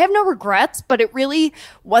have no regrets, but it really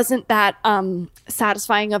wasn't that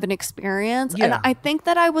satisfying of an experience. Yeah. And I think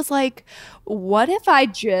that I was like, what if I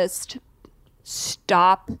just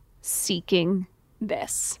stop seeking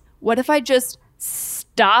this? What if I just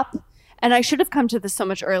stop? And I should have come to this so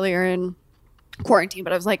much earlier in quarantine,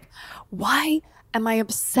 but I was like, why am I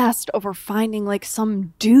obsessed over finding like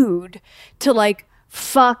some dude to like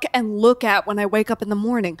fuck and look at when I wake up in the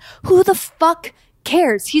morning. Who the fuck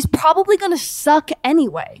cares? He's probably gonna suck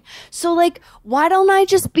anyway. So like, why don't I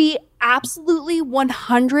just be absolutely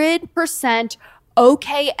 100%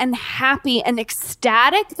 okay and happy and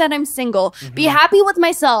ecstatic that I'm single, be happy with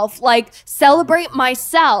myself, like celebrate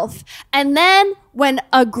myself. And then when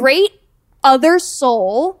a great other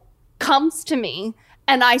soul comes to me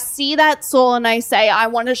and I see that soul and I say, I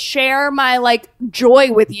want to share my like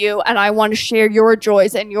joy with you and I want to share your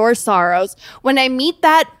joys and your sorrows. When I meet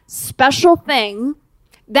that special thing,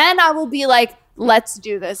 then I will be like, let's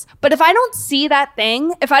do this. But if I don't see that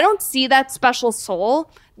thing, if I don't see that special soul,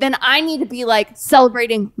 then I need to be like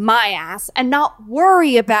celebrating my ass and not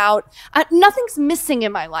worry about nothing's missing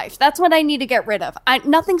in my life. That's what I need to get rid of.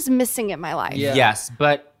 Nothing's missing in my life. Yeah. Yes,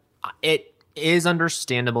 but it is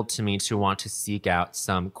understandable to me to want to seek out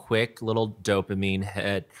some quick little dopamine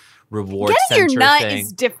hit reward Getting center your nut thing.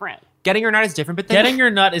 is different. Getting your nut is different, but then Getting your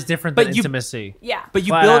nut is different But than you- intimacy. Yeah. But you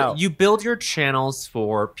Flat build out. you build your channels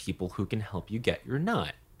for people who can help you get your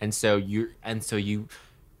nut. And so you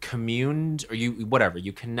communed or you whatever,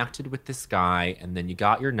 you connected with this guy and then you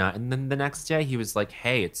got your nut and then the next day he was like,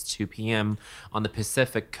 "Hey, it's 2 p.m. on the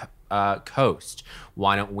Pacific coast.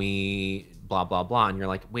 Why don't we blah blah blah?" And you're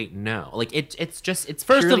like, "Wait, no." Like it's First of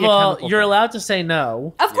purely a all, chemical you're thing. allowed to say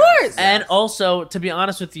no. Of course. And also, to be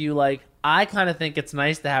honest with you, like, I kind of think it's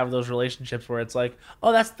nice to have those relationships where it's like,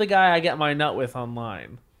 oh, that's the guy I get my nut with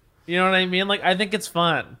online. You know what I mean? Like, I think it's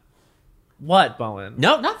fun. What, Bowen?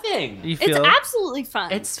 No, nothing. You It's feel? absolutely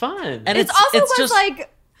fun. It's fun. And it's also it's was just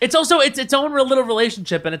like, it's also its own little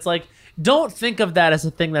relationship, and it's like, don't think of that as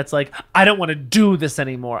a thing that's like, I don't want to do this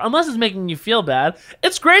anymore, unless it's making you feel bad.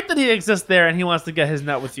 It's great that he exists there and he wants to get his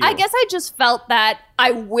nut with you. I guess I just felt that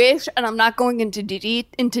I wish, and I'm not going into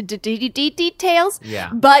details, Yeah.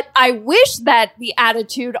 but I wish that the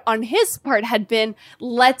attitude on his part had been,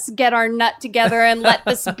 let's get our nut together and let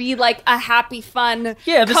this be like a happy, fun,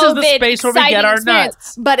 Yeah, this is the COVID space where we get exciting our experience.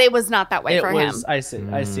 nuts. But it was not that way It for was. him. I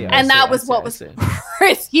see. And that was what was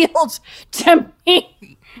revealed to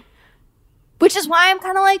me. Which is why I'm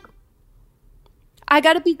kind of like, I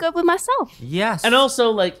got to be good with myself. yes. And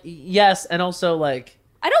also, like, yes, and also, like,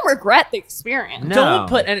 I don't regret the experience. No.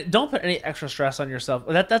 don't put any extra stress on yourself.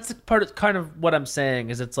 That's part of kind of what I'm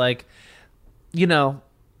saying is it's like, you know,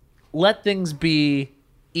 let things be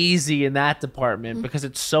easy in that department because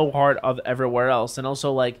it's so hard everywhere else. And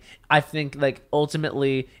also, like, I think, like,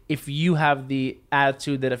 ultimately, if you have the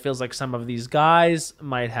attitude that it feels like some of these guys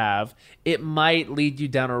might have, it might lead you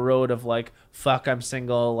down a road of like, fuck, I'm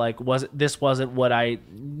single. Like, this wasn't what I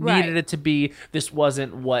Right. needed it to be. This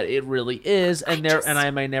wasn't what it really is, and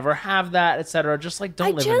I may never have that, etc. Just like,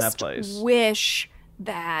 don't live in that place. Wish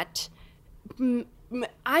that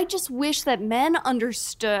I just wish that men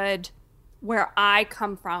understood where I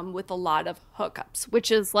come from with a lot of hookups, which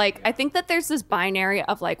is like, I think that there's this binary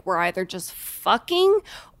of like, we're either just fucking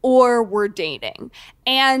or we're dating.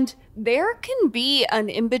 And there can be an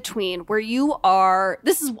in-between where you are,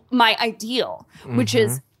 this is my ideal, which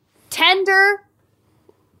is tender,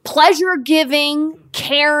 pleasure-giving,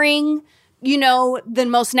 caring. You know, the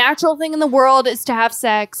most natural thing in the world is to have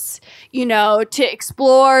sex, you know, to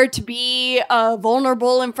explore, to be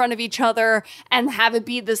vulnerable in front of each other and have it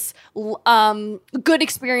be this good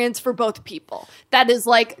experience for both people. That is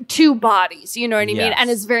like two bodies, you know what I mean? Yes. And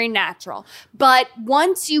it's very natural. But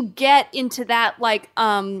once you get into that like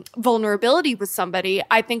vulnerability with somebody,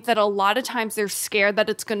 I think that a lot of times they're scared that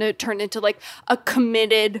it's going to turn into like a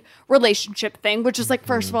committed relationship thing, which is like,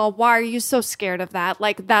 first of all, why are you so scared of that?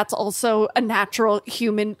 Like, that's also a natural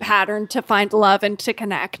human pattern to find love and to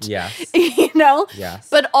connect. Yes. You know? Yes.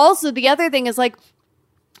 But also the other thing is like,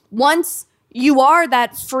 once you are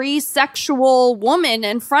that free sexual woman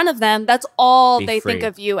in front of them, that's all Be they free. think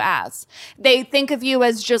of you as. They think of you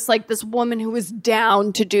as just like this woman who is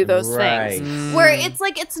down to do those Right. things. Where it's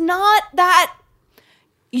like, it's not that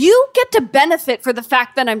you get to benefit for the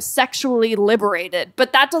fact that I'm sexually liberated,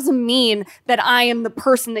 but that doesn't mean that I am the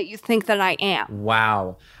person that you think that I am.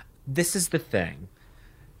 Wow. This is the thing.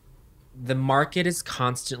 The market is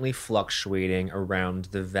constantly fluctuating around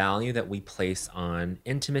the value that we place on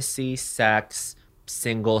intimacy, sex,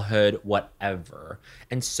 singlehood, whatever.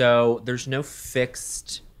 And so there's no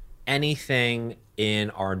fixed anything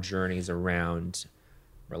in our journeys around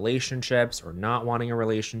relationships or not wanting a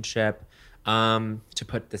relationship. To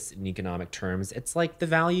put this in economic terms, it's like the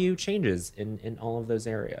value changes in all of those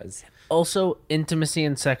areas. Also, intimacy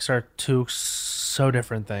and sex are two so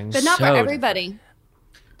different things. But not So for different. everybody.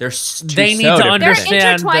 They're They need to different understand things.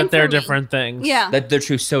 intertwined that they're for me. different things. Yeah. That they're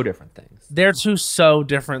two so different things. They're two so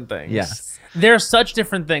different things. Yes. They're such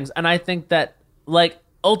different things. And I think that like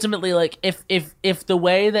ultimately, like if the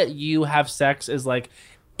way that you have sex is like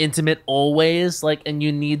intimate always, like, and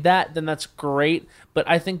you need that, then that's great. But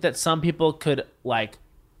I think that some people could like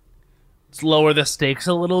lower the stakes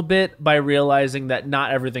a little bit by realizing that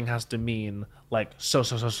not everything has to mean like so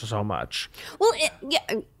much. Well, yeah,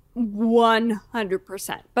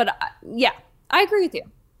 100%. But yeah, I agree with you.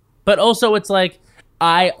 But also, it's like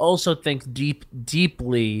I also think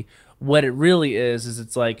deeply what it really is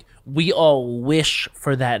it's like we all wish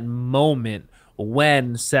for that moment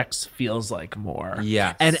when sex feels like more.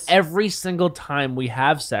 Yes. And every single time we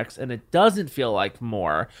have sex and it doesn't feel like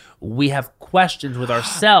more, we have questions with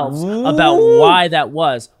ourselves about why that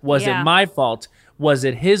was. Was Yeah. it my fault? Was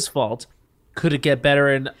it his fault? Could it get better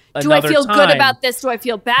in another Do I feel time? good about this? Do I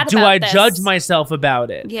feel bad Do about I this? judge myself about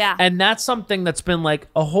it? Yeah. And that's something that's been like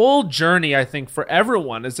a whole journey, I think, for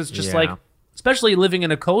everyone. Is it's just Yeah. like, especially living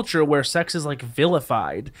in a culture where sex is like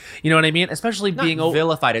vilified. You know what I mean? Especially Not being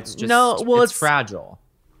vilified. It's just No, well, it's fragile.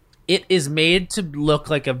 it is made to look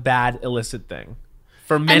like a bad illicit thing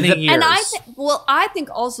for many years. And I think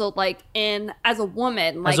also like as a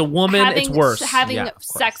woman, like As a woman, having, it's worse. having Yeah, of course.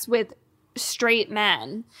 sex with straight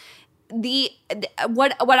men.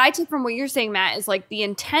 What I take from what you're saying, Matt, is like the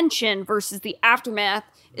intention versus the aftermath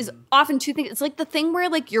is often two things. It's like the thing where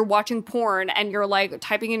like you're watching porn and you're like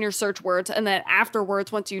typing in your search words, and then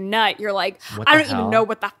afterwards, once you nut, you're like, What I the don't even hell? know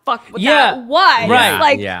what the fuck Yeah, that was. right.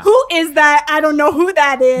 Like, Yeah. who is that? I don't know who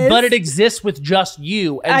that is. But it exists with just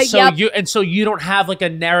you, and so you don't have like a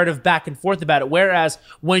narrative back and forth about it. Whereas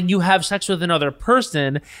when you have sex with another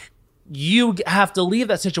person, you have to leave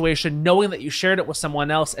that situation knowing that you shared it with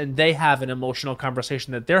someone else, and they have an emotional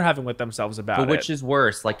conversation that they're having with themselves about But it. which is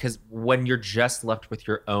worse? Like, because when you're just left with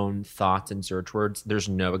your own thoughts and search words, there's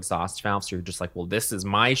no exhaust valve. So you're just like, well, this is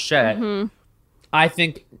my shit. Mm-hmm. I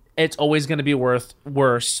think it's always going to be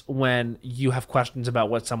worse when you have questions about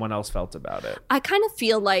what someone else felt about it. I kind of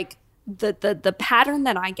feel like the pattern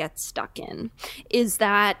that I get stuck in is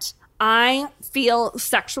that I feel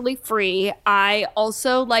sexually free. I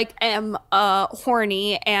also like am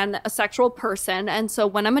horny and a sexual person. And so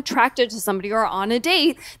when I'm attracted to somebody or on a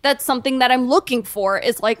date, that's something that I'm looking for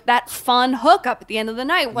is like that fun hookup at the end of the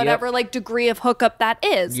night, whatever like degree of hookup that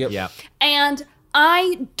is. Yeah. And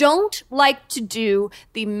I don't like to do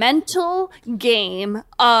the mental game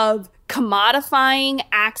of commodifying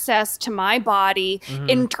access to my body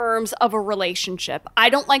in terms of a relationship. I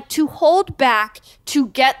don't like to hold back to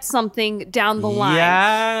get something down the line.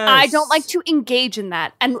 Yes. I don't like to engage in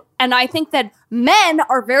that. And I think that men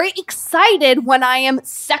are very excited when I am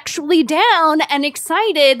sexually down and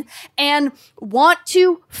excited and want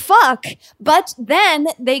to fuck. But then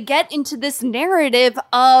they get into this narrative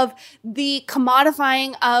of the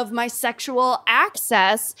commodifying of my sexual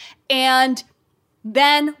access. And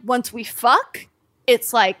then once we fuck,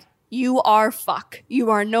 it's like, you are fuck.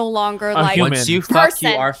 You are no longer like human. Once you fuck,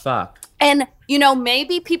 person. you are fuck. And, you know,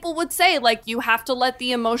 maybe people would say, like, you have to let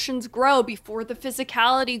the emotions grow before the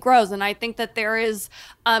physicality grows. And I think that there is,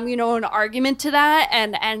 you know, an argument to that.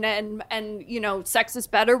 And you know, sex is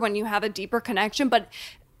better when you have a deeper connection. But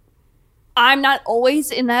I'm not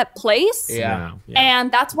always in that place. Yeah.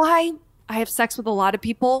 And that's why I have sex with a lot of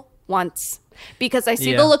people once. Because I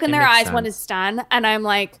see Yeah, the look in it their makes eyes when sense. it's done. And I'm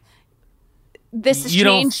like, this has You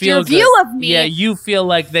don't changed feel your view good. of me. Yeah, you feel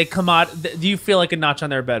like they come out. You feel like a notch on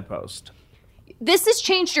their bedpost. This has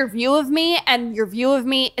changed your view of me, and your view of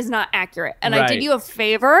me is not accurate. And I Right. did you a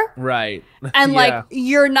favor, Right. and Yeah. like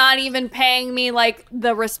you're not even paying me like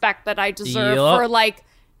the respect that I deserve Yup. for like,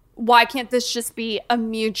 why can't this just be a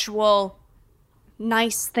mutual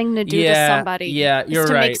nice thing to do to Yeah, somebody? yeah, is you're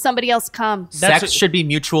to right. make somebody else come. Sex what- should be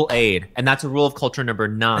mutual aid, and that's a rule of culture number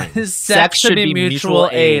 9. Sex should be mutual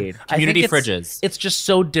aid. I think Community it's- fridges. It's just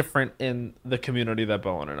so different in the community that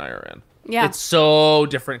Bowen and I are in. Yeah. It's so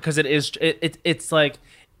different because it is. It's like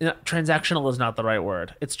transactional is not the right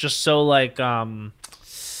word. It's just so like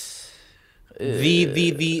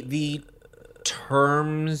the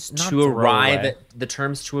terms Not to arrive throwaway. at the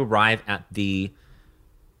terms to arrive at the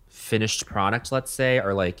finished product, let's say,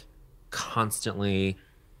 are like constantly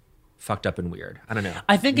fucked up and weird. I don't know.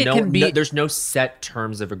 I think it can be- there's no set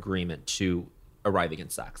terms of agreement to arriving in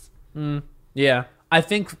sex, yeah. I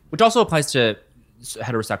think which also applies to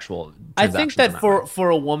heterosexual. I think transactions that in way. for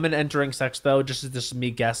a woman entering sex, though, just as this is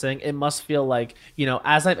me guessing, it must feel like, you know,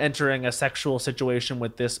 as I'm entering a sexual situation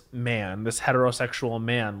with this man, this heterosexual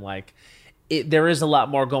man, like there is a lot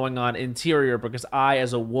more going on interior because I,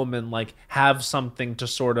 as a woman, like have something to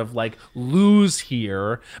sort of like lose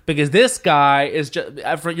here because this guy is just.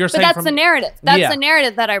 You're saying, but that's the narrative. That's Yeah. the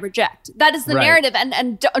narrative that I reject. That is the Right. narrative,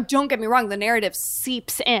 and don't get me wrong, the narrative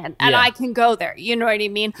seeps in, and Yeah. I can go there. You know what I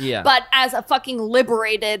mean? Yeah. But as a fucking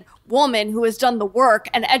liberated woman who has done the work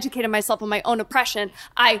and educated myself on my own oppression,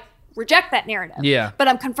 I reject that narrative. Yeah. But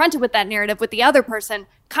I'm confronted with that narrative with the other person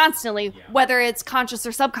constantly, whether it's conscious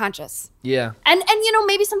or subconscious. Yeah. And you know,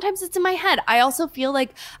 maybe sometimes it's in my head. I also feel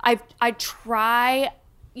like I try,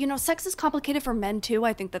 you know, sex is complicated for men too.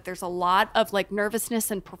 I think that there's a lot of like nervousness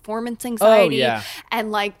and performance anxiety. yeah.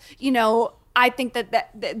 And like, you know, I think that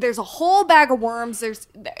there's a whole bag of worms.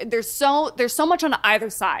 There's so much on either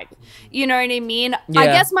side. You know what I mean? I Yeah.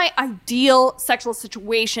 guess my ideal sexual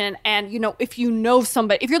situation, and you know, if you know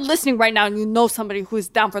somebody, if you're listening right now and you know somebody who is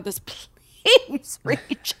down for this, please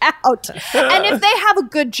reach out. And if they have a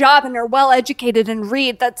good job and are well educated and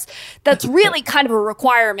read, that's really kind of a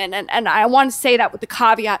requirement. And I want to say that with the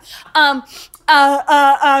caveat.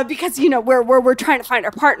 Because you know we're trying to find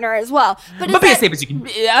our partner as well. But be as safe as you can.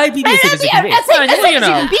 I'd be as safe as you can be. as safe as you you know,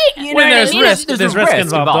 can be. You know when what there's I mean? risk, There's there's a risk risk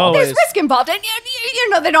involved involved. always. There's risk involved, and you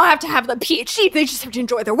know they don't have to have the PhD. They just have to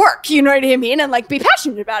enjoy their work. You know what I mean? And like be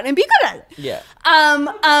passionate about it and be good at it. Yeah.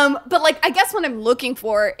 But like I guess what I'm looking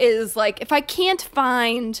for is like if I can't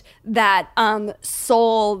find that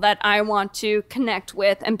soul that I want to connect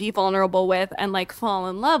with and be vulnerable with and like fall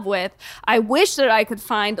in love with, I wish that I could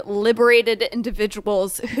find liberated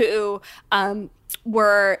individuals who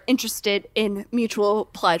were interested in mutual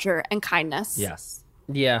pleasure and kindness. Yes.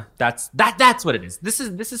 Yeah. That's what it is. This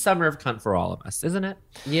is summer of cunt for all of us, isn't it?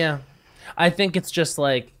 Yeah. I think it's just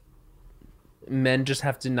like men just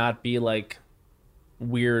have to not be like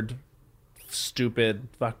weird, stupid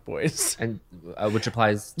fuckboys. And which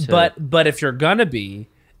applies to But if you're gonna be,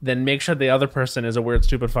 then make sure the other person is a weird,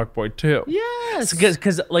 stupid fuckboy too. yes.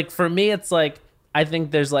 Because like for me, it's like I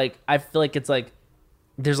think there's like I feel like it's like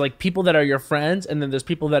there's like people that are your friends, and then there's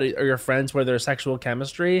people that are your friends where there's sexual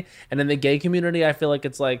chemistry, and in the gay community, I feel like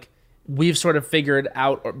it's like we've sort of figured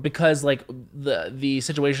out because like the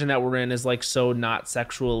situation that we're in is like so not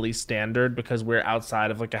sexually standard because we're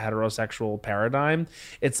outside of like a heterosexual paradigm.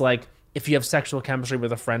 It's like if you have sexual chemistry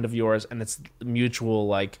with a friend of yours and it's mutual,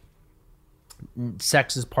 like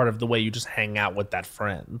sex is part of the way you just hang out with that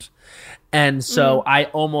friend. And so I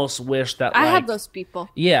almost wish that I like, have those people.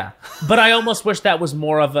 yeah, but I almost wish that was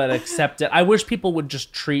more of an accepted. I wish people would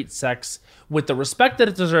just treat sex with the respect that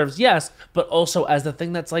it deserves, yes, but also as the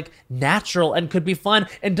thing that's like natural and could be fun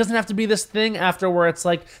and doesn't have to be this thing after where it's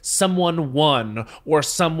like someone won or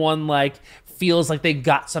someone like feels like they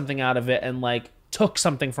got something out of it and like took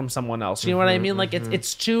something from someone else. You know what I mean? Like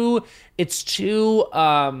it's too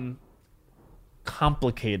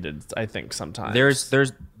complicated, I think sometimes.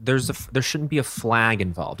 There shouldn't be a flag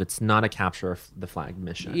involved. It's not a capture of the flag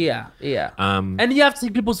mission. Yeah. Um, And you have to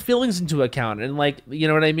take people's feelings into account. And like, you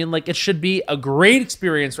know what I mean? Like it should be a great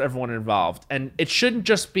experience for everyone involved. And it shouldn't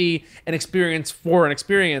just be an experience for an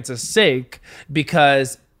experience's sake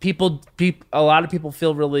because a lot of people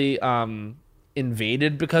feel really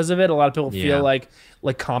invaded because of it. A lot of people feel like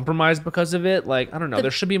compromised because of it. Like, I don't know. There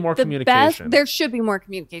should be more communication. There should be more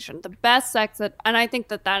communication. The best sex and I think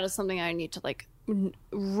that is something I need to like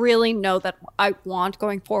really know that I want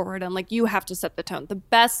going forward. And like, you have to set the tone. The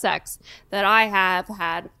best sex that I have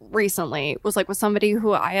had recently was like with somebody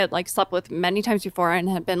who I had like slept with many times before and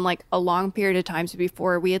had been like a long period of times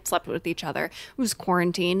before we had slept with each other. It was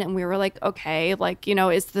quarantine and we were like, okay, like, you know,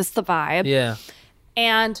 is this the vibe? Yeah.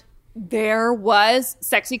 And there was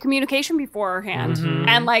sexy communication beforehand.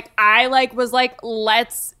 And like, I like was like,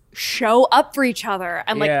 let's show up for each other.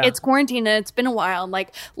 And like, Yeah. it's quarantine and it's been a while. And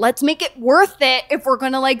like, let's make it worth it if we're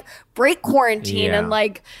going to like break quarantine. Yeah. And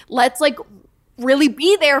like, let's like really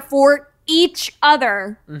be there for each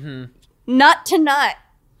other. Nut to nut,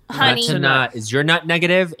 honey. Nut to nut. Is your nut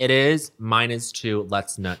negative? It is. Mine is too.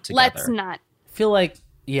 Let's nut together. Let's nut. I feel like,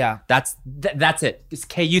 yeah, That's it. It's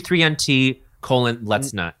KU3NT :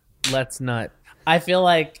 let's nut. let's nut. I feel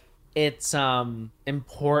like it's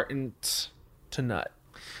important to nut.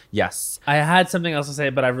 Yes. I had something else to say,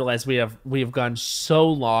 but I realized we have gone so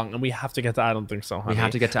long and we have to get to I Don't Think So, Honey. We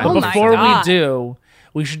have to get to I But Don't Oh Think my before God. we do,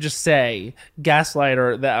 we should just say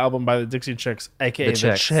Gaslighter, the album by the Dixie Chicks, aka The the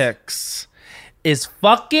Chicks. Chicks, is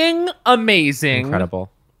fucking amazing.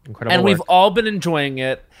 Incredible. And we've work. all been enjoying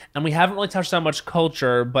it. And we haven't really touched on much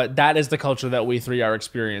culture, but that is the culture that we three are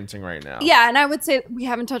experiencing right now. Yeah. And I would say we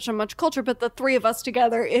haven't touched on much culture, but the three of us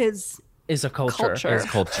together is Is a culture. Culture. It's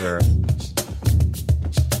culture.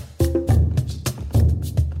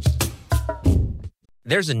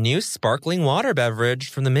 There's a new sparkling water beverage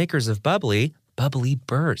from the makers of Bubbly, Bubbly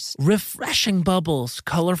Burst. Refreshing bubbles,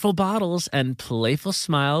 colorful bottles, and playful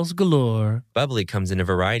smiles galore. Bubbly comes in a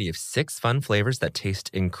variety of 6 fun flavors that taste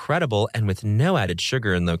incredible, and with no added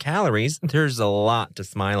sugar and low calories, there's a lot to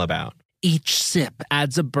smile about. Each sip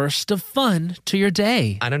adds a burst of fun to your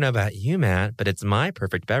day. I don't know about you, Matt, but it's my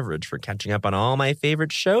perfect beverage for catching up on all my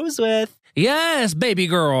favorite shows with. Yes, baby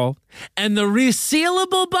girl. And the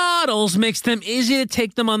resealable bottles makes them easy to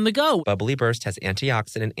take them on the go. Bubbly Burst has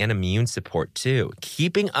antioxidant and immune support, too,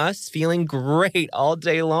 keeping us feeling great all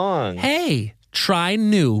day long. Hey, try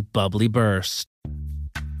new Bubbly Burst.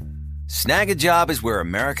 Snag a Job is where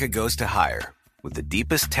America goes to hire, with the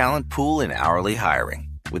deepest talent pool in hourly hiring.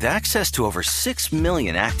 With access to over 6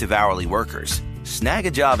 million active hourly workers, Snag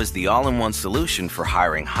a Job is the all-in-one solution for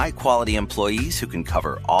hiring high-quality employees who can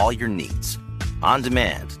cover all your needs. On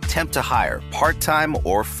demand, temp to hire, part-time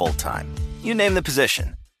or full-time. You name the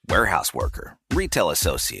position. Warehouse worker, retail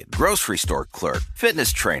associate, grocery store clerk,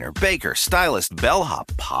 fitness trainer, baker, stylist, bellhop,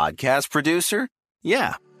 podcast producer.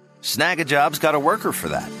 Yeah, Snag a Job's got a worker for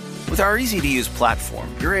that. With our easy-to-use platform,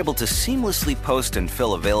 you're able to seamlessly post and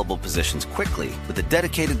fill available positions quickly with a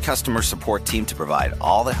dedicated customer support team to provide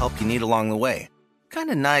all the help you need along the way. Kind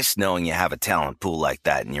of nice knowing you have a talent pool like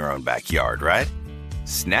that in your own backyard, right?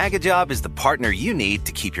 Snag a Job is the partner you need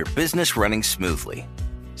to keep your business running smoothly.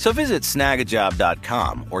 So visit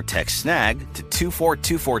snagajob.com or text snag to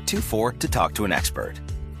 242424 to talk to an expert.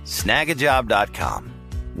 Snagajob.com,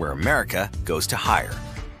 where America goes to hire.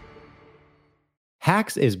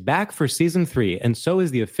 Hacks is back for season 3, and so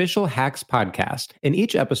is the official Hacks podcast. In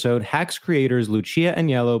each episode, Hacks creators Lucia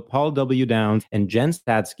Aniello, Paul W. Downs, and Jen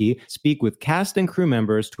Statsky speak with cast and crew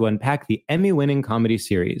members to unpack the Emmy-winning comedy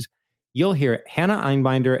series. You'll hear Hannah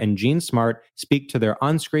Einbinder and Jean Smart speak to their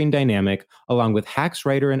on-screen dynamic, along with Hacks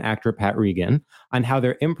writer and actor Pat Regan, on how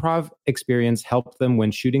their improv experience helped them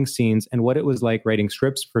when shooting scenes and what it was like writing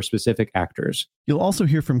scripts for specific actors. You'll also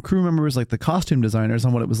hear from crew members like the costume designers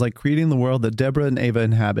on what it was like creating the world that Deborah and Ava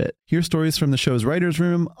inhabit. Hear stories from the show's writer's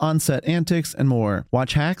room, on-set antics, and more.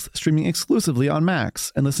 Watch Hacks streaming exclusively on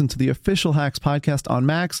Max, and listen to the official Hacks podcast on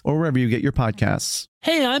Max or wherever you get your podcasts.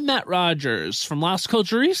 Hey, I'm Matt Rogers from Las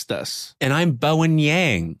Culturistas. And I'm Bowen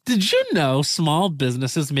Yang. Did you know small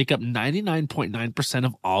businesses make up 99.9%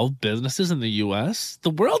 of all businesses in the U.S.? The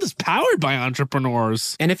world is powered by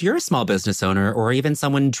entrepreneurs. And if you're a small business owner or even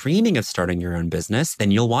someone dreaming of starting your own business, then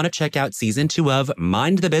you'll want to check out season 2 of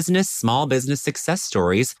Mind the Business Small Business Success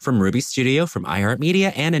Stories from Ruby Studio, from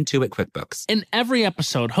iHeartMedia, and Intuit QuickBooks. In every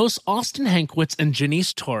episode, hosts Austin Hankwitz and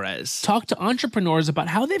Janice Torres talk to entrepreneurs about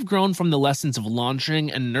how they've grown from the lessons of launching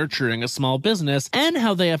and nurturing a small business and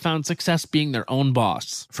how they have found success being their own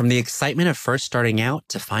boss. From the excitement of first starting out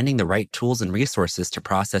to finding the right tools and resources to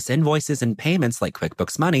process invoices and payments like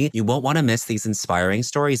QuickBooks Money, you won't want to miss these inspiring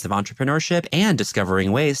stories of entrepreneurship and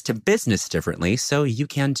discovering ways to business differently so you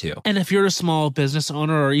can too. And if you're a small business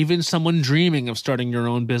owner or even someone dreaming of starting your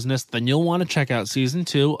own business, then you'll want to check out season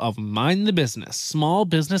 2 of Mind the Business Small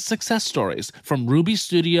Business Success Stories from Ruby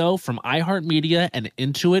Studio, from iHeartMedia, and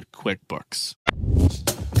Intuit QuickBooks.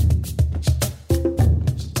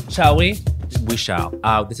 Shall we? We shall.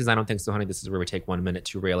 This is I Don't Think So, Honey. This is where we take 1 minute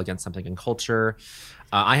to rail against something in culture.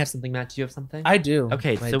 I have something, Matt. Do you have something? I do.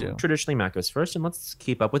 Okay, I so do. Traditionally Matt goes first, and let's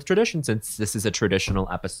keep up with tradition since this is a traditional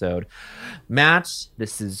episode. Matt,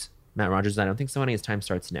 this is Matt Rogers. I Don't Think So, Honey. His time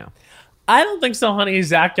starts now. I don't think so, honey.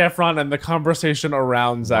 Zac Efron and the conversation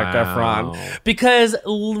around Zac Wow. Efron. Because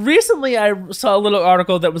recently I saw a little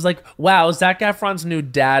article that was like, wow, Zac Efron's new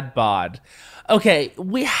dad bod. Okay,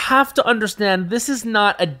 we have to understand this is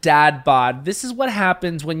not a dad bod. This is what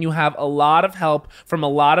happens when you have a lot of help from a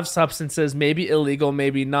lot of substances, maybe illegal,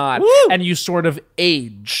 maybe not, and you sort of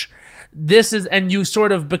age. And you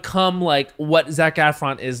sort of become like what Zac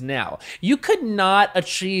Efron is now. You could not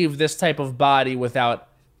achieve this type of body without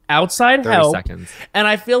outside 30 help. seconds. And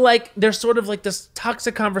I feel like there's sort of like this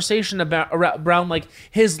toxic conversation around like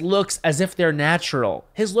his looks as if they're natural.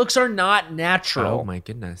 His looks are not natural. Oh my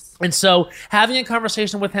goodness. And so having a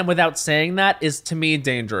conversation with him without saying that is, to me,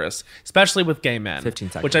 dangerous, especially with gay men. 15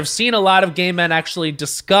 seconds. Which I've seen a lot of gay men actually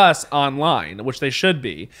discuss online, which they should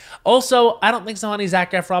be. Also, I don't think so, honey,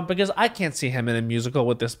 Zac Efron, because I can't see him in a musical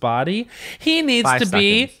with this body. He needs 5 to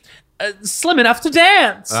be seconds. slim enough to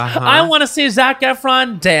dance. Uh-huh. I want to see Zac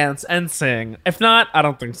Efron dance and sing. If not, I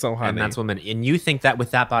don't think so, honey. And that's women. And you think that with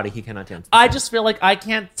that body, he cannot dance? I just feel like I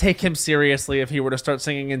can't take him seriously if he were to start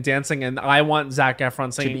singing and dancing, and I want Zac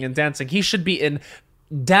Efron singing and dancing. He should be in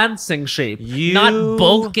dancing shape, not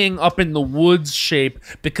bulking up in the woods shape,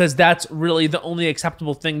 because that's really the only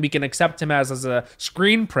acceptable thing we can accept him as a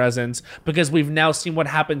screen presence, because we've now seen what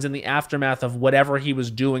happens in the aftermath of whatever he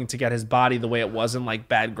was doing to get his body the way it was in like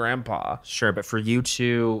Bad Grandpa. Sure, but for you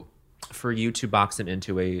to box him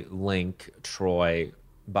into a Link Troy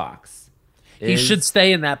box, He should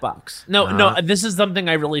stay in that box. No, this is something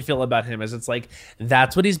I really feel about him, is it's like,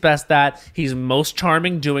 that's what he's best at. He's most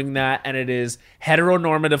charming doing that, and it is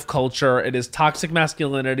heteronormative culture. It is toxic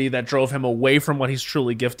masculinity that drove him away from what he's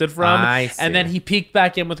truly gifted from. I see. And then he peaked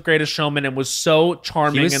back in with Greatest Showman and was so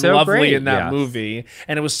charming and so lovely great, in that yes. movie.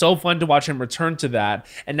 And it was so fun to watch him return to that.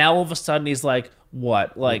 And now all of a sudden he's like,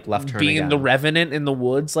 what? Like Left Turn being again. the Revenant in the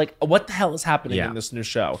woods? Like, what the hell is happening Yeah. in this new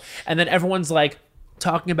show? And then everyone's like,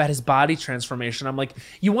 talking about his body transformation. I'm like,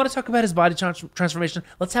 you want to talk about his body transformation?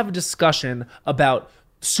 Let's have a discussion about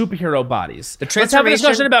superhero bodies. Let's have a transformation-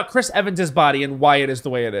 discussion about Chris Evans' body and why it is the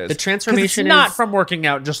way it is. The 'Cause transformation it's not is- from working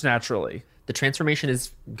out just naturally. The transformation is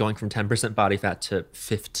going from 10% body fat to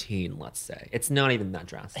 15, let's say. It's not even that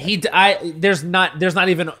drastic. There's not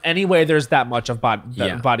even any way there's that much of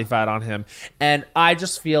body fat on him. And I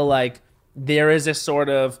just feel like there is a sort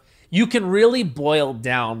of, you can really boil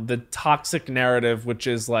down the toxic narrative, which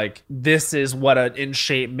is like, this is what an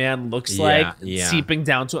in-shape man looks like, seeping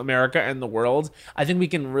down to America and the world. I think we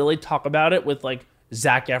can really talk about it with like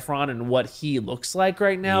Zac Efron and what he looks like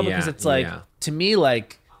right now, because it's like, to me,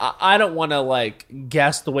 like, I don't want to like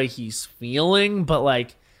guess the way he's feeling, but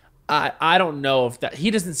like, I don't know if that,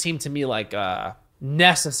 he doesn't seem to me like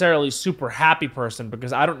necessarily super happy person,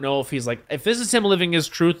 because I don't know if he's like, if this is him living his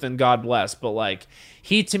truth, then God bless, but like,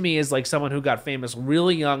 he to me is like someone who got famous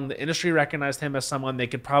really young. The industry recognized him as someone they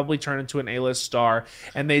could probably turn into an A-list star,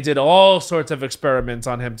 and they did all sorts of experiments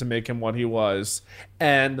on him to make him what he was,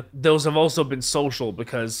 and those have also been social,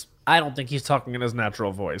 because I don't think he's talking in his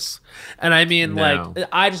natural voice. And I mean, No. like,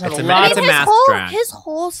 I just have It's a a lot It's of a mask drag. His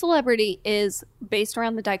whole celebrity is based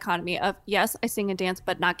around the dichotomy of, yes, I sing and dance,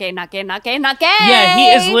 but not gay, not gay, not gay, not gay.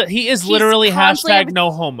 Yeah, he is literally constantly hashtag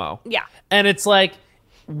no homo. Yeah. And it's like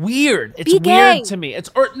weird. It's Be gay. weird to me. It's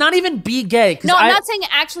or not even be gay. 'Cause No, I'm not saying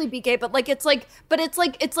actually be gay, but like it's like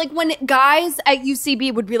when guys at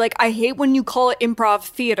UCB would be like, I hate when you call it improv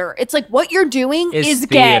theater. It's like what you're doing is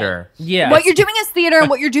theater. gay. Yeah. What you're doing is theater and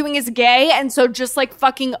what you're doing is gay, and so just like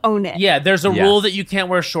fucking own it. Yeah, there's a Yes. rule that you can't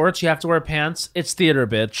wear shorts. You have to wear pants. It's theater,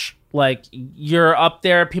 bitch. Like, you're up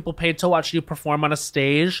there. People paid to watch you perform on a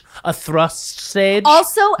stage, a thrust stage.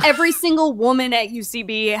 Also, every single woman at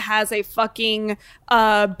UCB has a fucking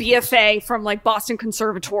BFA from like Boston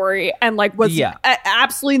Conservatory, and like was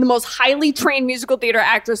absolutely the most highly trained musical theater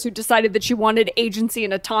actress who decided that she wanted agency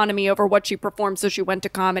and autonomy over what she performed, so she went to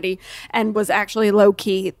comedy and was actually low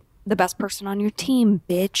key the best person on your team,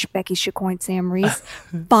 bitch. Becky Shacoin, Sam Reese.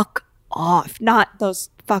 Fuck off. Not those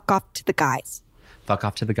fuck off to the guys. Fuck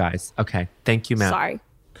off to the guys. Okay. Thank you, Matt. Sorry.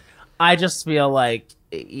 I just feel like,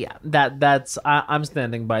 that's I'm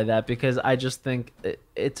standing by that, because I just think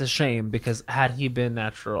it's a shame, because had he been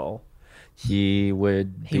natural, He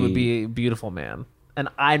would be a beautiful man. And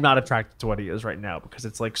I'm not attracted to what he is right now, because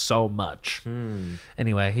it's like so much.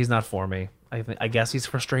 Anyway, he's not for me. I guess he's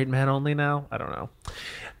for straight men only now. I don't know.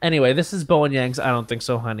 Anyway, this is Bowen Yang's I Don't Think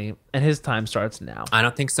So, Honey, and his time starts now. I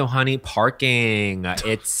don't think so, honey. Parking.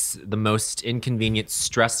 It's the most inconvenient,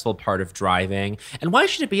 stressful part of driving. And why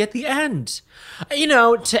should it be at the end? You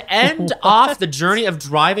know, to end off the journey of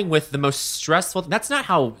driving with the most stressful. That's not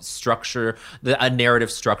how a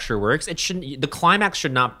narrative structure works. It shouldn't. The climax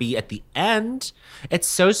should not be at the end. It's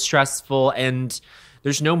so stressful, and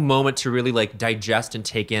there's no moment to really like digest and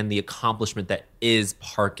take in the accomplishment that is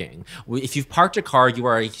parking. If you've parked a car, you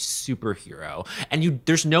are a superhero, and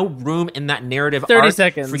there's no room in that narrative 30 arc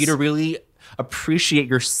seconds. for you to really appreciate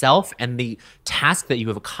yourself and the task that you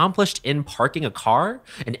have accomplished in parking a car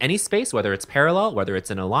in any space, whether it's parallel, whether it's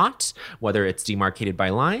in a lot, whether it's demarcated by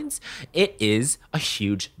lines. It is a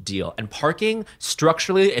huge deal. And parking,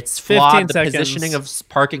 structurally, it's 15 flawed. The seconds. positioning of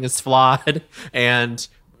parking is flawed, and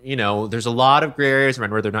you know, there's a lot of gray areas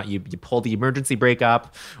around whether or not you pull the emergency brake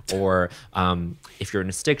up, or if you're in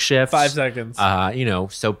a stick shift. 5 seconds. You know,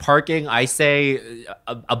 so parking, I say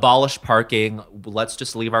abolish parking. Let's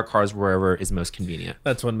just leave our cars wherever is most convenient.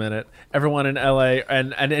 That's 1 minute. Everyone in LA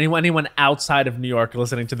and anyone outside of New York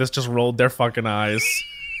listening to this just rolled their fucking eyes.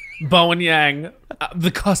 Bowen Yang,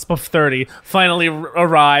 the cusp of 30, finally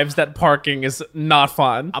arrives that parking is not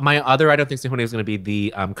fun. My other I don't think so honey was going to be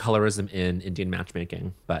the colorism in Indian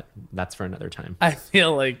matchmaking, but that's for another time. I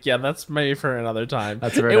feel like, yeah, that's maybe for another time.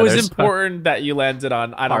 That's for it was another important that you landed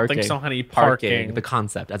on, I don't think so, honey, parking. The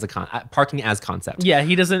concept as parking as concept. Yeah,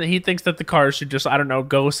 he thinks that the car should just, I don't know,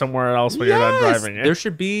 go somewhere else when you're done driving it. You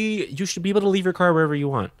should be able to leave your car wherever you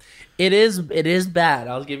want. It is bad.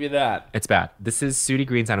 I'll give you that. It's bad. This is Sudi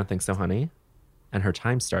Green's I Don't Think So, Honey. And her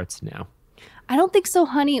time starts now. I don't think so,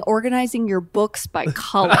 honey, organizing your books by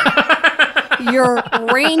color. Your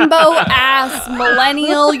rainbow ass,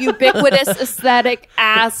 millennial, ubiquitous, aesthetic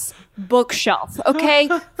ass bookshelf. Okay?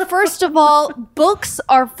 First of all, books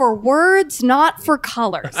are for words, not for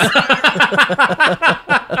colors.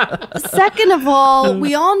 Second of all,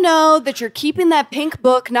 we all know that you're keeping that pink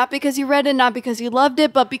book not because you read it, not because you loved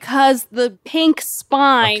it, but because the pink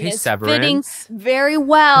spine is fitting very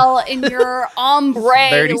well in your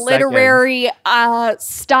ombre literary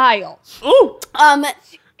style. Ooh.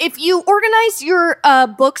 If you organize your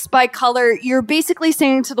books by color, you're basically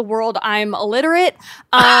saying to the world, I'm illiterate.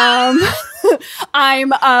 I'm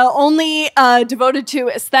only devoted to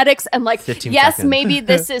aesthetics and yes, seconds. maybe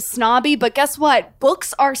this is snobby, but guess what?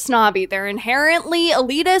 Books are snobby. They're inherently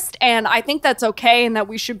elitist, and I think that's okay and that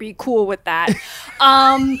we should be cool with that.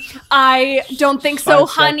 I don't think so,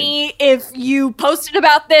 honey, if you posted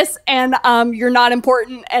about this and you're not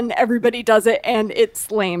important and everybody does it and it's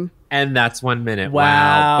lame. And that's 1 minute.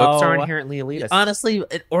 Wow. Books are inherently elitist. Honestly,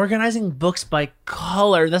 organizing books by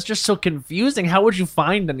color, that's just so confusing. How would you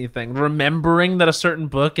find anything? Remembering that a certain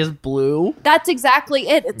book is blue? That's exactly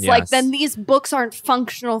it. It's like, then these books aren't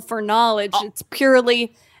functional for knowledge. It's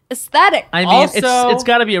purely aesthetic. I mean, it's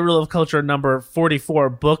got to be a rule of culture number 44.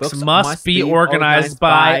 Books must be organized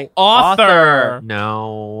by author.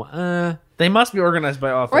 No. They must be organized by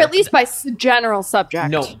author. Or at least by general subject.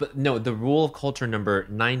 No, the rule of culture number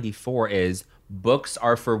 94 is books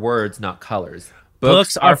are for words, not colors.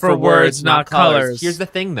 Books are for words, not colors. Here's the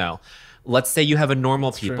thing, though. Let's say you have a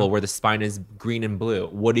normal people where the spine is green and blue.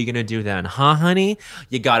 What are you going to do then? Huh, honey?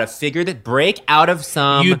 You got to figure that break out of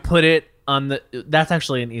some... You'd put it on the... That's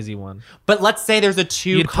actually an easy one. But let's say there's a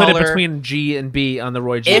two-color... You'd put it between G and B on the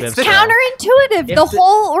Roy G. It's counterintuitive. The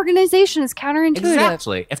whole organization is counterintuitive.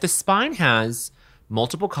 Exactly. If the spine has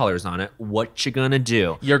multiple colors on it, what you gonna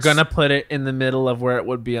do? You're gonna put it in the middle of where it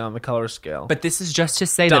would be on the color scale. But this is just to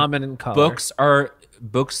say dominant that color.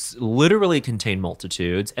 books literally contain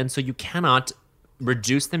multitudes, and so you cannot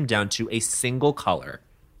reduce them down to a single color.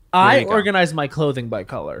 I organize my clothing by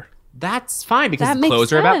color. That's fine because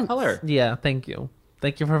clothes are about color. Yeah, thank you.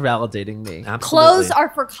 Thank you for validating me. Absolutely. Clothes are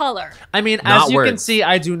for color. I mean, Not as you can words. see,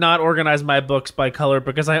 I do not organize my books by color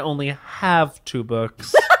because I only have 2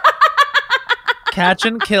 books. Catch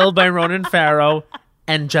and Kill by Ronan Farrow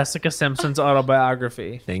and Jessica Simpson's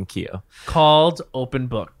autobiography. Thank you. Called Open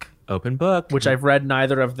Book. Open Book. Which I've read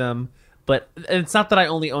neither of them. But it's not that I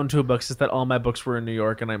only own 2 books, it's that all my books were in New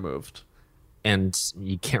York and I moved. And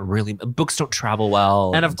you can't really... Books don't travel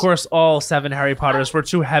well. And of course, all 7 Harry Potters were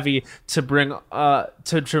too heavy to bring...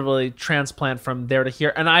 to really transplant from there to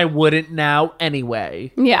here. And I wouldn't now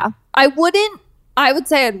anyway. Yeah. I would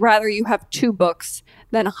say I'd rather you have 2 books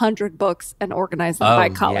than 100 books and organize them by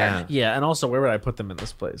color. Yeah, and also, where would I put them in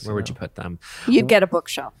this place? Where would you put them? You'd get a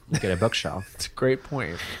bookshelf. Get a bookshelf. It's a great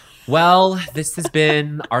point. Well, this has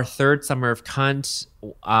been our 3rd summer of cunt.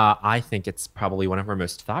 I think it's probably one of our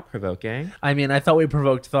most thought-provoking. I mean, I thought we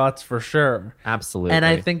provoked thoughts for sure. Absolutely. And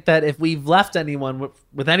I think that if we've left anyone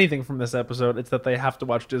with anything from this episode, it's that they have to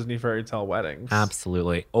watch Disney Fairy Tale Weddings.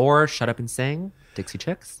 Absolutely. Or Shut Up and Sing, Dixie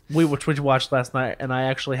Chicks. Which we watched last night, and I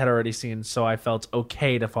actually had already seen, so I felt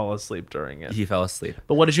okay to fall asleep during it. He fell asleep.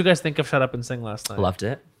 But what did you guys think of Shut Up and Sing last night? Loved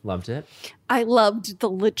it. I loved the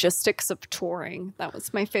logistics of touring. That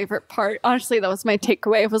was my favorite part. Honestly, that was my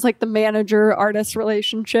takeaway. It was like the manager-artist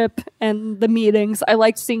relationship and the meetings. I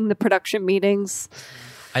liked seeing the production meetings.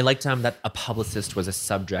 I liked that a publicist was a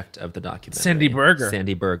subject of the documentary.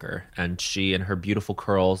 Sandy Berger. And she, in her beautiful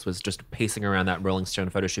curls, was just pacing around that Rolling Stone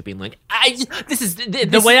photo shoot being like,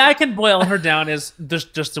 The way I can boil her down is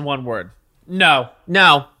just in one word. No.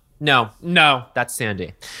 That's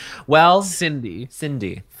Sandy. Well, Cindy.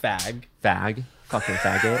 Fag. Fucking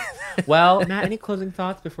faggot. Well, Matt, any closing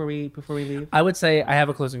thoughts before we leave? I would say I have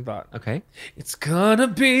a closing thought. Okay. It's gonna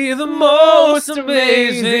be the most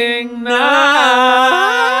amazing night.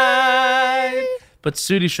 But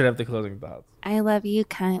Sudi should have the closing thoughts. I love you,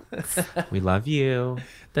 cunt. We love you.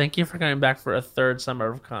 Thank you for coming back for a 3rd summer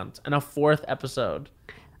of cunt and a 4th episode.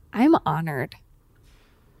 I'm honored.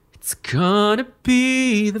 It's gonna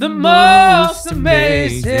be the most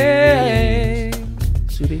amazing.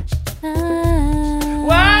 Sweetie.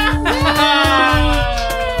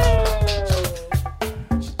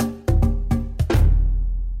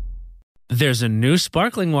 There's a new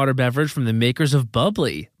sparkling water beverage from the makers of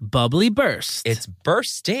Bubbly, Bubbly Burst. It's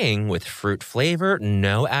bursting with fruit flavor,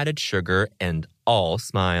 no added sugar, and all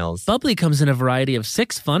smiles. Bubbly comes in a variety of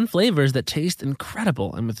 6 fun flavors that taste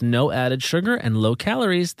incredible. And with no added sugar and low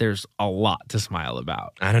calories, there's a lot to smile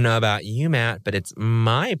about. I don't know about you, Matt, but it's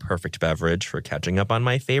my perfect beverage for catching up on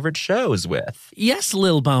my favorite shows with. Yes,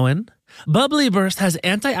 Lil Bowen. Bubbly Burst has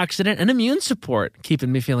antioxidant and immune support,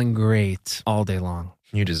 keeping me feeling great all day long.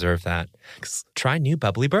 You deserve that. Try new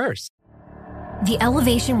Bubbly Burst. The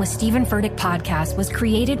Elevation with Stephen Furtick podcast was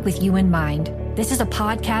created with you in mind. This is a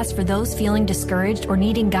podcast for those feeling discouraged or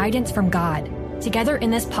needing guidance from God. Together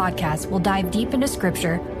in this podcast, we'll dive deep into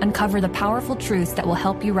scripture, uncover the powerful truths that will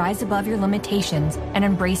help you rise above your limitations and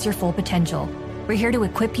embrace your full potential. We're here to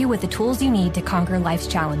equip you with the tools you need to conquer life's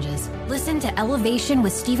challenges. Listen to Elevation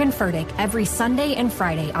with Stephen Furtick every Sunday and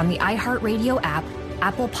Friday on the iHeartRadio app,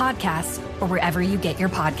 Apple Podcasts, or wherever you get your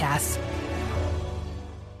podcasts.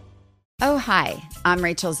 Oh, hi, I'm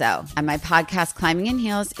Rachel Zoe, and my podcast, Climbing in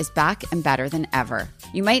Heels, is back and better than ever.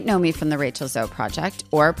 You might know me from the Rachel Zoe Project,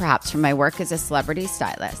 or perhaps from my work as a celebrity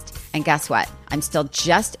stylist. And guess what? I'm still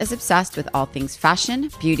just as obsessed with all things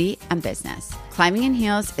fashion, beauty, and business. Climbing in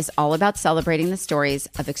Heels is all about celebrating the stories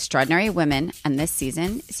of extraordinary women, and this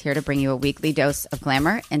season is here to bring you a weekly dose of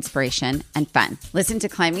glamour, inspiration, and fun. Listen to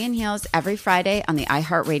Climbing in Heels every Friday on the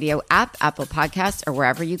iHeartRadio app, Apple Podcasts, or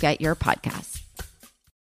wherever you get your podcasts.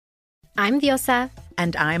 I'm Diosa.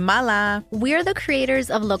 And I'm Mala. We're the creators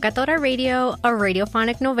of Locatora Radio, a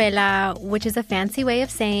radiophonic novela, which is a fancy way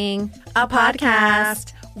of saying a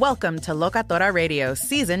podcast. Welcome to Locatora Radio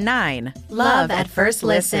Season 9. Love at First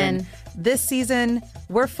Listen. This season,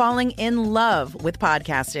 we're falling in love with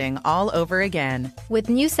podcasting all over again. With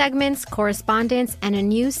new segments, correspondence, and a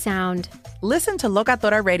new sound. Listen to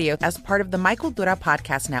Locatora Radio as part of the My Cultura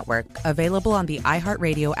Podcast Network. Available on the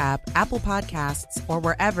iHeartRadio app, Apple Podcasts, or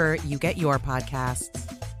wherever you get your podcasts.